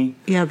Clooney.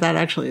 Yeah, that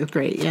actually is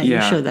great. Yeah,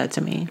 you showed that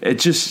to me. It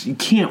just, you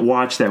can't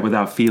watch that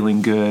without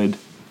feeling good.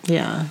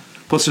 Yeah.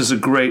 Plus, there's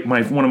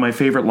one of my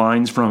favorite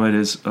lines from it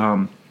is,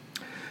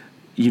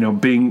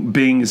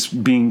 Bing is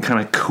being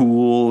kind of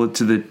cool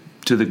to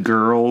the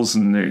girls,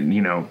 and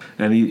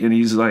and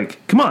he's like,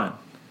 "Come on,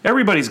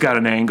 everybody's got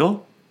an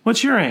angle.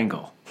 What's your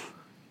angle?"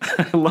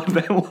 I love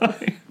that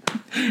line.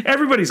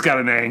 Everybody's got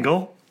an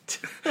angle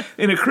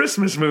in a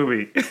Christmas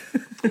movie.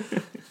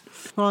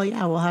 Well,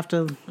 yeah, we'll have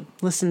to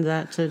listen to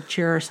that to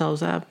cheer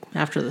ourselves up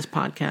after this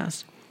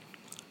podcast.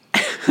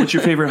 What's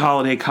your favorite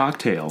holiday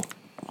cocktail?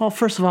 Well,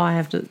 first of all,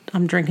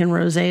 I'm drinking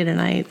rosé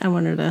tonight. I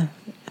wanted to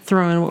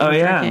throw in what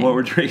we're drinking. What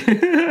we're drinking.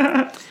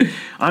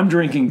 I'm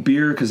drinking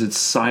beer because it's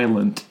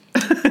silent.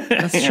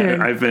 That's true.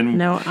 I've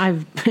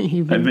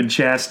been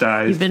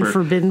chastised. You've been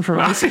forbidden from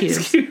ice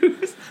cubes.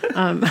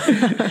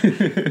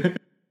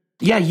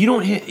 Yeah,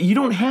 you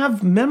don't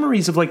have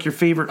memories of like your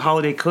favorite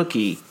holiday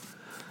cookie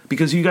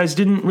because you guys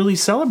didn't really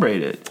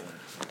celebrate it.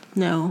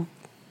 No.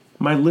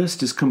 My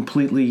list is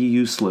completely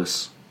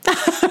useless.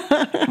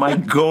 My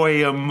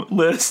Goyim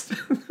list.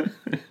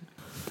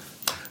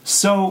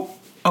 So,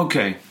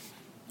 okay,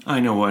 I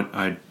know what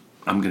I'm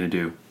going to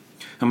do.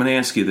 I'm going to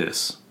ask you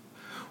this.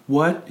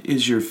 What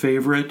is your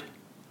favorite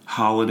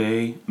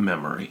holiday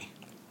memory?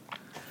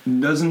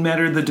 Doesn't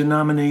matter the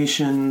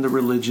denomination, the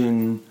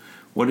religion.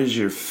 What is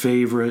your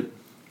favorite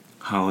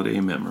holiday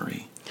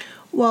memory?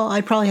 Well,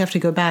 I probably have to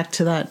go back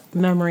to that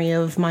memory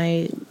of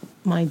my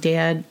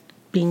dad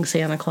being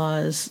Santa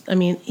Claus. I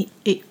mean,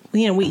 we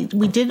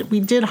did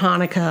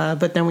Hanukkah,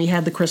 but then we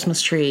had the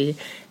Christmas tree.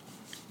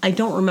 I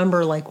don't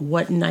remember like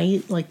what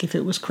night, like if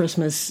it was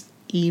Christmas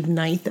Eve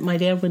night that my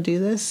dad would do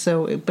this.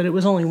 But it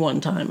was only one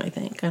time, I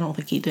think. I don't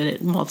think he did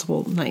it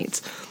multiple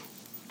nights.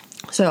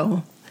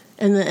 So,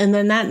 and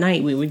then that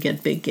night we would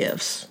get big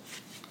gifts,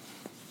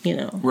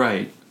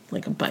 Right.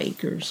 like a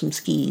bike or some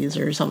skis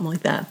or something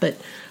like that. But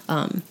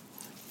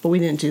we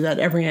didn't do that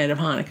every night of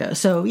Hanukkah.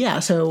 So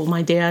so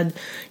my dad,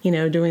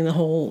 doing the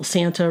whole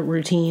Santa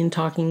routine,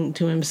 talking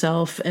to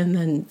himself, and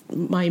then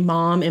my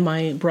mom and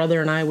my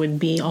brother and I would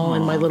be all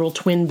in my little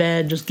twin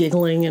bed, just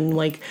giggling and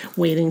like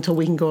waiting till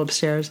we can go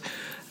upstairs.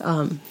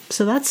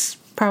 So that's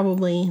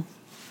probably,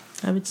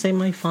 I would say,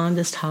 my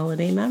fondest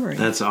holiday memory.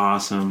 That's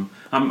awesome.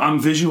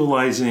 I'm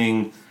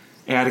visualizing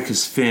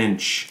Atticus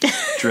Finch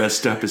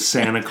dressed up as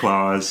Santa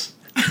Claus.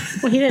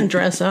 Well, he didn't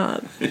dress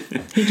up.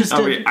 He just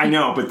did. I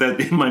know, but that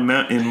in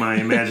my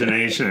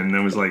imagination,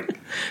 it was like,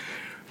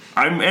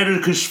 I'm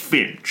Atticus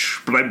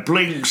Finch, but I'm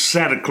playing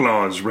Santa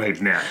Claus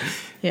right now.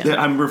 Yeah.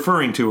 I'm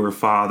referring to her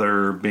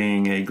father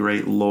being a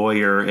great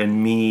lawyer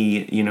and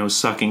me,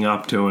 sucking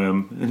up to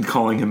him and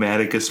calling him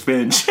Atticus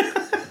Finch.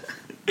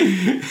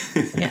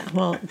 Yeah,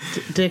 well,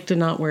 Dick did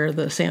not wear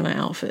the Santa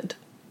outfit.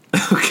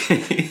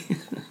 Okay.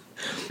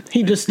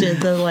 He just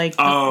did the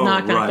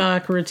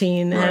knock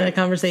routine, right. Had a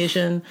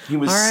conversation. All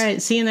right,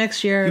 see you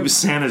next year. He was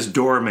Santa's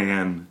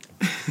doorman.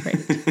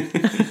 Right.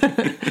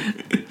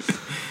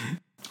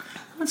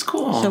 That's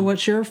cool. So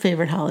what's your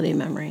favorite holiday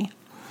memory?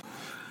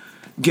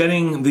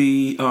 Getting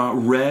the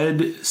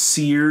red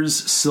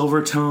Sears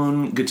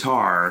Silvertone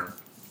guitar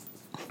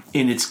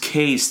in its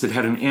case that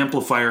had an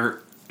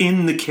amplifier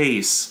in the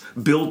case,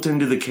 built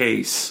into the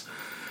case.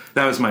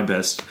 That was my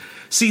best.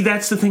 See,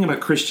 that's the thing about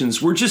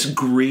Christians. We're just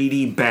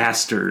greedy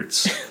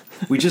bastards.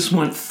 We just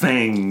want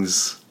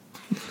things.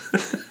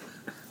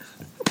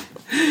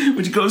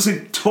 Which goes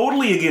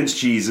totally against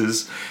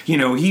Jesus. He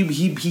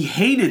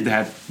hated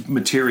that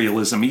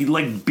materialism. He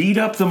beat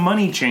up the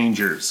money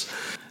changers.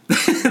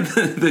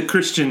 The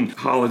Christian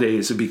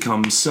holidays have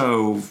become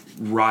so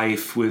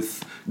rife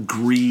with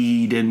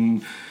greed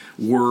and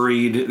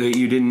worried that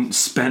you didn't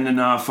spend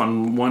enough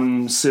on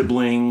one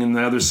sibling and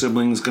the other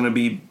sibling's going to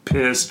be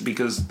pissed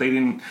because they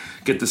didn't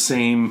get the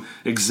same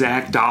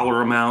exact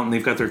dollar amount and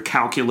they've got their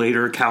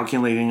calculator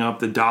calculating up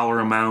the dollar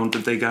amount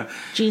that they got.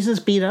 Jesus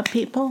beat up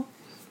people?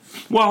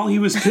 Well, he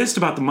was pissed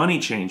about the money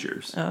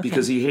changers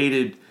because he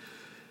hated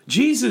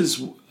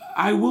Jesus.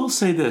 I will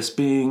say this,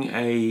 being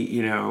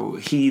a,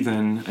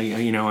 heathen,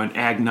 an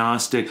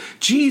agnostic,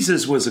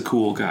 Jesus was a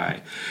cool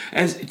guy.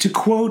 As to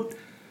quote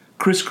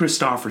Chris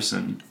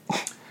Christopherson,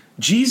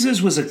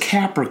 Jesus was a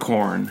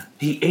Capricorn.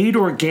 He ate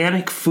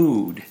organic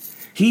food.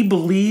 He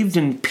believed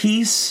in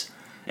peace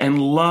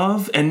and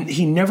love, and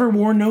he never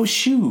wore no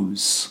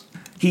shoes.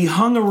 He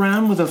hung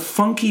around with a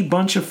funky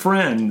bunch of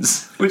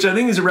friends, which I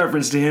think is a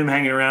reference to him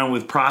hanging around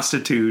with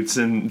prostitutes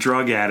and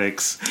drug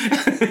addicts.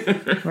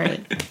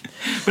 Right.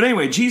 But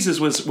anyway, Jesus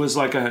was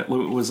like a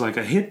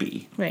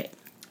hippie. Right.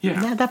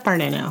 Yeah. That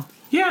part I know.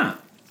 Yeah.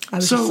 I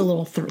was just a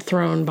little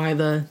thrown by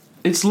the.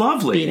 It's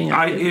lovely.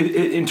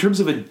 In terms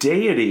of a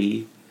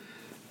deity,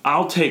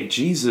 I'll take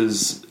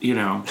Jesus.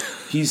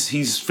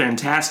 He's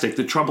fantastic.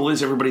 The trouble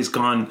is, everybody's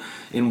gone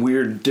in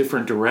weird,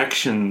 different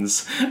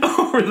directions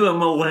over the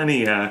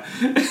millennia.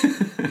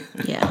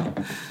 Yeah.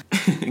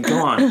 Go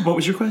on. What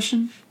was your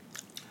question?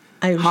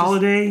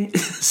 Holiday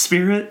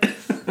spirit.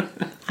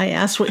 I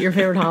asked what your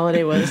favorite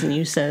holiday was, and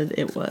you said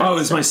it was. Oh, it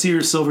was my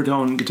Sears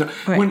Silvertone guitar.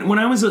 Right. When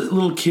I was a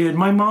little kid,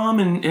 my mom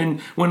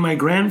and when my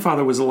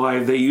grandfather was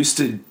alive, they used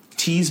to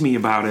tease me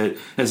about it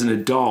as an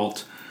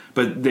adult.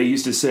 But they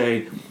used to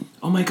say,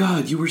 "Oh my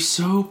God, you were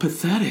so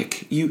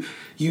pathetic. You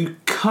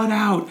cut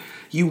out.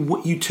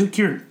 You took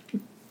your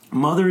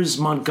mother's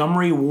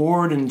Montgomery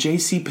Ward and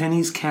J.C.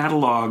 Penney's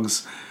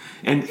catalogs,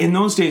 and in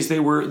those days they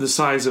were the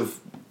size of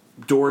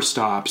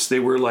doorstops. They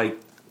were like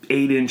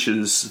 8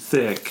 inches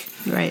thick."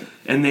 Right.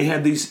 And they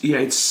had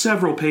it's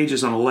several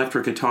pages on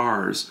electric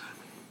guitars.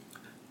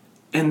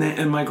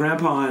 And my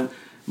grandpa and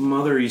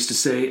mother used to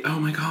say, "Oh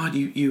my God,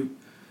 you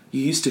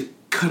used to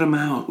cut them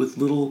out with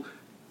little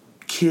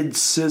kid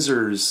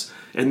scissors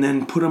and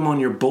then put them on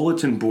your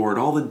bulletin board,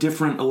 all the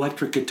different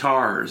electric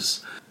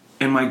guitars."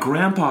 And my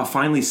grandpa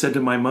finally said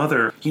to my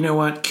mother, you know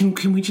what,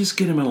 can we just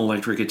get him an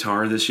electric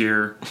guitar this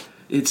year?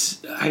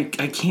 I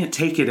can't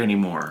take it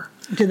anymore.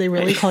 Do they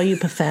really call you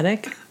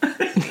pathetic?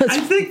 I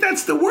think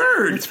that's the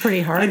word. It's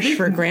pretty harsh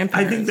for grandparents.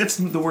 I think that's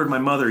the word my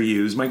mother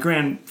used. My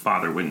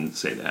grandfather wouldn't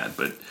say that,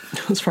 but...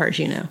 As far as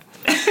you know.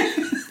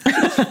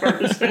 As far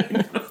as I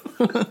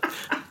know.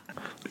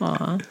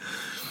 Aw.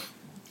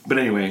 But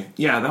anyway,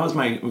 yeah, that was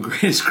my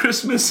greatest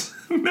Christmas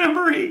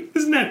memory.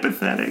 Isn't that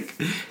pathetic?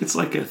 It's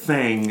like a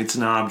thing. It's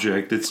an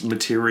object. It's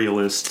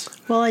materialist.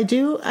 Well,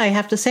 I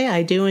have to say,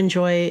 I do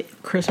enjoy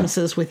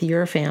Christmases with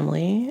your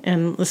family,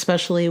 and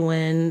especially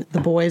when the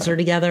boys are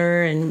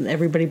together and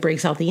everybody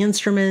breaks out the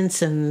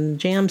instruments and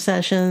jam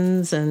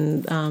sessions,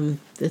 and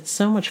it's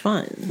so much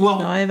fun. Well,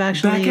 so I've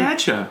actually... back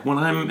at you. When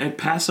I'm at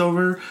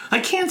Passover, I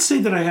can't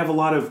say that I have a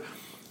lot of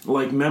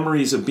like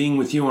memories of being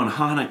with you on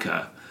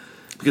Hanukkah,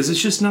 because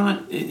it's just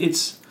not,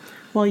 it's...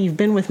 Well, you've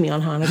been with me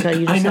on Hanukkah.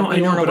 You just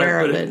weren't aware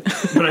of it.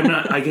 But I'm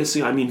not, I guess,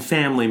 I mean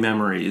family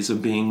memories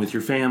of being with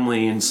your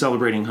family and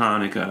celebrating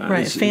Hanukkah.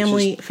 Right,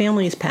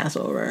 family's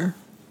Passover.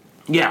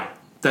 Yeah,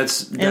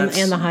 that's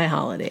and the high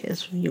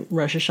holidays,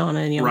 Rosh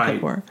Hashanah and Yom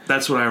Kippur.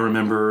 That's what I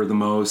remember the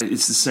most.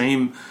 It's the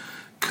same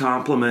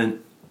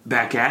compliment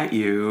back at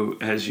you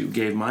as you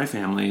gave my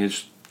family.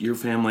 It's, your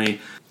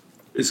family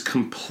is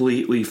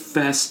completely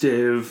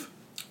festive,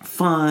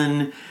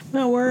 fun.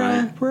 No,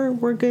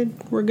 we're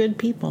good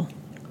people.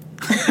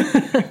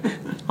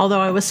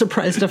 Although I was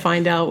surprised to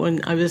find out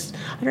when I don't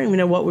even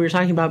know what we were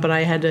talking about, but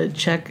I had to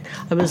check.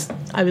 I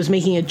was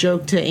making a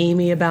joke to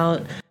Amy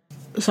about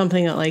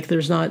something that, like,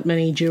 there's not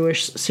many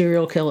Jewish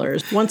serial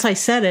killers. Once I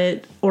said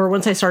it, or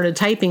once I started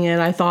typing it,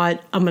 I thought,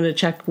 I'm going to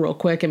check real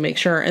quick and make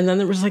sure. And then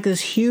there was like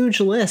this huge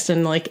list,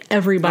 and like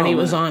everybody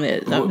was on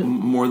it.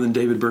 More than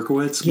David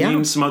Berkowitz? Yeah.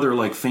 Name some other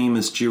like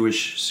famous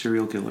Jewish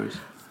serial killers.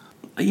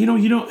 You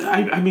don't.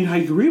 I mean, I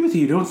agree with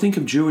you. You don't think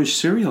of Jewish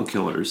serial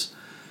killers.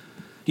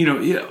 You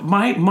know,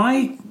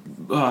 my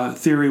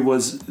theory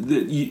was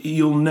that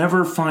you'll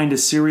never find a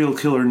serial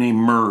killer named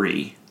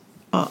Murray.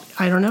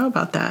 I don't know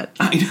about that.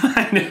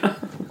 I know.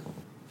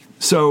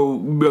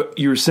 So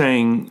you're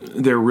saying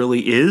there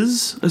really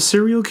is a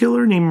serial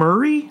killer named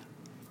Murray?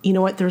 You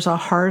know what? There's a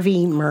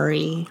Harvey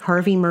Murray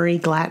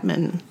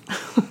Glattman.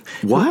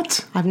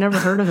 What? I've never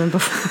heard of him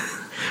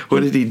before.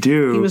 What did he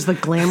do? He was the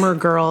glamour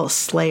girl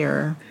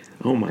slayer.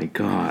 Oh, my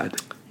God.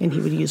 And he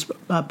would use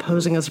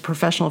posing as a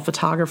professional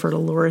photographer to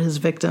lure his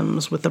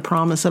victims with the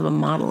promise of a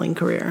modeling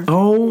career.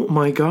 Oh,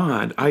 my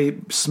God. I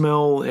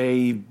smell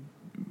a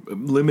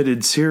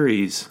limited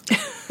series.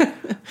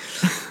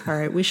 All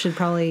right, we should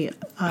probably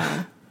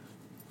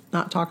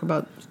not talk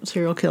about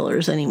serial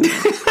killers anymore.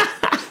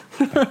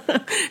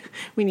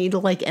 We need to,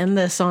 like, end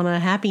this on a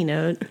happy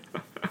note.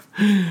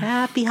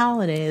 Happy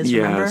holidays,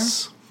 remember?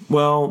 Yes.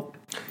 Well,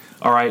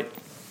 all right.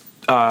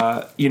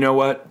 You know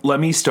what? Let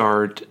me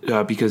start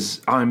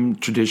because I'm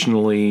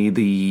traditionally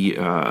the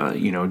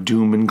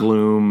doom and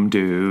gloom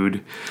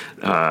dude.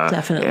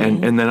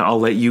 Definitely. And then I'll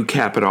let you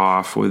cap it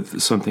off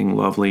with something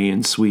lovely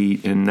and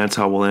sweet, and that's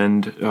how we'll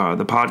end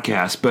the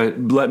podcast. But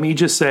let me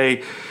just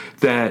say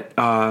that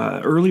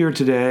earlier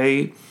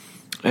today,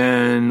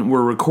 and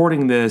we're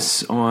recording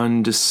this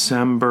on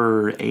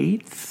December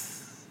 8th.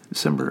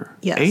 December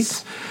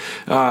 8th.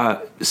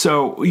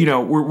 So,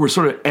 we're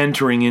sort of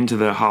entering into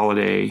the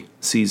holiday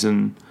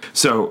season.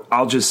 So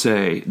I'll just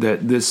say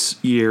that this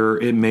year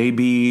it may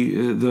be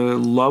the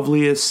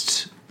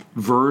loveliest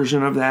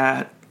version of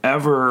that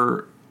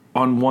ever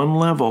on one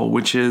level,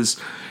 which is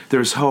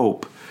there's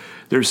hope.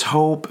 There's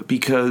hope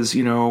because,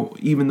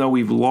 even though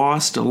we've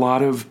lost a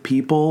lot of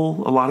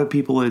people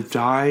have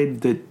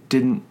died that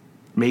didn't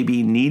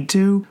maybe need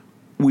to,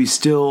 we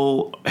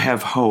still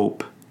have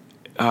hope.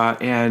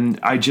 And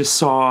I just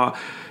saw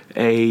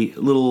a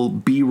little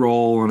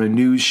B-roll on a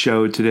news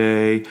show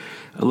today,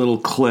 a little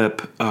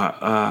clip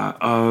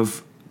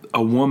of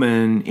a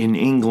woman in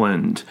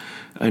England,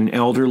 an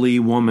elderly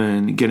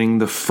woman getting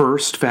the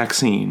first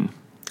vaccine.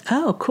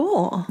 Oh,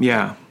 cool.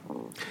 Yeah.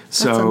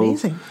 So,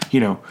 that's amazing.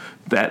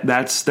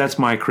 That's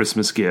my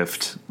Christmas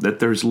gift, that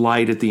there's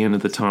light at the end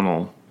of the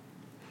tunnel.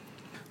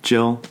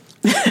 Jill?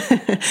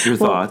 Your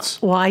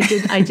thoughts? Well, I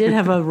did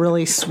have a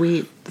really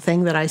sweet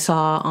thing that I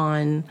saw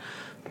on,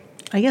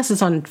 I guess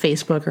it's on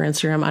Facebook or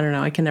Instagram. I don't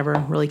know. I can never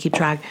really keep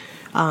track.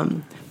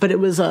 But it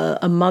was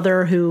a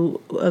mother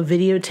who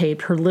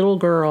videotaped her little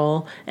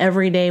girl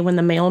every day when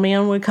the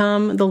mailman would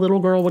come. The little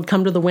girl would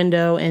come to the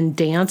window and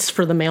dance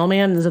for the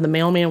mailman, and so the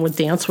mailman would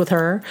dance with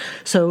her.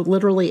 So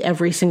literally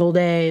every single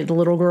day, the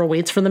little girl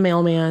waits for the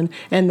mailman,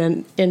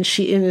 and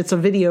it's a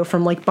video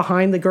from like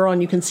behind the girl,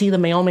 and you can see the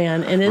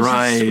mailman, and it's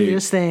the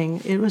sweetest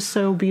thing. It was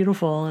so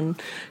beautiful, and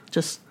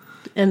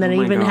then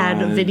I even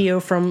had a video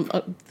from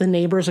the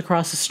neighbors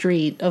across the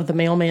street of the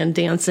mailman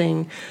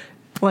dancing.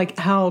 Like,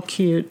 how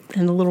cute.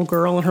 And the little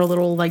girl in her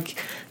little, like,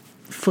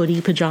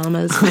 footy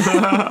pajamas.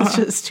 It's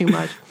just too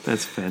much.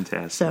 That's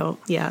fantastic. So,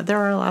 yeah, there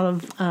are a lot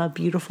of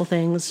beautiful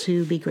things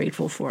to be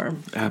grateful for.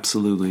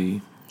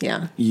 Absolutely.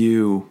 Yeah.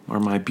 You are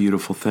my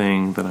beautiful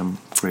thing that I'm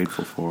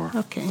grateful for.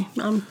 Okay,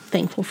 I'm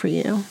thankful for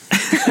you.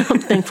 I'm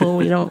thankful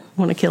we don't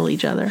want to kill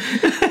each other.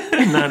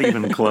 Not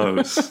even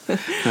close.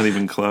 Not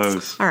even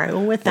close. All right,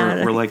 well, with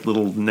that... We're like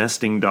little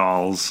nesting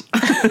dolls.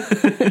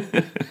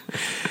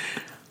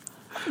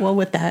 Well,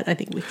 with that, I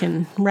think we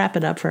can wrap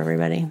it up for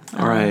everybody.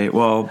 All right.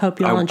 Well, hope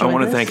you all enjoyed I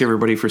want to this. thank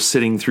everybody for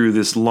sitting through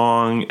this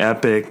long,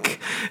 epic...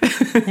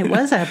 It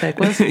was epic,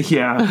 wasn't it?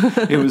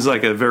 Yeah. It was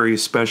like a very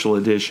special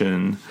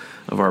edition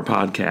of our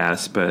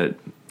podcast, but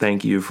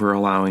thank you for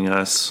allowing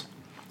us,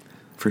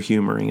 for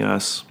humoring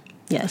us.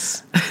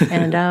 Yes.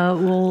 And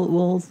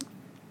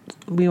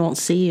we won't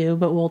see you,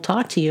 but we'll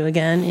talk to you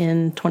again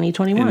in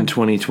 2021. In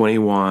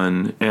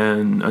 2021.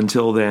 And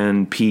until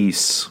then,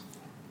 peace.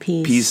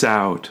 Peace. Peace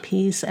out.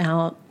 Peace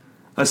out.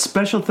 A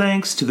special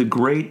thanks to the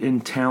great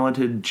and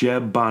talented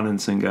Jeb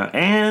Bonansinga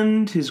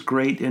and his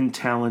great and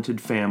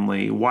talented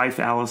family, wife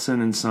Allison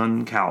and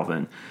son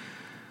Calvin,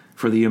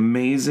 for the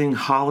amazing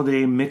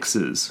holiday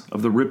mixes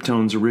of the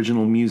Riptones'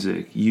 original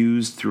music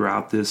used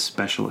throughout this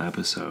special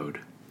episode.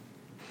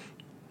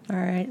 All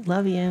right.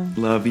 Love you.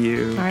 Love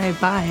you. All right.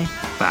 Bye.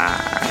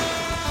 Bye.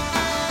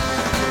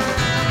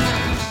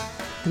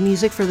 The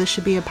music for This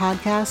Should Be a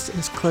Podcast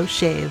is Close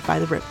Shave by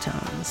the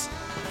Riptones.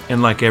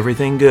 And like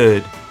everything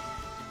good,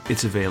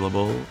 it's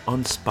available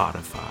on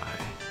Spotify.